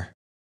 Hunter.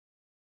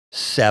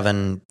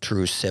 7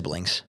 true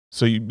siblings.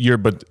 So you're,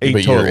 but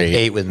 8 total.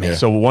 8 with me. Yeah.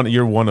 So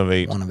you're one of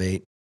 8. One of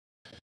 8.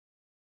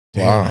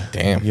 Wow,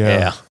 damn.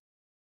 Yeah.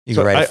 You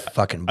can write a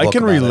fucking book I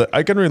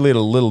can relate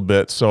a little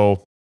bit.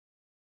 So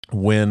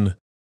when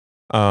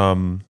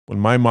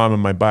my mom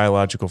and my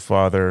biological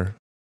father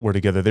were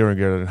together, they were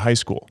together in high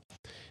school.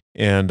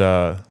 And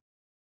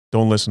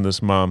don't listen to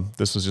this, Mom.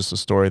 This is just a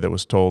story that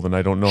was told, and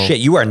I don't know. Shit,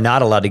 you are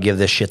not allowed to give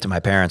this shit to my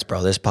parents,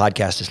 bro. This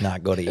podcast does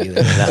not go to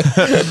either.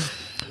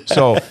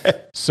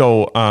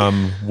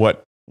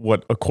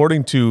 What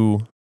according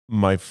to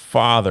my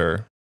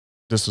father,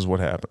 this is what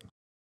happened.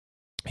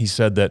 He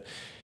said that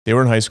they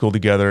were in high school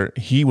together.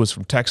 He was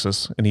from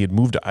Texas, and he had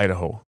moved to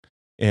Idaho.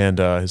 And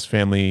his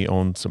family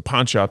owned some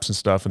pawn shops and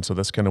stuff, and so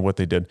that's kind of what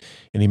they did.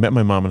 And he met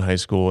my mom in high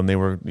school, and they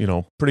were,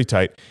 pretty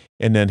tight.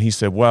 And then he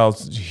said, well,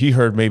 he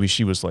heard maybe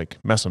she was like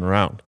messing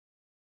around,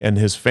 and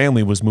his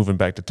family was moving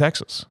back to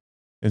Texas.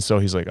 And so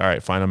he's like, all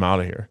right, fine, I'm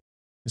out of here.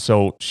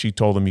 So she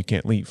told him, you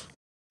can't leave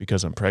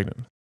because I'm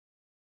pregnant.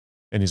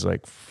 And he's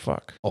like,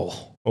 fuck.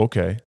 Oh,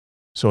 okay.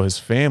 So his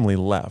family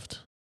left.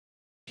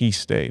 He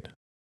stayed.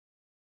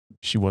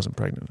 She wasn't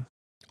pregnant.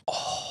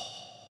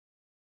 Oh.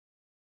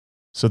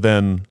 So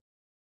then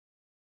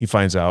he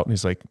finds out and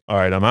he's like, all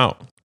right, I'm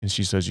out. And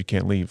she says, you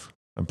can't leave.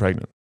 I'm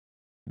pregnant.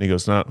 And he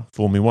goes, no,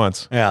 fool me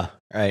once. Yeah,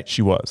 right.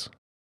 She was.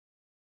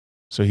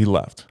 So he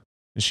left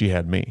and she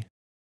had me.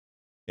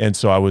 And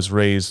so I was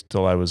raised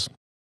till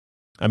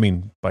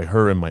by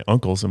her and my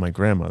uncles and my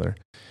grandmother.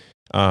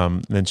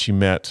 Then she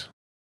met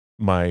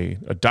my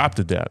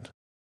adopted dad.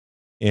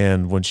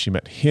 And when she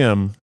met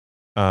him,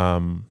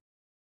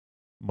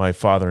 my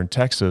father in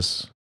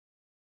Texas,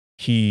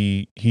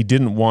 he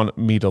didn't want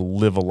me to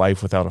live a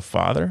life without a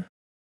father.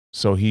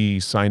 So he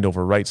signed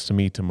over rights to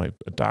me to my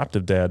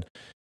adoptive dad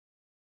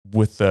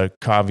with the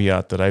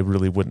caveat that I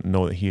really wouldn't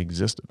know that he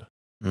existed.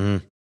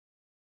 Mm.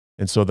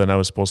 And so then I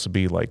was supposed to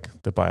be like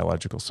the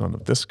biological son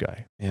of this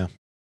guy. Yeah.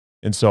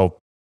 And so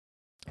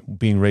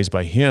being raised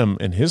by him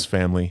and his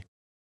family,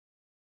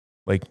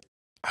 like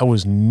I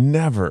was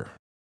never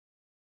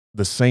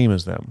the same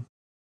as them.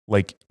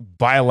 Like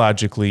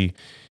biologically,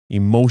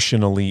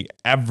 emotionally,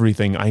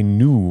 everything. I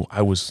knew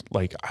I was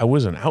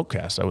an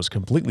outcast. I was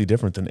completely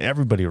different than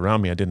everybody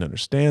around me. I didn't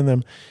understand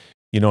them,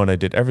 and I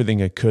did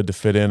everything I could to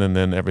fit in, and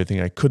then everything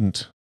I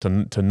couldn't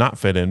to not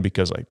fit in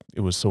because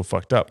it was so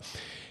fucked up.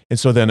 And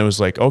so then it was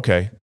like,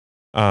 okay,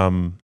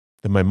 then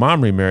my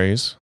mom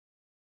remarries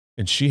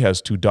and she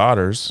has 2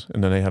 daughters,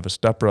 and then I have a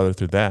stepbrother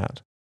through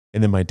that.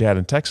 And then my dad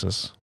in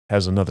Texas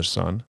has another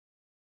son.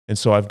 And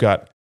so I've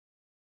got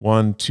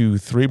 1, 2,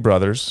 3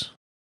 brothers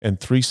and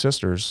 3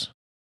 sisters.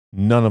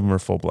 None of them are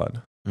full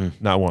blood.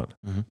 Not one.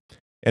 Mm-hmm.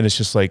 And it's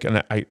just like,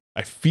 and I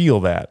feel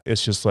that.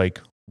 It's just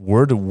like,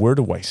 where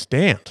do I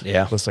stand?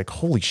 Yeah. It's like,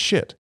 holy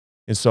shit.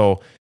 And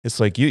so it's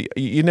like,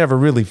 you never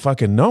really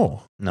fucking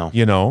know. No.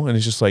 And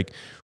it's just like,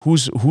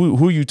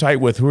 who are you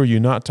tight with? Who are you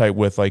not tight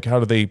with? Like, how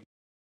do they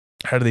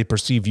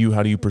perceive you?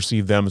 How do you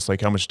perceive them? It's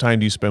like, how much time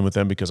do you spend with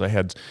them? Because I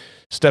had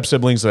step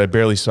siblings that I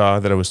barely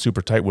saw that I was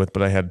super tight with,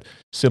 but I had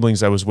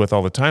siblings I was with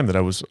all the time that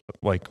I was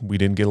like, we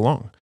didn't get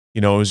along.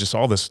 It was just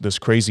all this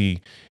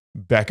crazy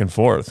back and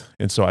forth.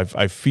 And so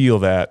I feel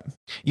that.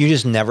 You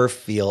just never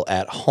feel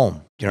at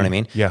home. You know what I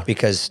mean? Yeah.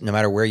 Because no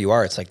matter where you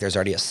are, it's like there's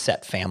already a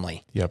set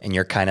family. Yep. And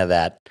you're kind of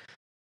that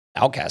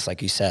outcast,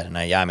 like you said. And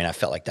I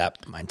felt like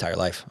that my entire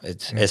life.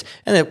 And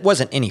it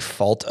wasn't any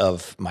fault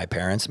of my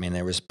parents. I mean,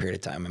 there was a period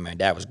of time when my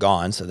dad was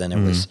gone. So then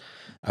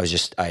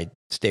I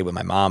stayed with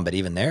my mom, but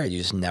even there, you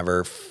just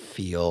never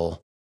feel,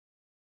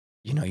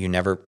 you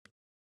never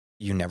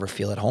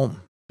feel at home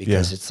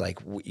because it's like,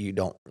 you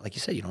don't, like you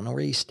said, you don't know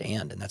where you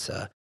stand. And it's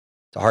a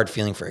hard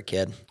feeling for a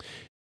kid.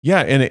 Yeah.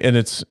 And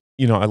it's,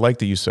 I like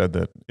that you said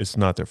that it's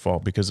not their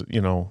fault because,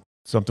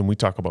 something we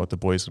talk about at the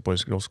Boys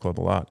and Girls Club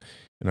a lot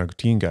and our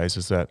teen guys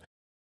is that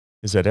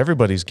is that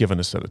everybody's given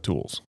a set of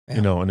tools, Yeah.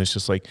 you know, and it's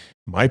just like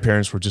my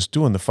parents were just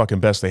doing the fucking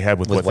best they had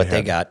with what they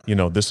had. got. You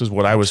know, this is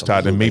what I was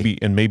taught, and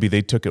maybe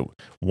they took it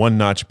one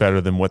notch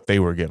better than what they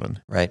were given.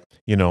 Right.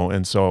 You know,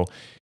 and so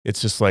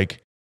it's just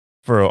like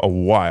for a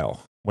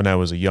while when I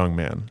was a young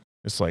man,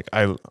 it's like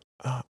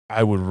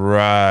I would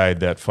ride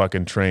that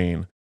fucking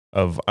train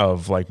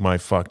of like my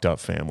fucked up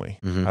family.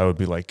 Mm-hmm. I would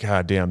be like,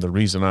 God damn, the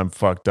reason I'm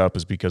fucked up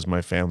is because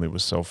my family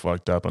was so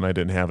fucked up and I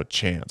didn't have a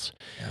chance.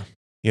 Yeah.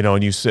 You know,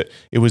 and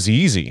it was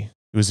easy.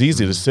 It was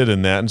easy to sit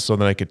in that. And so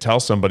then I could tell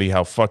somebody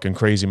how fucking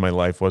crazy my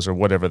life was or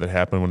whatever that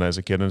happened when I was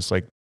a kid. And it's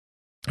like,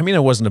 I mean, I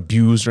wasn't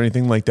abused or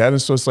anything like that.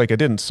 And so it's like, I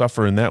didn't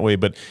suffer in that way,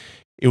 but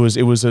it was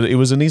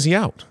an easy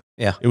out.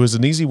 Yeah. It was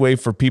an easy way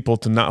for people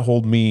to not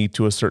hold me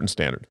to a certain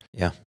standard.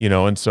 Yeah. You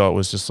know, and so it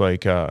was just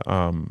like,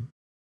 I'm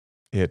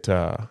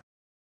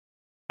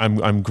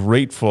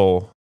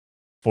grateful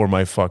for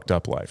my fucked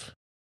up life.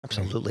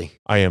 Absolutely.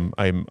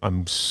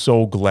 I'm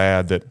so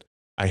glad that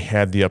I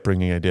had the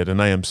upbringing I did,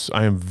 and I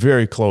am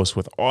very close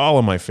with all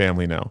of my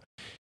family now,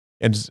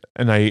 and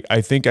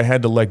I think I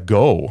had to let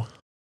go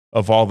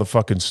of all the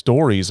fucking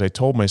stories I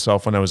told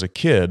myself when I was a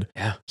kid,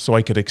 so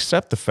I could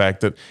accept the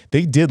fact that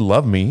they did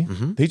love me.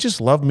 Mm-hmm. They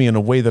just loved me in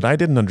a way that I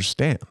didn't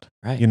understand,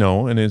 right? You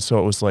know, and so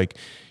it was like,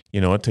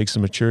 you know, it takes the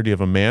maturity of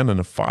a man and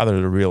a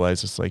father to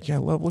realize it's like, yeah,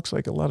 love looks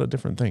like a lot of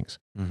different things,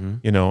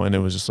 you know, and it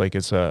was just like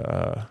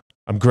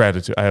I'm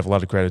gratitude. I have a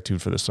lot of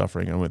gratitude for the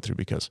suffering I went through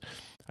because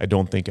I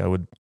don't think I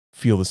would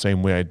feel the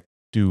same way I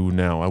do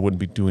now. I wouldn't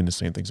be doing the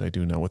same things I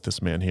do now with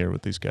this man here,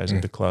 with these guys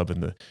at the club,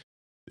 and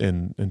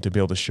to be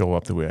able to show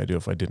up the way I do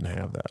if I didn't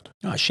have that.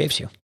 No, it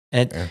shapes you,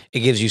 and it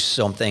gives you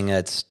something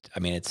that's. I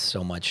mean, it's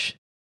so much.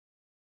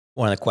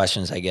 One of the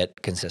questions I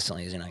get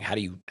consistently is, you know, how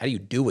do you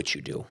do what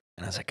you do?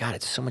 And I was like, God,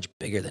 it's so much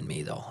bigger than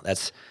me, though.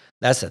 That's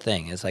the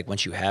thing. It's like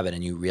once you have it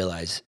and you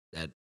realize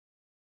that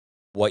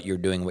what you're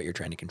doing, what you're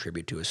trying to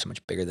contribute to, is so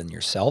much bigger than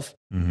yourself.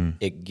 Mm-hmm.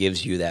 It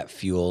gives you that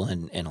fuel,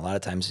 and a lot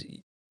of times.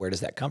 Where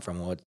does that come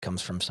from? Well, it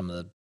comes from some of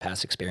the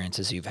past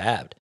experiences you've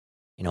had.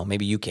 You know,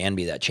 maybe you can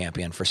be that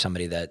champion for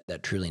somebody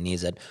that truly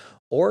needs it,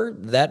 or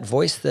that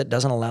voice that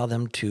doesn't allow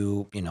them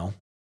to, you know,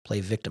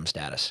 play victim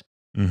status.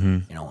 Mm-hmm.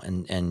 You know,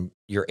 and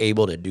you're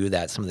able to do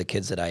that. Some of the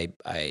kids that I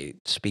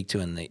speak to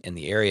in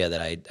the area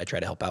that I try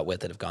to help out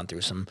with that have gone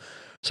through some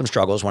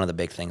struggles. One of the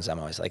big things I'm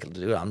always like,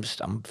 dude, I'm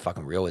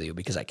fucking real with you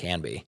because I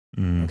can be,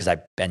 because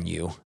I've been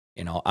you.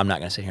 You know, I'm not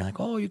going to sit here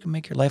like, oh, you can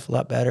make your life a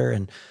lot better,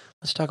 and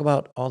let's talk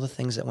about all the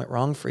things that went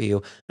wrong for you.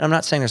 And I'm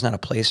not saying there's not a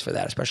place for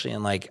that, especially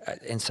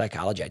in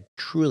psychology. I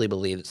truly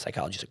believe that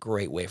psychology is a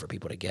great way for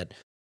people to get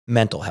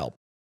mental help,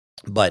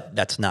 but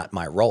that's not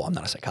my role. I'm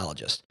not a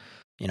psychologist,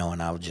 you know,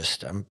 and I'm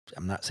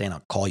not saying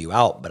I'll call you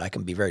out, but I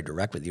can be very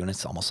direct with you. And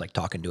it's almost like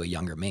talking to a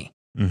younger me.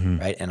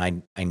 Right. And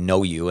I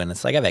know you, and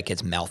it's like, I've had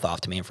kids mouth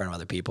off to me in front of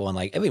other people. And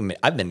like,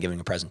 I've been giving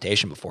a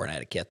presentation before and I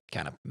had a kid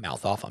kind of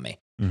mouth off on me.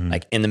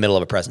 Like in the middle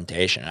of a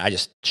presentation, and I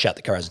just shut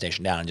the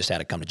presentation down and just had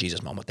a come to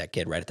Jesus moment with that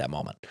kid right at that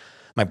moment.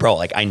 My bro,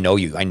 like, I know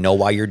you. I know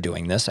why you're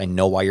doing this. I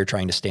know why you're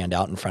trying to stand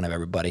out in front of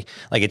everybody.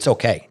 Like, it's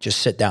okay.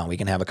 Just sit down. We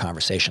can have a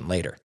conversation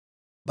later.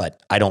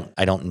 But I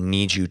don't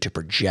need you to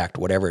project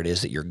whatever it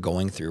is that you're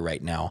going through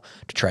right now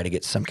to try to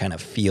get some kind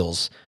of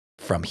feels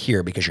from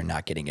here because you're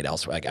not getting it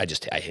elsewhere. Like, I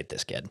hit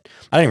this kid.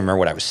 I don't even remember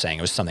what I was saying.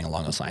 It was something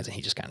along those lines, and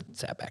he just kind of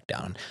sat back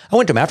down. I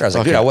went to him after. I was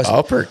like, dude, I wasn't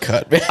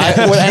uppercut, man.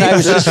 and I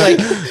was just like,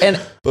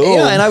 and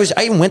yeah, and I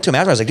even went to him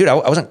after. I was like, dude, I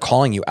wasn't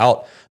calling you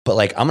out, but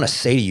like, I'm going to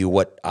say to you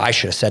what I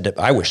should have said.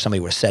 I wish somebody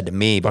would have said to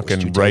me, but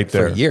fucking was too right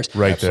there, for years,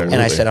 right there. And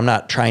I said, I'm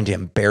not trying to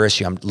embarrass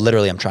you. I'm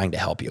trying to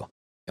help you.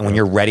 And when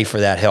you're ready for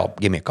that help,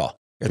 give me a call.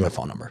 Here's my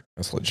phone number.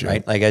 That's legit.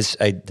 Right? Like,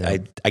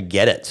 I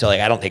get it. So like,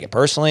 I don't take it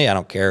personally. I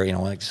don't care. You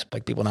know, like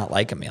people not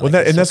liking me. Well,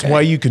 like, that's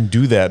why you can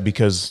do that,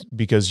 because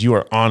you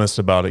are honest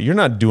about it. You're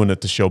not doing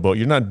it to showboat.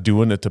 You're not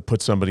doing it to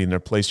put somebody in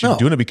their place. You're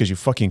doing it because you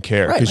fucking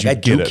care. Because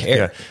like, you I get do it.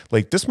 care. Yeah.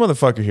 Like this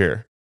motherfucker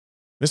here,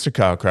 Mr.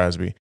 Kyle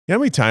Crosby. You know how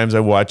many times I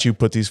watch you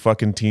put these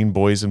fucking teen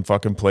boys in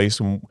fucking place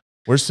when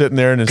we're sitting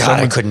there and then God,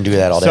 I couldn't do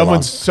that all day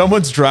long.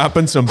 Someone's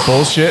dropping some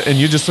bullshit and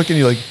you're just looking at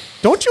you like,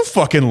 don't you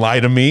fucking lie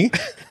to me.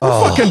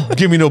 Don't fucking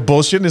give me no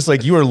bullshit. And it's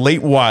like, you are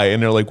late. Why?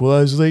 And they're like, well,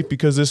 I was late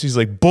because this. He's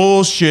like,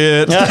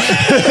 bullshit.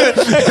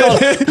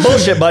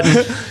 Bullshit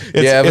button.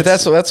 But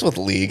that's with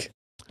league.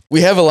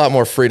 We have a lot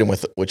more freedom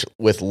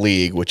with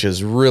league, which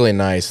is really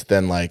nice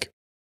than like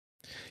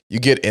you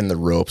get in the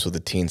ropes with the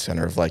teen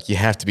center of like, you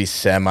have to be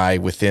semi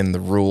within the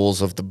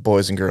rules of the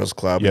Boys and Girls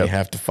Club. And you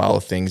have to follow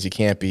things. You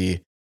can't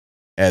be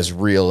as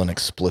real and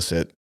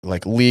explicit.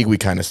 Like league, we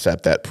kind of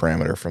set that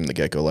parameter from the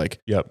get-go. Like,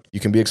 you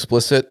can be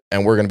explicit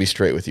and we're going to be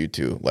straight with you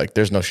too. Like,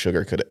 there's no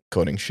sugar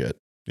coating shit.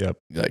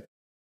 Like,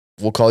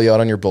 we'll call you out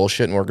on your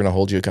bullshit and we're going to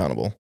hold you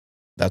accountable.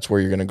 That's where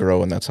you're going to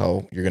grow and that's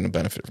how you're going to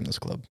benefit from this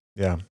club.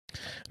 Yeah. And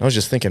I was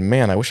just thinking,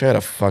 man, I wish I had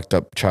a fucked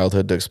up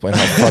childhood to explain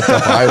how fucked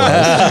up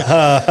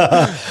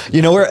I was.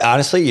 You know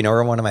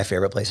where one of my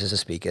favorite places to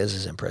speak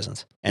is in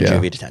prisons and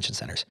juvie detention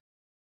centers.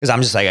 Because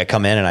I'm just like, I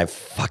come in and I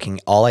fucking,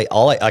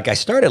 I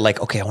started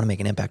like, okay, I want to make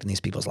an impact in these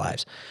people's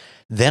lives.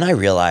 Then I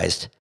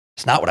realized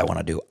It's not what I want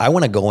to do. I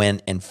want to go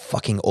in and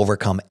fucking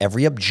overcome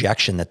every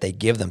objection that they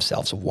give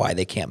themselves of why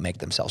they can't make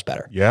themselves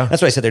better. Yeah.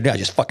 That's what I said they're doing. I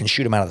just fucking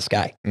shoot them out of the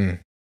sky. Mm.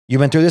 You've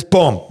been through this?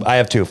 Boom. I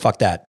have too. Fuck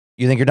that.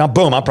 You think you're dumb?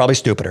 Boom. I'm probably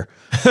stupider.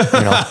 You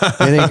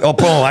think, oh,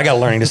 boom. I got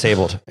learning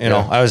disabled.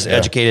 I was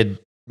educated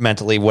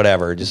mentally,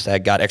 whatever. Just I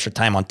got extra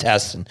time on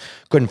tests and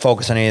couldn't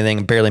focus on anything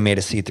and barely made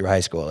a C through high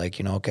school.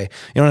 Okay.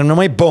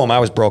 Normally, boom, I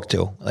was broke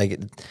too.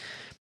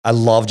 I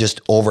love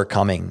just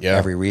overcoming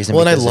every reason.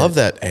 Well, and I love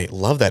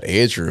that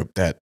age group,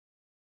 that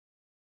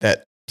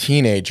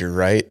teenager,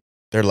 right?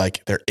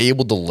 They're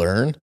able to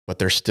learn, but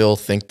they still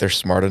think they're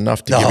smart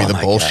enough to give you the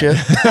bullshit.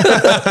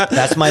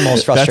 That's my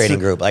most frustrating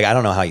group. I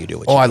don't know how you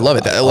do it. I love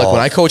it.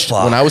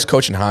 When I was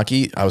coaching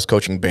hockey, I was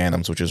coaching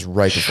Bantams, which is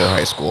right before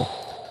high school.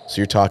 So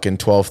you're talking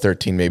 12,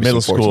 13, maybe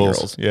middle some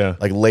 14-year-olds. Yeah.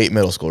 Like late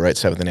middle school, right?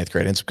 7th and 8th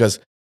grade. And it's because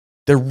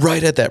they're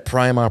right at that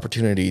prime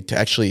opportunity to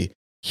actually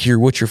hear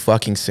what you're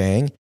fucking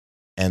saying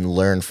and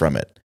learn from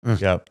it.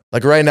 Yep.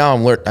 Like right now,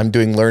 I'm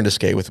doing Learn to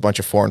Skate with a bunch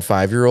of 4 and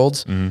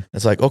 5-year-olds. Mm-hmm.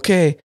 It's like,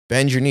 okay,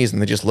 bend your knees. And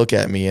they just look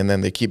at me and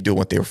then they keep doing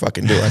what they were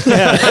fucking doing. You're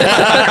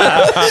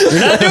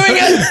not doing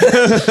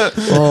it.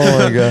 Oh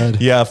my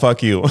God. Yeah,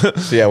 fuck you.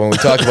 So yeah, when we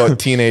talk about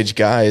teenage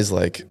guys,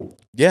 they're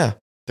going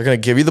to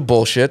give you the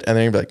bullshit and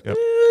then you're like,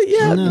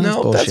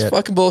 no, that's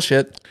fucking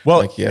bullshit.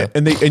 Well,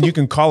 and you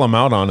can call them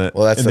out on it,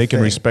 well, and they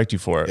can respect you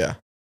for it.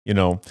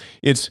 Yeah.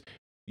 It's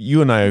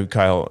you and I,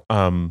 Kyle,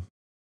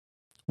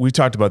 we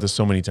talked about this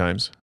so many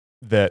times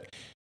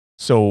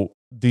so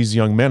these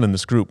young men in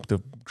this group, the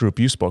group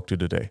you spoke to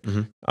today,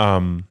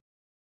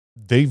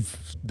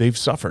 they've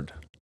suffered.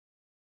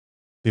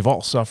 They've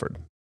all suffered.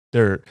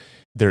 They're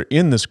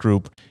in this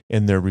group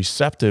and they're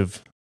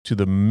receptive to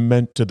the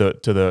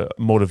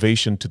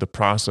motivation, to the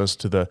process,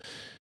 to the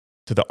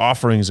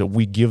offerings that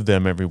we give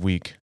them every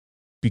week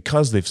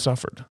because they've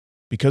suffered,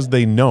 because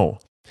they know.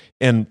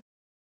 And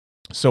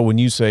so when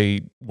you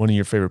say one of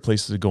your favorite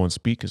places to go and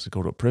speak is to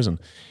go to a prison,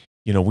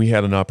 we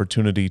had an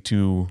opportunity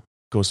to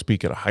go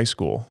speak at a high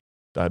school,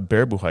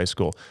 Baraboo High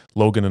School.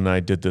 Logan and I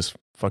did this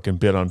fucking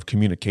bit on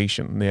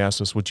communication. And they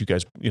asked us what you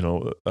guys,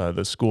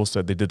 the school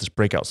said they did this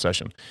breakout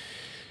session.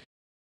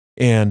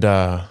 And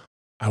I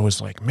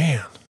was like,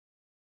 man,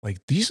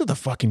 these are the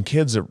fucking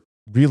kids that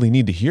really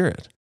need to hear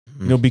it.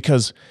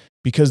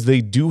 Because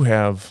they do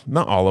have,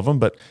 not all of them,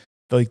 but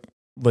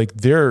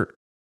they're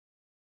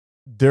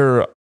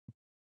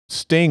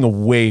staying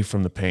away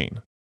from the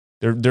pain.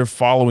 They're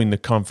following the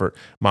comfort.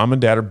 Mom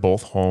and dad are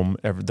both home.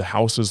 The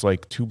house is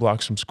 2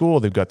 blocks from school.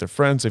 They've got their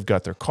friends. They've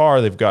got their car.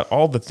 They've got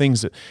all the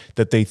things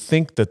that they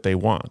think that they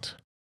want,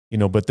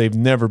 but they've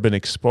never been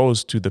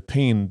exposed to the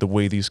pain the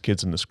way these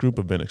kids in this group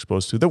have been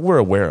exposed to that we're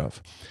aware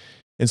of.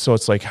 And so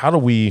it's how do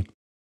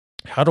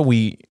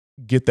we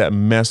get that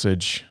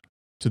message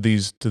to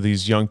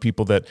these young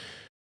people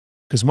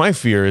because my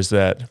fear is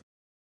that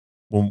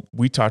when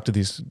we talk to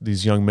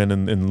these young men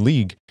in the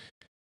league,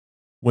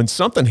 when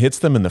something hits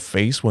them in the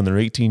face when they're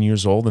 18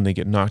 years old and they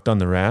get knocked on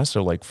their ass,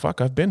 they're like,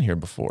 fuck, I've been here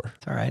before.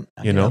 It's all right.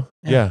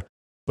 Yeah.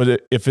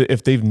 But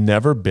if they've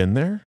never been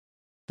there,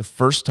 the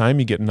first time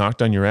you get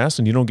knocked on your ass,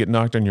 and you don't get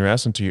knocked on your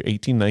ass until you're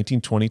 18, 19,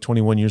 20,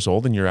 21 years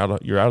old and you're out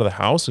of the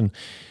house, and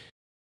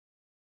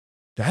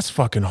that's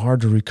fucking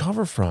hard to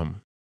recover from.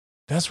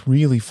 That's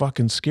really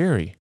fucking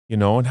scary,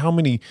 and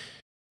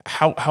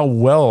how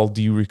well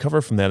do you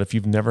recover from that if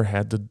you've never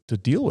had to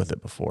deal with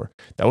it before?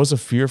 That was a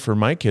fear for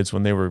my kids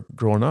when they were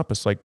growing up.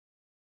 It's like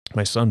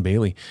my son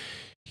Bailey,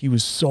 he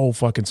was so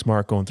fucking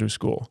smart going through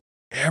school.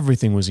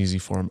 Everything was easy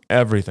for him,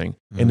 everything.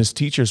 And his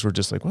teachers were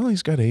just like, well,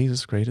 he's got A's,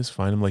 it's great, it's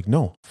fine. I'm like,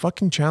 no,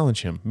 fucking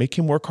challenge him. Make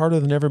him work harder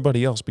than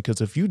everybody else,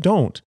 because if you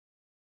don't,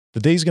 the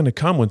day's going to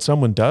come when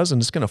someone does,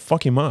 and it's going to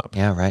fuck him up.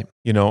 Yeah, right.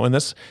 And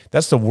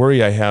that's the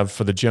worry I have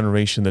for the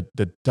generation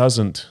that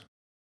doesn't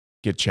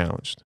get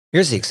challenged.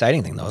 Here's the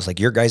exciting thing, though, is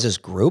your guys'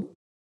 group,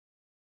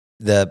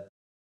 that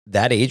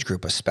age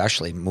group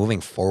especially, moving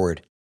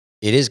forward,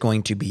 it is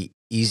going to be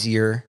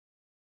easier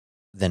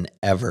than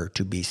ever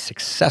to be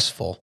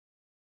successful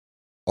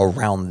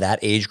around that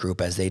age group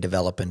as they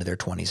develop into their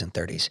 20s and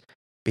 30s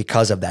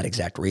because of that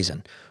exact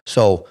reason.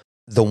 So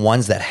the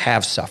ones that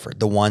have suffered,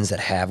 the ones that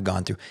have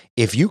gone through,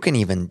 if you can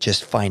even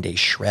just find a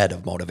shred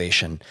of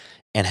motivation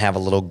and have a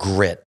little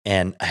grit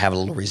and have a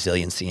little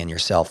resiliency in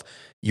yourself,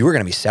 you are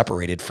going to be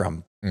separated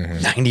from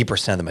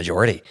 90% of the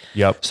majority.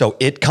 Yep. So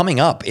coming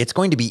up, it's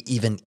going to be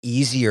even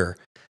easier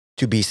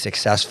to be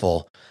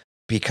successful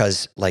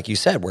because, like you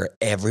said, where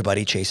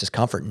everybody chases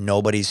comfort,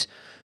 nobody's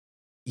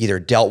either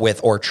dealt with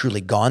or truly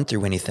gone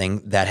through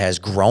anything that has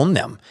grown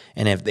them.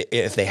 And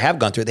if they have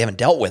gone through it, they haven't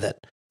dealt with it.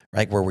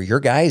 Right? Where your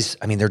guys,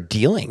 they're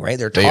dealing, right?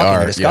 They're talking,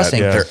 they're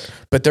discussing. Yeah.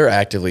 But they're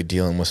actively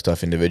dealing with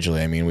stuff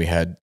individually. We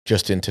had,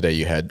 just in today,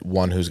 you had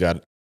one who's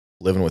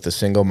living with a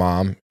single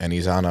mom, and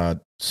he's on a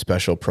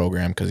special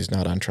program because he's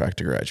not on track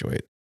to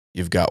graduate.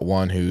 You've got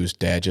one whose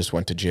dad just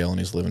went to jail and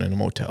he's living in a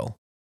motel.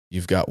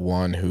 You've got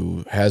one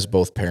who has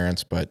both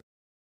parents, but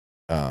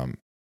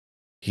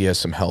he has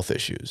some health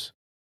issues.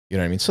 You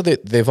know what I mean? So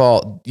they've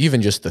all,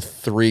 even just the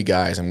 3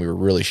 guys, and we were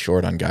really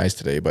short on guys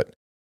today, but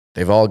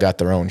they've all got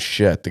their own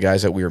shit. The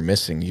guys that we were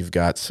missing, you've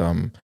got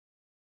some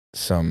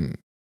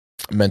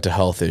mental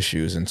health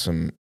issues and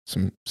some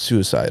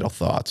suicidal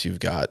thoughts. You've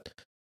got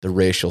the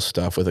racial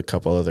stuff with a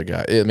couple other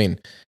guys. I mean,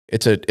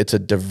 it's a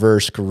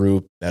diverse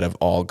group that have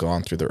all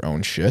gone through their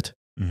own shit.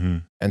 Mm-hmm.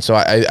 And so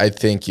I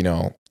think,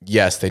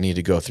 yes, they need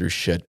to go through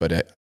shit, but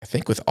I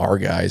think with our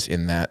guys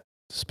in that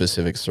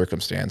specific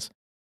circumstance,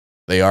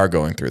 they are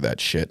going through that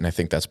shit. And I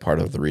think that's part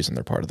of the reason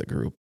they're part of the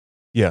group.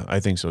 Yeah, I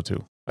think so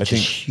too. I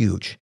think it's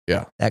huge.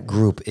 Yeah. That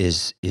group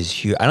is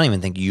huge. I don't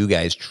even think you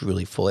guys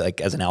truly fully,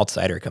 like as an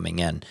outsider coming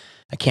in,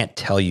 I can't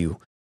tell you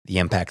the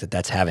impact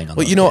that's having on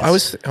those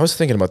kids. I was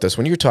thinking about this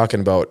when you were talking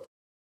about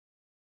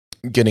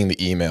getting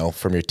the email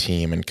from your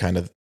team and kind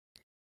of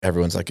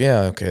everyone's like,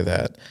 yeah, okay,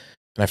 that.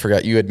 And I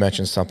forgot you had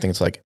mentioned something.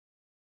 It's like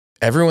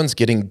everyone's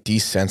getting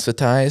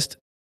desensitized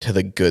to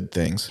the good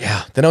things.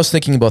 Yeah. Then I was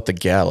thinking about the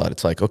gala.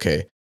 It's like,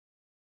 okay,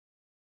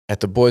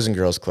 at the Boys and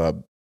Girls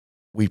Club,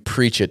 we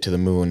preach it to the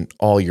moon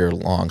all year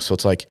long. So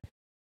it's like,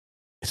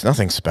 it's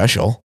nothing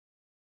special.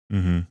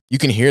 Mm-hmm. You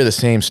can hear the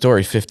same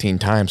story 15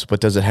 times, but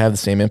does it have the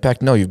same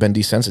impact? No, you've been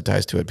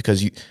desensitized to it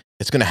because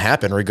it's going to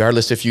happen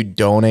regardless if you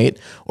donate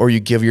or you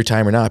give your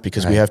time or not,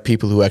 because we have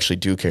people who actually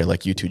do care,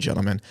 like you two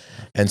gentlemen.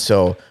 And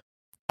so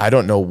I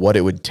don't know what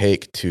it would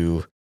take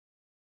do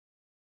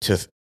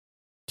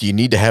you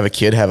need to have a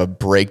kid have a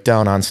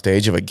breakdown on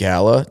stage of a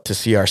gala to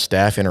see our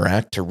staff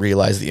interact, to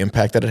realize the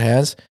impact that it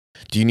has?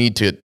 Do you need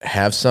to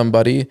have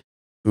somebody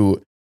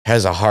who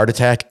has a heart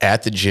attack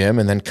at the gym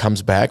and then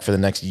comes back for the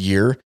next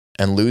year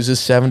and loses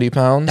 70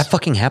 pounds? That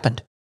fucking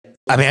happened.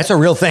 I mean, that's a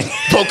real thing.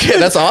 Okay,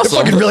 that's awesome.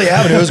 It fucking really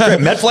happened. It was great.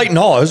 MedFlight and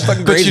all. It was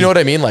fucking But crazy. you know what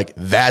I mean? Like,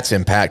 that's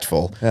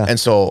impactful. Yeah. And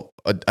so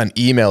an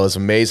email is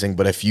amazing,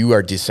 but if you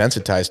are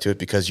desensitized to it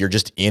because you're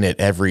just in it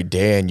every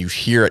day and you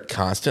hear it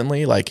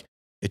constantly, like,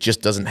 it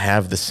just doesn't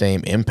have the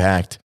same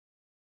impact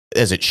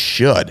as it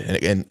should.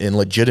 And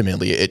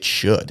legitimately, it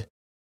should.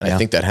 And I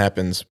think that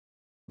happens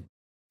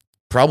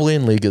probably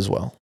in league as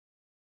well.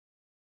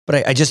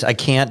 But I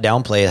can't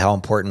downplay how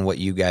important what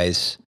you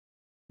guys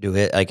do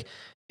it. Like,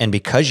 and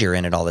because you're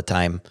in it all the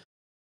time,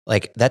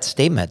 like that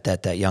statement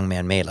that young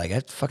man made, like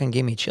that fucking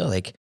gave me chill.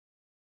 Like,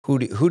 who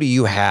do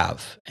you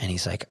have? And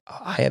he's like, oh,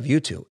 I have you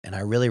two. And I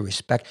really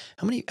respect,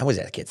 how was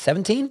that kid?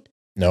 17?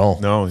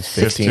 No, he's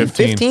 15.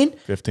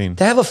 15?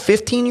 To have a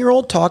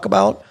 15-year-old talk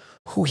about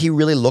who he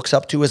really looks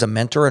up to as a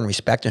mentor and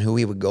respect and who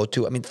he would go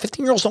to. I mean,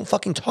 15-year-olds don't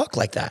fucking talk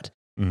like that.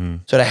 Mm-hmm.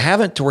 So to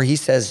have it to where he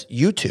says,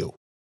 you two,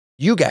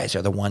 you guys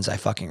are the ones I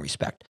fucking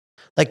respect.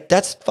 Like,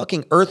 that's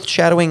fucking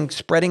earth-shadowing,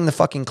 spreading the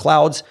fucking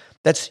clouds.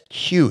 That's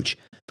huge.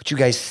 But you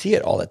guys see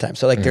it all the time.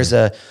 So like there's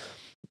a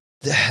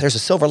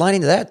silver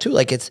lining to that too.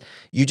 Like it's,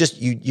 you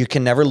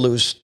can never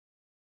lose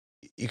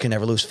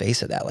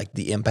face of that, like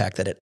the impact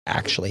that it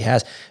actually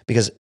has.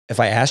 Because if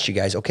I asked you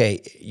guys,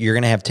 okay, you're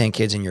going to have 10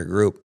 kids in your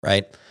group,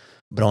 right?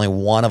 But only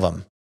one of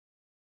them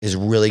is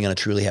really going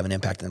to truly have an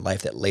impact in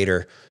life that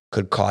later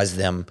could cause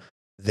them.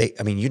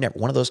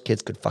 One of those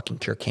kids could fucking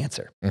cure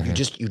cancer.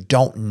 Mm-hmm. You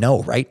don't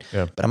know, right?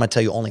 Yeah. But I'm going to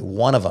tell you, only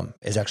one of them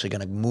is actually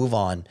going to move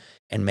on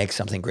and make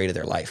something great of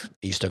their life.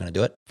 Are you still going to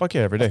do it? Fuck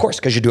yeah, every day. Of course,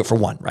 because you do it for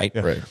one, right?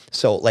 Yeah. Right.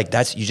 So like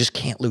you just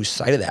can't lose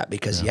sight of that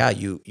because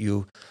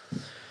you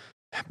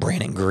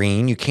Brandon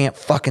Green, you can't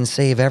fucking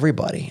save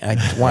everybody.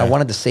 I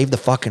wanted to save the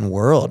fucking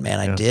world, man.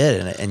 I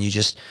did. And you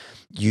just,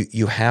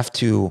 you have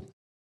to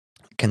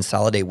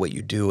consolidate what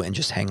you do and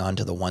just hang on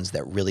to the ones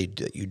that really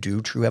you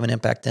do truly have an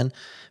impact in,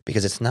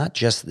 because it's not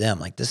just them.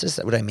 Like, this is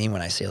what I mean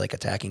when I say like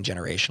attacking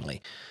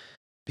generationally,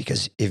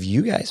 because if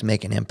you guys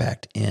make an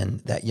impact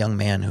in that young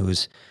man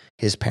who's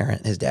his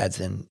dad's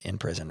in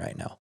prison right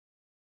now,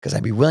 because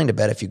I'd be willing to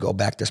bet if you go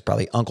back, there's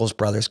probably uncles,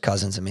 brothers,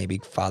 cousins, and maybe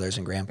fathers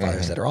and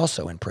grandfathers that are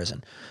also in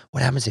prison.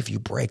 What happens if you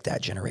break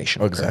that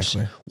generational curse?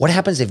 What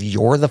happens if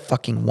you're the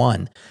fucking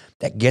one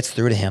that gets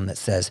through to him that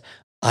says,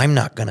 I'm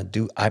not going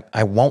to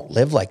I won't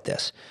live like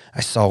this.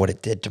 I saw what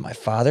it did to my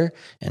father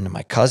and to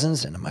my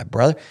cousins and to my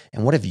brother.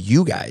 And what if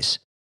you guys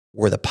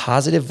were the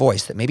positive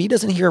voice that maybe he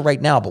doesn't hear right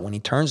now, but when he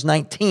turns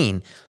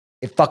 19,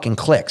 it fucking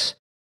clicks.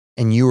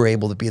 And you were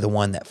able to be the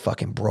one that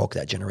fucking broke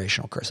that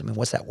generational curse. I mean,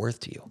 what's that worth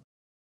to you?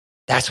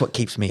 That's what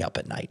keeps me up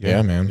at night.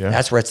 Yeah, man. Yeah.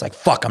 That's where it's like,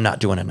 fuck, I'm not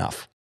doing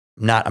enough.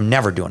 I'm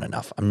never doing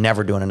enough. I'm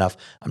never doing enough.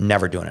 I'm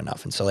never doing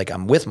enough. And so like,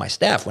 I'm with my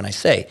staff when I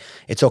say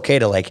it's okay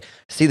to like,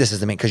 see this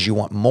as the main, because you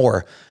want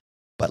more,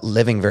 but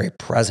living very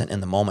present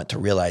in the moment to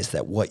realize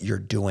that what you're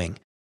doing,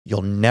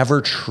 you'll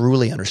never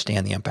truly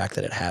understand the impact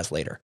that it has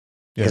later.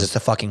 Because it's a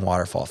fucking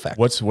waterfall effect.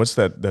 What's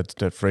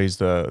that phrase?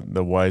 The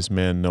wise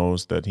man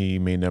knows that he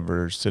may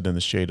never sit in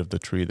the shade of the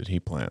tree that he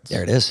plants.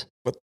 There it is.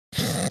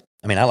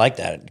 I mean, I like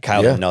that.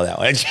 Kyle didn't know that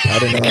one. I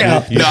didn't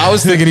know. No, I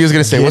was thinking he was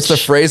going to say, what's the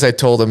phrase I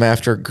told him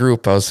after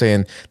group? I was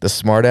saying the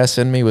smartass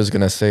in me was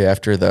going to say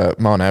after the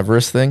Mount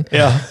Everest thing.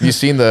 Yeah. You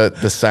seen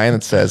the sign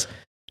that says,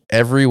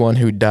 everyone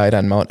who died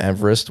on Mount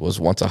Everest was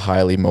once a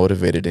highly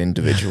motivated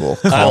individual.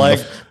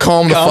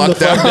 Calm the fuck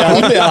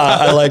down. Yeah,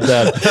 I like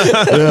that.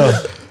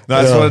 Yeah.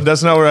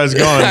 That's not where I was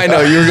going. I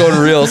know you were going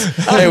reels.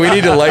 Hey, we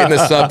need to lighten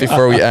this up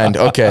before we end.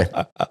 Okay,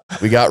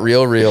 we got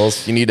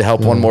reels. You need to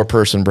help one more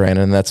person,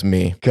 Brandon. And that's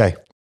me. Okay.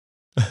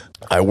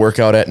 I work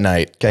out at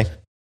night. Okay.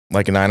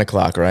 Like 9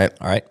 o'clock, right?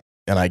 All right.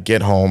 And I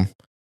get home,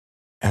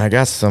 and I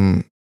got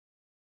some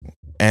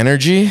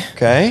energy.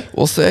 Okay.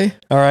 We'll say.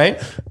 All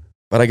right.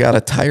 But I got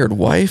a tired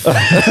wife.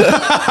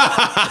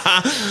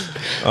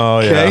 Oh,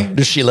 Okay. yeah.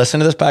 Does she listen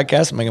to this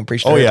podcast? Am I going to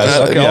preach to her?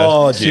 yeah. Okay. Yeah.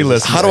 Oh, She Jesus.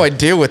 listens. How do I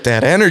deal with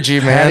that energy,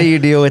 man? How do you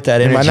deal with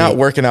that Am energy? I not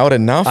working out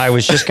enough? I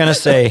was just going to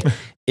say,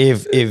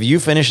 if you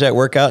finish that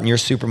workout and you're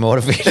super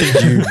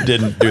motivated, you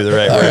didn't do the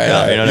right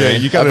workout. You know what I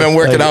mean? I've been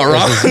working out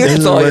wrong.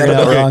 That's all I working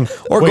gotta out do. wrong.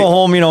 Or go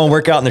home, and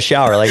work out in the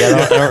shower. Like I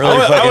don't really.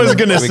 I was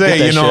gonna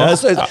say,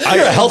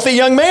 you're a healthy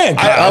young man.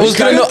 I was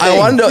gonna know. I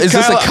want to know: is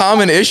this a Kyle,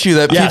 common issue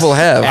that Yes, people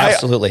have?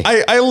 absolutely.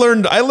 I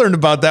learned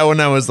about that when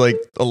I was like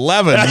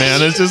 11,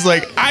 man. It's just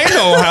like, I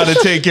know how to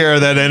take care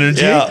of that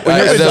energy. Yeah. When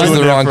you've been That was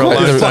doing the it wrong for a long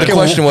question. time. The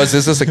question was: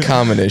 is this a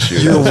common issue?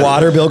 Your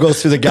water bill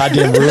goes through the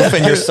goddamn roof,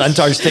 and your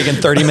Suntar's taking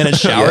 30-minute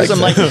showers. I'm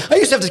like, I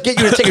used to have to get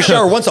you to take a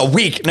shower once a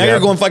week. Now you're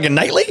going fucking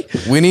nightly.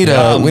 We need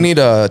a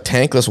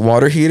tankless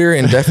water heater,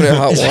 indefinite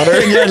hot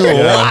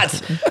water.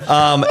 What?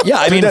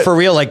 I mean, for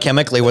real, like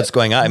chemically, what's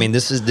going on? I mean,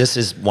 this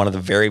is one of the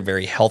very,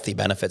 very healthy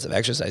benefits of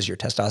exercise. Your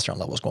testosterone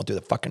level is going through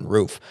the fucking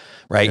roof,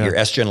 right? Your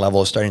estrogen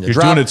level is starting to You're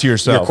drop. doing it to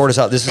yourself. Your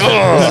cortisol. This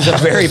is a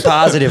very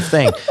positive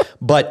thing.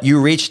 But you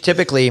reach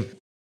typically.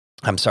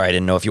 I'm sorry, I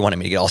didn't know if you wanted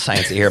me to get all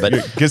sciencey here, but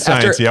Get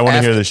sciencey. I want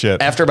to hear this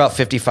shit. After about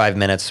 55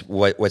 minutes,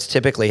 what's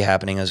typically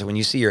happening is when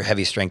you see your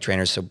heavy strength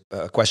trainers. So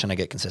a question I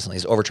get consistently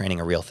is overtraining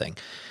a real thing?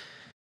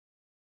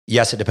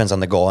 Yes, it depends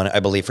on the goal. And I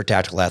believe for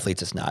tactical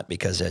athletes, it's not,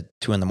 because at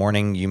 2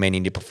 a.m, you may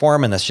need to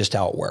perform, and that's just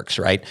how it works,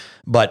 right?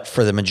 But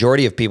for the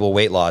majority of people,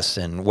 weight loss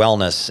and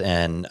wellness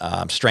and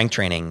strength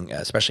training,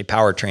 especially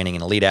power training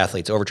and elite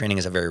athletes, overtraining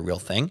is a very real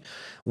thing.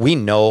 We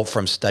know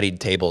from studied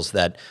tables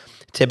that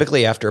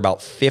typically after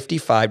about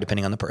 55,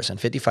 depending on the person,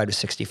 55 to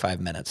 65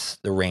 minutes,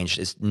 the range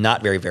is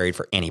not very varied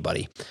for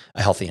anybody,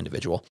 a healthy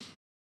individual.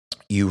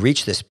 You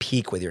reach this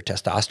peak with your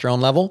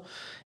testosterone level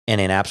and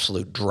an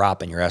absolute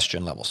drop in your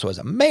estrogen level. So as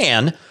a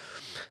man,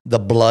 the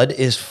blood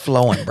is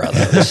flowing,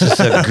 brother. This is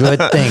a good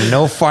thing.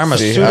 No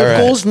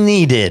pharmaceuticals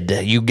needed.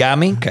 You got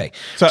me? Okay.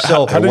 So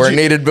how did Weren't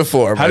you- needed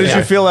before. How but did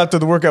you feel after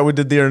the workout we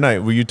did the other night?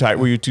 Were you tired?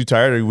 Were you too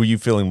tired, or were you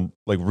feeling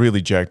like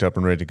really jacked up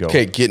and ready to go?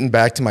 Okay, getting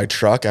back to my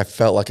truck, I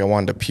felt like I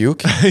wanted to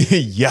puke.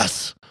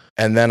 Yes.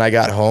 And then I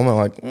got home, I'm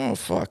like, oh,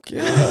 fuck,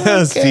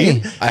 yeah.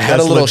 See? I had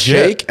That's a little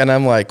legit. shake, and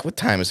I'm like, what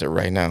time is it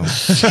right now?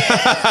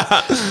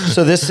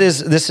 So this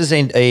is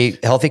a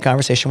healthy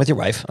conversation with your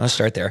wife. I'll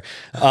start there.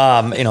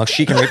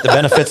 She can reap the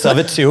benefits of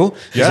it too.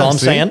 Is all I'm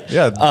see? saying.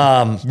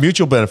 Yeah.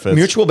 Mutual benefits.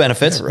 Mutual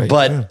benefits, Yeah, right.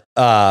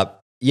 but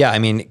I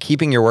mean,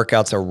 keeping your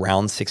workouts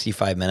around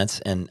 65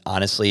 minutes, and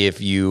honestly,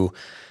 if you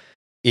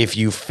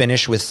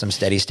finish with some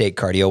steady state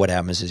cardio, what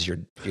happens is your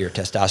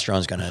testosterone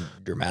is going to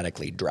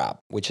dramatically drop,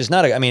 which is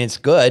not. It's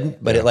good,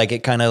 but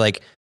it kind of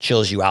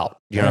chills you out.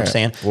 You know what I'm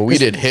saying? Well, we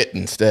did HIIT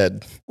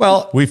instead.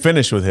 Well, We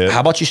finished with HIIT. how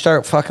about you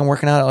start fucking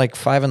working out at like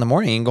 5 a.m. You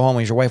can go home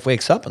when your wife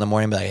wakes up in the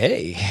morning and be like,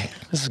 "Hey,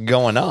 this is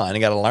going on." I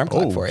got an alarm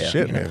clock for you.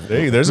 Shit, You know?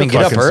 man. There's a get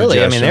up fucking early.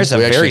 suggestion. There's a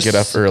We very actually get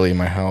up early in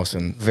my house,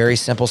 and very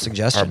simple our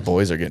suggestion.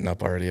 boys are getting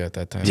up already at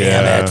that time.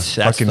 Yeah. Damn it, that's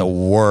fucking the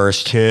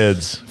worst.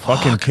 kids.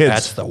 Fucking kids.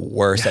 That's the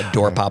worst. That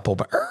door pop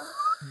open.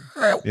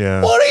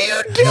 Yeah. What are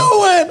you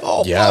doing?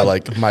 Oh, Yeah, fuck.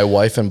 like my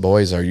wife and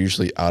boys are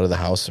usually out of the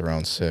house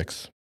around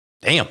 6.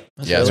 Damn.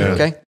 That's Yeah, really yeah.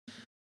 okay.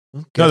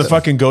 No, the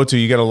fucking go-to.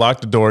 You got to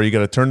lock the door. You got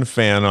to turn the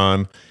fan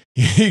on.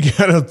 You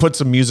got to put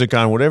some music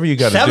on. Whatever you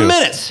got to do. 7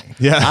 minutes.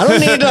 Yeah. I don't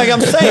need, like I'm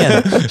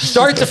saying,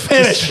 start to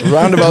finish.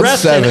 Round about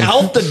Dressed 7. and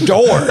out the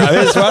door.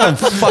 It's running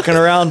fucking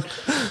around.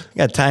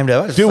 Got time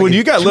to. Dude, when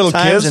you got little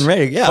kids, and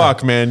ready, yeah.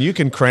 fuck, man, you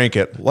can crank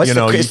it. What's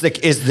is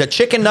the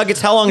chicken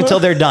nuggets? How long until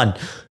they're done?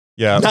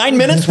 yeah. 9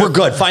 minutes. We're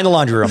good. Find the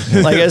laundry room.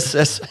 Like it's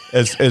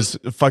As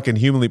fucking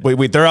humanly.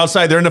 Wait, they're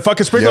outside. They're in the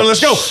fucking sprinkler. Yep.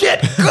 Let's go. shit.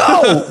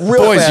 Go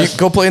real Boys, fast. you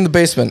go play in the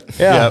basement.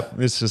 Yeah.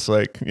 It's just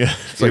like,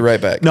 It's Be like, right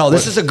back. No,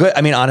 this is a good.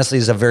 Honestly,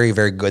 this is a very,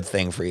 very good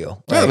thing for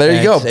you. Yeah, there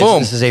you go.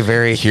 Boom. This is a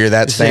very Hear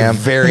that, this is a Sam?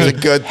 very It's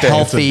a good thing.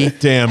 healthy, It's a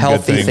damn good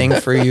healthy thing.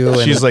 thing for you.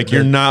 and She's like,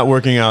 you're not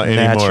working out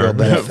natural anymore.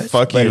 benefits.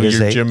 Fuck But you. it is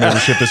Your a- gym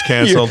membership is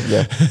canceled.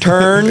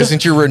 turn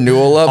Isn't your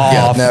renewal up? off.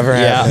 Yeah, never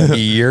happened. Yeah,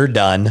 you're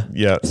done.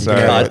 Yeah,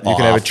 sorry. Cut You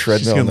can have a off.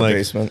 treadmill in the Like,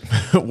 basement.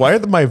 why are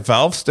my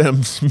valve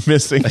stems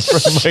missing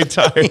from my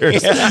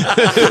tires?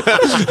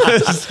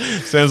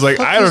 Sounds like,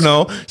 I don't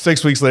know.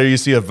 6 weeks later, you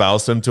see a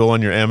valve stem tool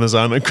on your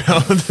Amazon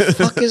account. What the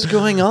fuck is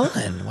going on?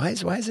 Why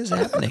is this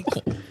happening?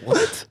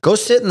 What? Go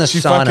sit in the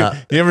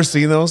sauna. You ever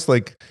seen those?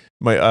 Like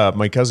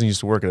my cousin used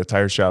to work at a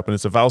tire shop, and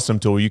it's a valve stem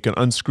tool. You can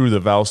unscrew the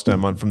valve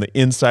stem on from the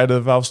inside of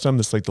the valve stem.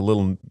 That's like the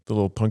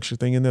little puncture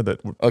thing in there that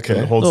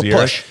Okay. holds Little the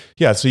air. push.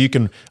 Yeah, so you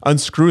can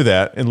unscrew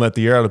that and let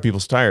the air out of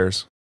people's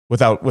tires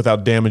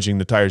without damaging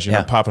the tires. You're Yeah.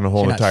 not popping a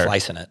hole You're in the not tire.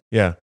 slicing it.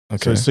 Yeah.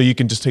 Okay. So you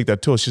can just take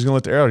that tool. She's gonna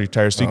let the air out of your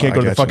tires, so you Oh, can't I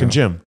go to the got you fucking now.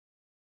 gym.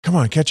 Come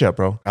on, catch up,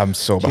 bro. I'm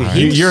so behind.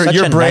 he was Your such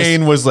a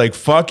brain was like,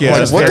 fuck yeah.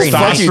 Like, what the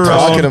fuck are you testosterone,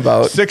 talking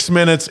about? 6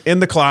 minutes in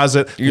the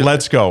closet.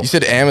 Let's go. You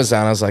said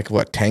Amazon. I was like,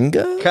 what,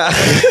 Tenga?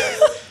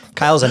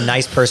 Kyle's a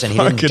nice person. He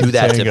didn't Fucking do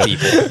that Tenga. to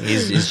people.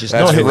 He's just That's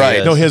not who he right.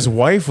 is. No, his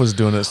wife was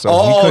doing it. So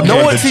Oh, he couldn't no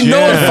go one, to the see,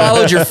 no one gym.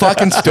 followed your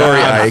fucking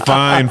story, Ike.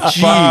 Fine,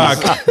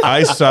 fuck.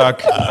 I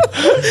suck.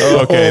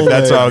 Okay,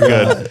 that's all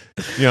good.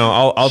 You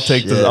know, I'll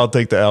take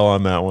the L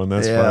on that one.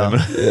 That's fine.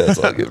 Yeah, it's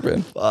all good,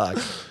 man. Fuck.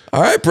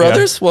 All right,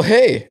 brothers. Well,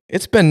 hey,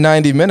 it's been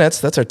 90 minutes.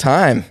 That's our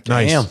time.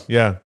 Nice. Damn.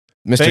 Yeah.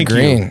 Mr. Thank you.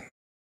 Green,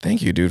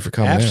 thank you, dude, for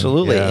coming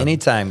Absolutely. Yeah.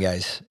 Anytime,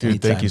 guys. Dude,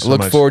 Anytime. thank you so Look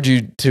much. forward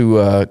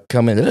to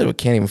coming. We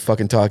can't even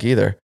fucking talk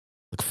either.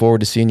 Look forward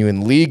to seeing you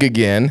in league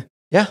again.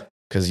 Yeah.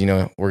 Because, you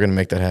know, we're going to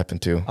make that happen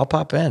too. I'll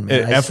pop in,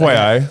 man.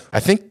 FYI, I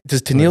think,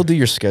 does Tennille do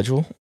your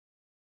schedule?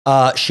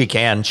 She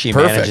can. She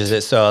Perfect. manages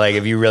it. So, like,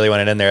 if you really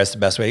want it in there, that's the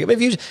best way. But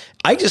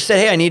I just said,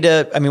 hey, I need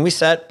to. I mean, we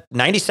set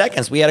 90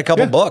 seconds. We had a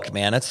couple booked,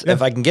 man.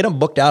 If I can get them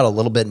booked out a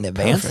little bit in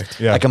advance, Perfect.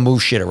 Yeah. I can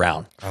move shit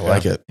around. I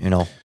like it. You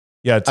know,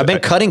 yeah, I've been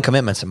cutting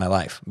commitments in my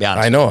life. Be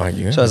honest. I know.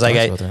 You So it's like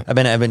talked about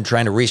that. I've been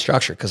trying to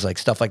restructure because like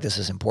stuff like this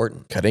is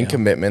important. Cutting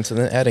commitments and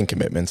then adding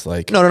commitments.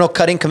 Like, No.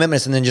 Cutting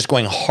commitments and then just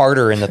going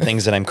harder in the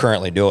things that I'm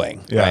currently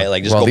doing. Yeah. Right.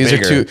 Like just well, go these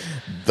bigger. are two,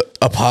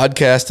 a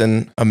podcast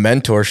and a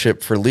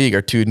mentorship for league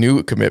are two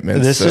new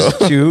commitments. This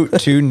so.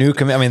 is two new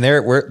commit. I mean,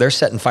 they're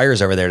setting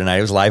fires over there tonight.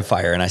 It was live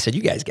fire, and I said,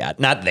 "You guys got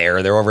not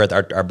there. They're over at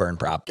our burn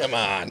prop." Come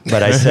on.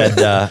 But I said,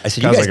 "You Guys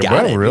guys like, got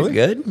 "Well, it. really?"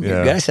 You're good. You're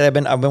Yeah. good." I said,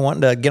 "I've been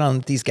wanting to get on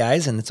with these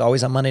guys, and it's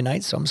always on Monday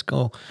nights. So I'm just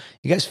going.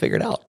 You guys figure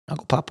it out. I'll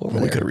go pop over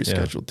We there. could have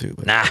rescheduled too.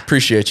 But Nah.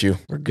 appreciate you.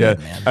 We're Yeah, good,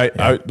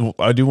 man.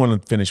 I do want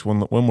to finish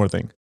one more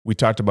thing. We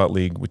talked about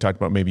league. We talked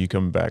about maybe you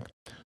coming back.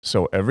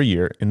 So every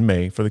year in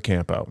May for the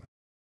camp out,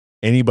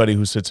 anybody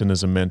who sits in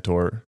as a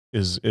mentor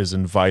is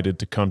invited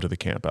to come to the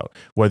camp out.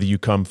 Whether you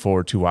come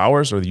for 2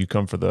 hours or you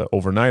come for the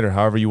overnight or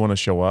however you want to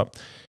show up.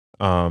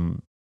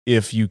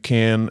 If you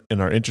can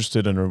and are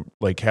interested and are,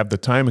 like have the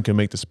time and can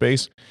make the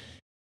space,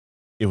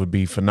 it would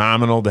be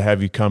phenomenal to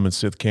have you come and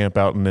sit camp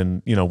out, and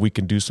then we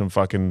can do some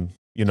fucking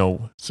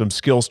some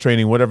skills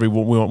training, whatever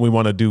we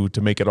want to do to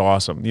make it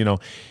awesome,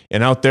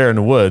 And out there in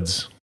the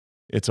woods,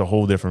 it's a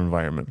whole different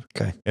environment.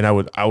 Okay. And I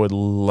would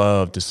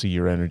love to see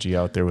your energy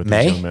out there with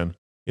May? these young men.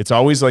 It's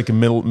always like a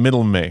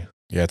middle May.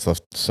 Yeah, it's the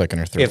second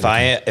or third.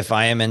 If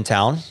I am in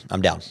town,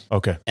 I'm down.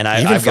 Okay. And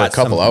even I've for a got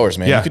couple some, hours,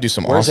 man, Yeah. you could do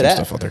some Where's awesome it at?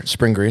 stuff out there.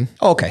 Spring Green.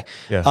 Oh, okay.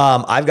 Yeah.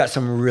 I've got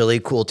some really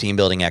cool team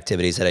building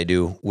activities that I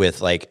do with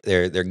like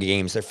their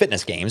games. They're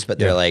fitness games, but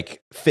they're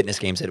like fitness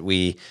games that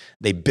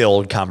they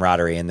build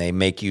camaraderie and they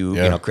make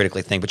you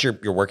critically think. But you're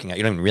working out.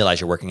 You don't even realize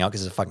you're working out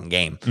because it's a fucking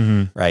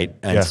game, right?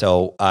 And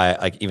so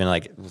I even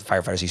like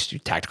firefighters used to do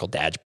tactical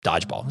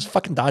dodgeball. It's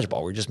fucking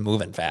dodgeball. We're just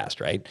moving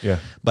fast, right? Yeah.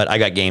 But I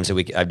got games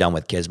that I've done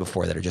with kids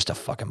before that are just a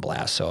fucking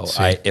blast. So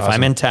if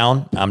I'm in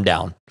town, I'm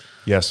down.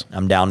 Yes.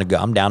 I'm down to go.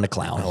 I'm down to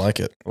clown. I like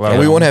it. Well, And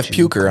we won't have to-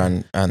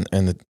 Puker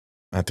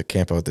at the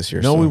camp out this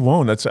year. No, so. we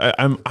won't.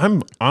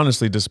 I'm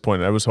honestly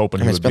disappointed. I was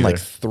hoping I mean, he it's would been be like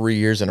there. 3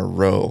 years in a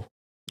row.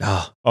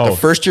 Oh, The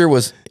first year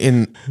was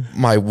in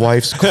my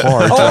wife's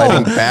car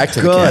driving back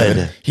to the good.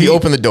 cabin. He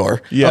opened the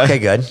door. yeah. okay,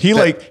 good.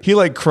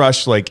 He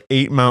crushed like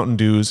 8 Mountain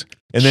Dews.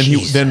 And then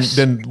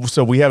Jesus.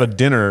 so we have a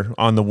dinner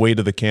on the way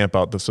to the camp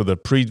out. So the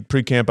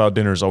pre-camp out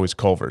dinner is always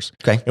Culver's.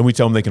 Okay. And we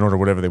tell them they can order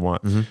whatever they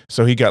want.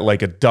 So he got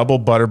like a double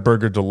butter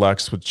burger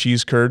deluxe with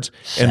cheese curds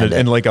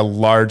and like a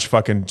large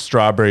fucking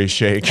strawberry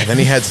shake. And then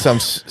he had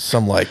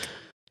some like,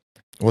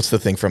 what's the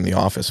thing from The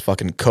Office?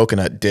 Fucking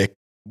coconut dick,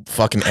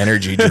 fucking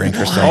energy drink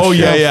or something. Oh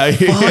yeah.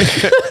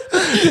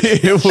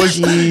 It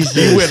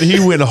was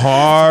he went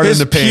hard His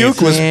in the paint.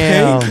 puke was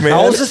pink, man.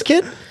 How old is this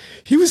kid?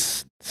 He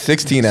was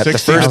 16 at the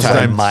 16 first was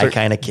time. My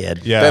kind of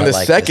kid. Yeah. Then I the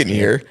like this second kid.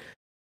 year,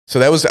 so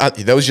that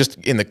was just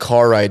in the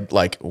car ride.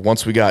 Like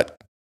once we got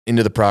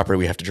into the property,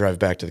 we have to drive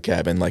back to the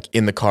cabin. Like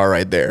in the car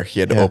ride there, he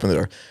had to open the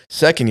door.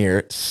 Second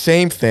year,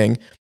 same thing,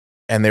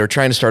 and they were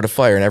trying to start a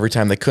fire, and every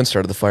time they couldn't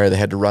start the fire, they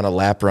had to run a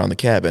lap around the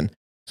cabin.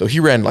 So he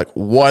ran like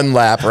one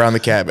lap around the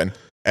cabin,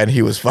 and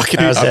he was fucking.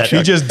 How's that?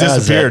 He just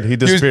disappeared. He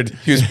disappeared.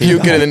 He was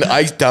puking and then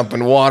ice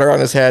dumping water on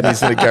his head. And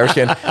he's in a garbage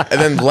can.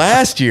 And then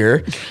last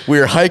year, we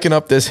were hiking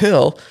up this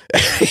hill.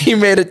 He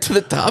made it to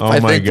the top, Oh I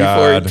my think,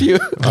 God. before he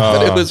puked.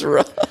 But it was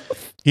rough.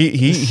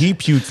 He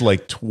puked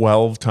like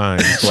 12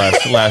 times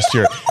last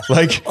year.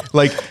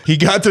 Like he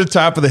got to the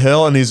top of the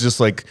hill and he's just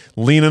like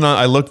leaning on.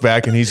 I look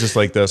back and he's just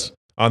like this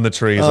on the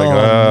tree. He's like,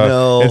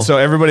 no. And so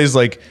everybody's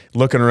like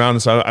looking around.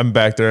 And so I'm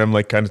back there. I'm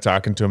like kind of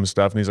talking to him and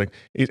stuff. And he's like,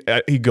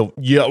 he'd go,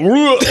 yeah,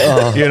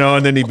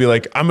 and then he'd be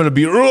like, I'm going to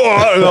be,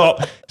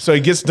 so he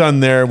gets done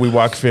there. We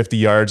walk 50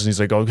 yards and he's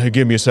like, okay,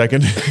 give me a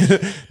second.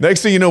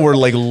 Next thing you know, we're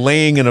like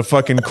laying in a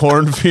fucking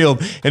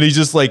cornfield and he's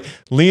just like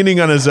leaning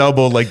on his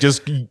elbow, like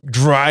just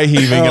dry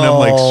heaving. And I'm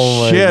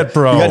like, shit,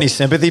 bro. You got any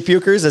sympathy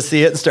pukers that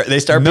see it and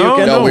start No,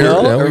 puking? no, we were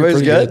Everybody's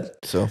pretty good.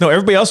 So No,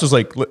 everybody else was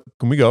like,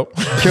 can we go?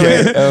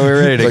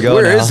 We're ready to Like, go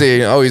we're Where is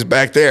he? Oh, he's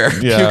back there.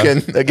 Yeah.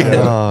 Puking again.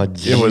 Oh,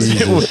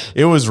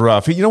 It was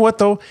rough. You know what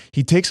though?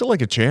 He takes it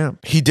like a champ.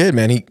 He did,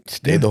 man. He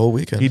stayed the whole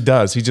weekend. He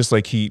does. He just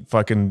like he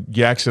fucking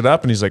yaks it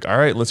up, and he's like, "All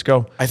right, let's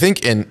go." I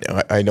think, and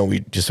I know we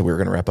just said we were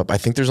going to wrap up. I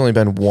think there's only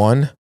been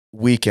one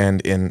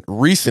weekend in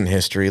recent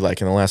history, like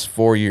in the last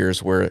 4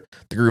 years, where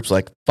the group's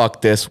like,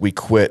 "Fuck this, we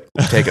quit.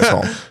 Take us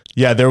home."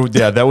 Yeah,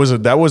 that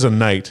was a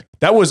night.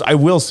 That was, I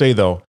will say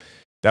though,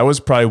 that was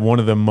probably one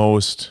of the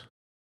most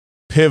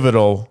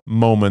pivotal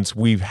moments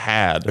we've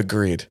had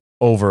Agreed.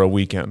 over a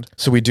weekend.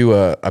 So we do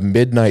a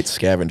midnight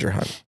scavenger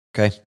hunt.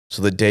 Okay.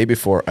 So the day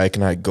before, Ike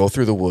and I go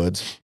through the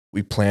woods.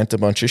 We plant a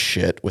bunch of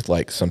shit with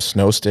like some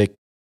snow stake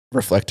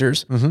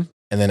reflectors. Mm-hmm.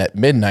 And then at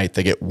midnight,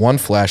 they get one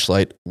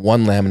flashlight,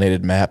 one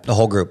laminated map, The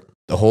whole group.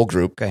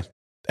 Okay.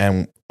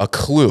 And a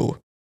clue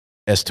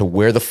as to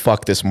where the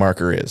fuck this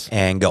marker is.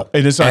 And go.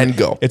 And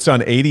Go. It's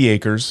on 80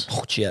 acres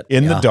Oh, shit.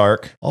 in the Yeah.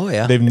 dark. Oh,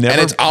 yeah. They've never.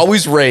 And it's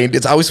always rained.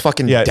 It's always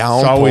fucking yeah,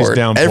 downpouring. it's always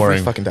downpouring. Every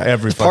fucking time.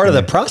 Every It's part of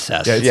the fucking-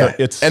 process. Yeah,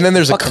 it's And then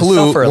there's a Fucking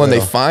clue suffer a when they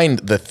little. find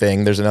the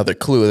thing. There's another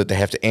clue that they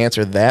have to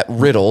answer that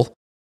riddle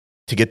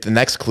to get the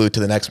next clue to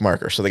the next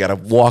marker. So they got to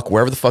walk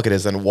wherever the fuck it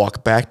is, then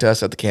walk back to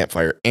us at the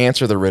campfire,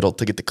 answer the riddle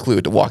to get the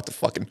clue to walk the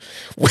fucking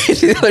way to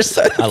the other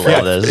side. I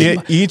love this.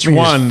 each You're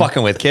just one.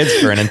 fucking with kids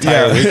for an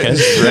entire weekend.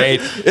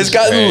 Great. It's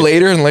gotten Great.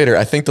 later and later.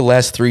 I think the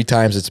last 3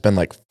 times it's been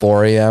like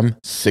 4 a.m.,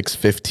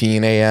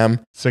 6:15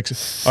 a.m., 6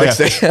 6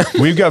 a.m.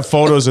 We've got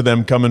photos of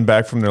them coming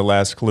back from their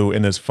last clue,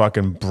 and it's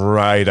fucking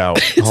bright out.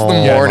 It's Oh the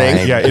my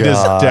morning. Yeah, it is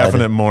God.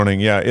 definite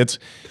morning. Yeah, it's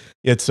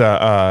It's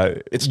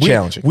we-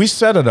 challenging. We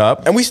set it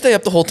up. And we stay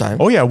up the whole time.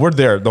 Oh yeah, we're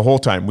there the whole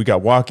time. We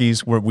got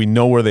walkies. We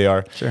know where they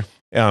are. Sure.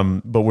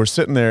 But we're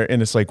sitting there,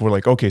 and it's like we're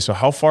like, okay, so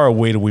how far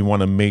away do we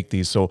want to make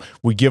these? So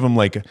we give them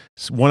like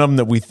one of them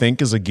that we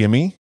think is a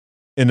gimme,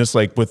 and it's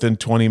like within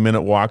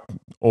 20-minute walk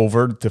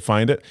over to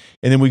find it,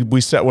 and then we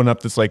set one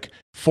up that's like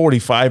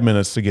 45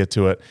 minutes to get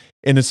to it,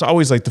 and it's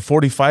always like the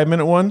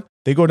 45-minute one.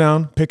 They go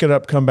down, pick it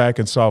up, come back,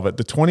 and solve it.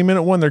 The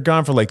 20-minute one, they're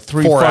gone for like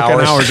 3 4 fucking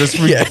hours. hours. It's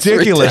Yeah, it's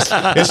ridiculous.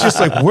 It's just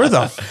like, where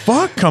the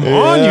fuck? Come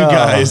on, you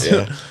guys.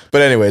 Yeah.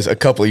 But anyways, a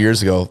couple of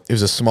years ago, it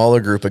was a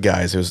smaller group of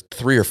guys. It was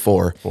 3 or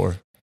 4.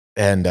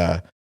 And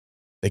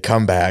they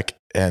come back,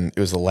 and it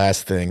was the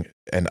last thing.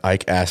 And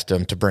Ike asked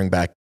them to bring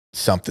back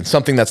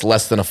something that's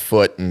less than a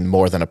foot and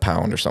more than a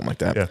pound or something like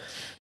that. Yeah.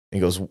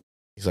 And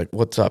he's like,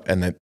 "What's up?"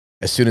 And then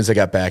as soon as they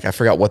got back, I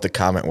forgot what the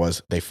comment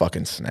was. They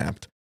fucking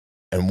snapped.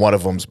 And one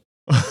of them's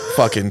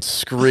fucking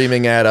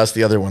screaming at us.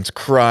 The other one's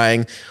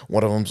crying.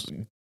 One of them's,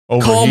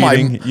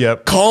 Overheating.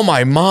 Yep. "Call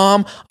my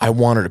mom. I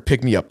want her to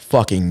pick me up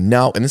fucking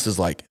now." And this is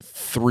like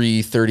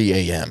 3:30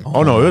 a.m.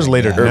 Oh no, it was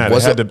later than Or that.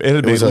 was It it? had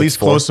to be was at like least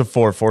 4? close to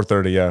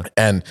 4:30. Yeah.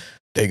 And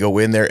they go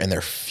in there and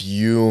they're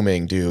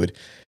fuming, dude.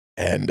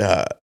 And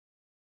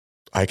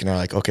Ike and I are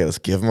like, "Okay, let's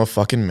give them a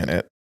fucking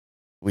minute."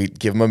 We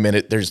give them a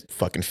minute. There's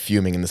fucking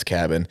fuming in this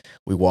cabin.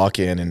 We walk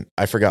in, and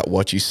I forgot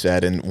what you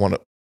said. And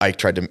Ike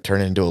tried to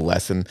turn it into a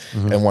lesson.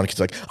 Mm-hmm. And one kid's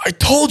like, "I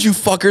told you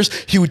fuckers,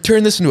 he would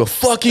turn this into a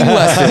fucking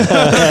lesson."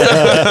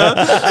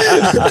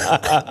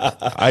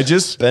 I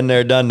just Been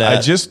there, done that.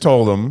 I just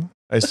told them,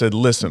 I said,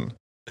 listen,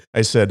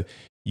 I said,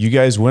 you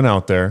guys went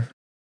out there,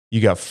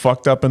 you got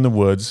fucked up in the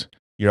woods,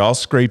 you're all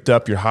scraped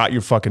up, you're hot,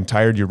 you're fucking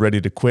tired, you're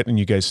ready to quit, and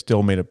you guys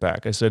still made it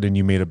back. I said, and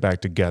you made it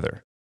back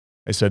together.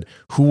 I said,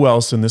 who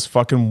else in this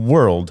fucking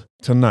world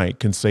tonight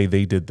can say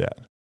they did that?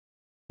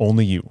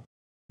 Only you.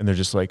 And they're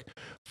just like,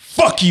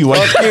 fuck you.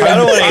 Fuck you. I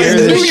don't want to hear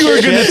knew this you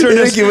were going to shit. turn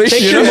this.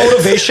 Take your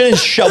motivation and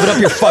shove it up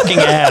your fucking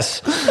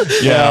ass.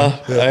 Yeah.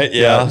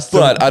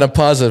 But on a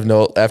positive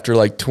note, after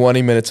like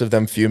 20 minutes of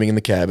them fuming in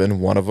the cabin,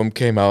 one of them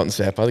came out and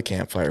sat by the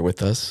campfire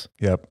with us.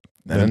 Yep.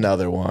 Then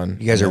another one.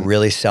 You guys are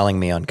really selling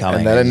me on comedy.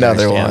 And then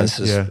another You understand? one. This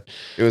is- Yeah.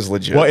 It was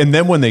legit. Well, and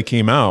then when they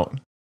came out,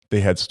 they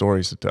had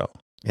stories to tell.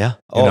 Yeah.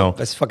 You Oh, know.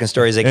 that's fucking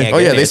stories they can't Oh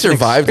get yeah, me. they It's an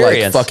survived like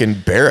experience. fucking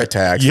bear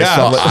attacks. Yeah.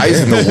 They saw eyes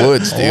in the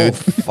woods, dude. Oh,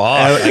 fuck.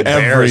 Like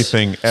bears.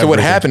 Everything. So what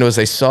happened was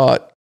they saw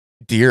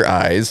deer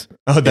eyes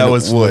Oh, in that the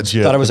was woods.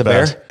 legit. Thought it was a the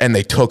bear? best. and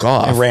they took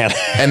off. I ran.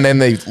 And then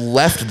they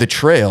left the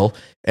trail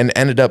and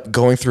ended up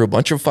going through a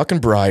bunch of fucking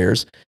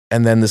briars.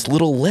 And then this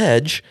little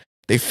ledge,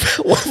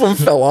 one of them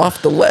fell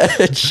off the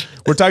ledge.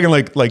 We're talking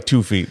like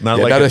 2 feet, not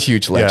Yeah, like not a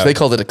huge ledge. yeah. They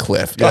called it a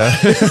cliff. Yeah.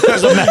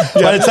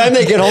 By the time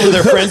they get home to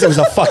their friends, it was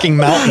a fucking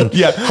mountain.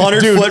 Yeah,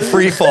 100-foot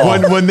free fall.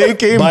 When they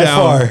came By down,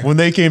 far. when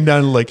they came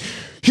down, like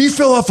he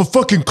fell off a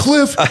fucking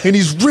cliff and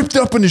he's ripped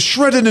up and is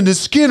shredded in his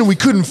skin, and we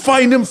couldn't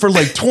find him for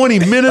like 20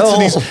 minutes,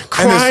 and he's Oh.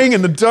 crying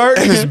in the dark.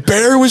 And this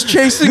bear was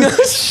chasing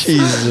us.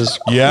 Jesus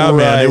Yeah,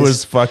 man, it Christ.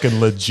 was fucking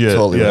legit.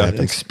 Totally yeah, right.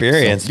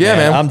 Experience. Yeah,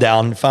 man. I'm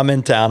down. If I'm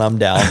in town, I'm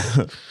down.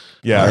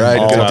 yeah. All right,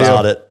 All good deal.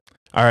 about it.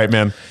 All right,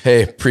 man.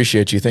 Hey,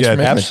 appreciate you. Thanks Yeah, for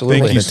making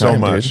absolutely. making Thank you the time, so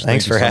much. dude. Thanks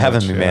Thank you for so having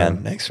much. me, Yeah.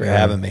 man. Thanks for Yeah.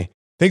 having me.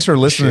 Thanks for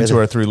listening to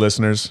our 3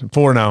 listeners.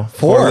 4 now.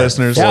 4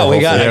 listeners. Yeah, I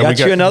got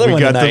you another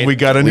one tonight. We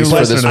got a new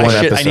listener.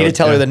 I need to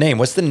tell her the name.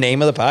 What's the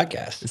name of the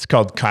podcast? It's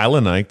called Kyle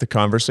and Ike, The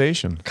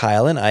Conversation.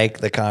 Kyle and Ike,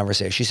 The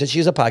Conversation. She said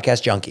she's a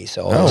podcast junkie,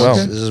 so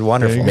this is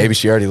wonderful. Maybe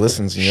she already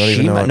listens. You don't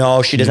even know.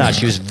 No, she does not.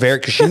 She was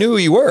because she knew who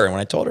you were. And when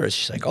I told her,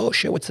 she's like, "Oh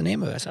shit, what's the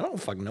name of it?" I said, "I don't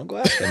fucking know. Go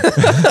ask him." It's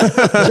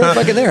right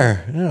fucking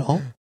there. I don't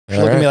know. She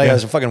looked at me like I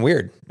was fucking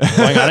weird.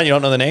 Going on it, you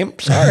don't know the name?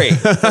 Sorry.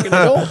 Fucking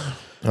don't.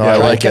 I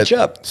like catch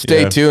up.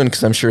 Stay tuned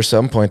because I'm sure at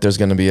some point there's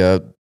going to be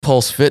a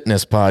Pulse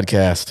Fitness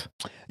podcast.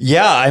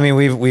 Yeah, I mean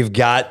we've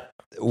got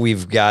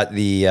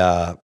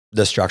the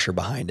structure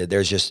behind it.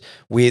 There's just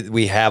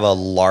we have a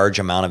large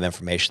amount of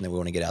information that we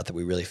want to get out that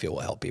we really feel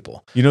will help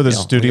people. You know the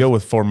studio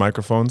with 4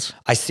 microphones?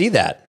 I see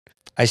that.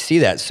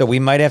 So we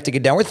might have to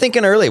get down. We're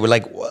thinking early. We're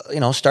like,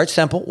 start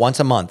simple once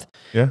a month.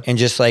 Yeah. And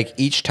just like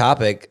each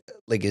topic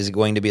like is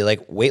going to be like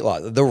weight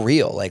loss, the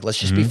real, like, let's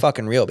just be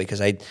fucking real, because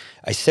I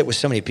sit with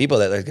so many people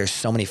that like, there's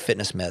so many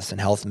fitness myths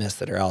and health myths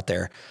that are out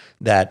there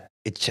that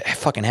it's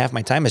fucking half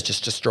my time is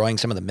just destroying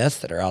some of the myths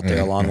that are out there,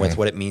 along with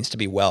what it means to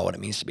be well, what it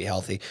means to be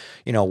healthy.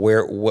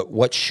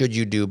 What should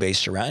you do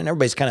based around, and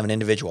everybody's kind of an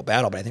individual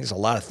battle, but I think there's a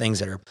lot of things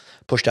that are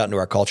pushed out into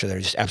our culture that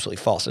are just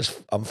absolutely false.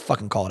 I'm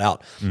fucking call it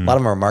out. A lot of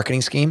them are a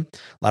marketing scheme. A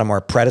lot of them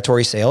are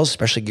predatory sales,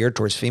 especially geared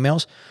towards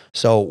females.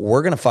 So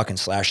we're going to fucking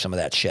slash some of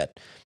that shit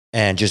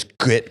and just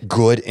get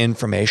good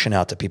information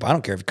out to people. I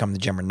don't care if you come to the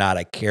gym or not.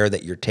 I care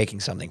that you're taking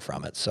something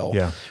from it. So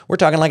we're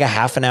talking like a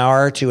half an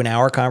hour to an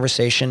hour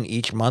conversation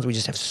each month. We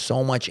just have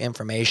so much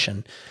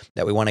information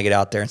that we want to get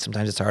out there. And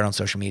sometimes it's hard on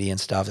social media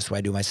and stuff. That's why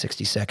I do my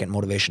 60-second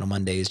motivational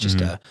Mondays, just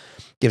to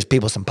gives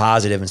people some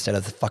positive instead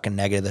of the fucking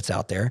negative that's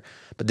out there.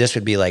 But this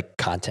would be like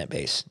content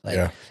based,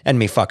 and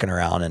me fucking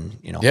around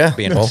and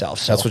being myself.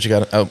 So that's what you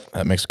got. Oh,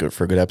 that makes good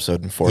for a good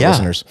episode and 4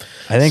 listeners.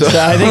 I think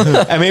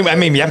so. I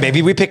mean,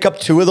 maybe we pick up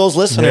 2 of those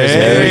listeners.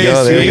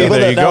 There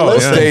you go.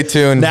 Stay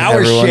tuned. Now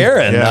everyone. We're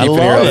sharing. Yeah. I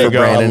love it.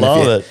 Brandon. I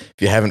love it.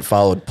 If you haven't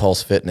followed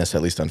Pulse Fitness,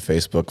 at least on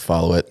Facebook,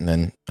 follow it, and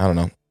then I don't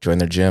know, join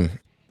their gym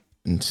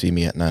and see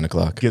me at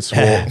 9:00. Get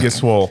swole. Get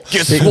swole.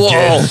 Get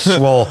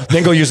swole.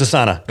 Then go use a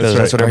sauna, because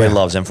that's what everybody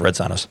loves, infrared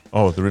saunas.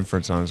 Oh, the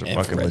infrared saunas are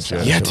fucking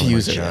legit. You have to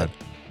use it.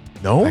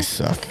 No, I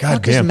suck.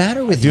 God damn. What's the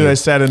matter with you? Dude, I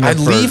sat in there. I'd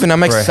leave and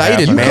I'm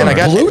excited, man. I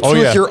got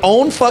Bluetooth your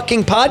own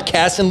fucking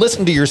podcast and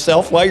listen to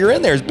yourself while you're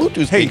in there. It's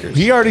Bluetooth speakers.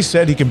 He already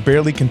said he can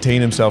barely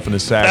contain himself in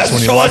his sacks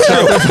when he so walks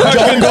out.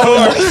 Don't go in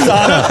my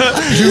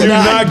sauna. Do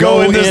not go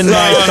in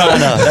my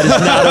sauna. That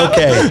is not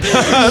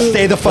okay.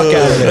 Stay the fuck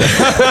out of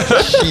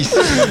there.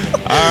 Jesus.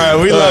 All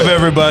right, we love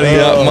everybody.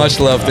 Much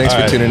love. Thanks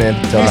for tuning in.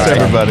 Peace,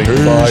 everybody.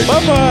 Bye.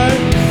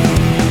 Bye-bye.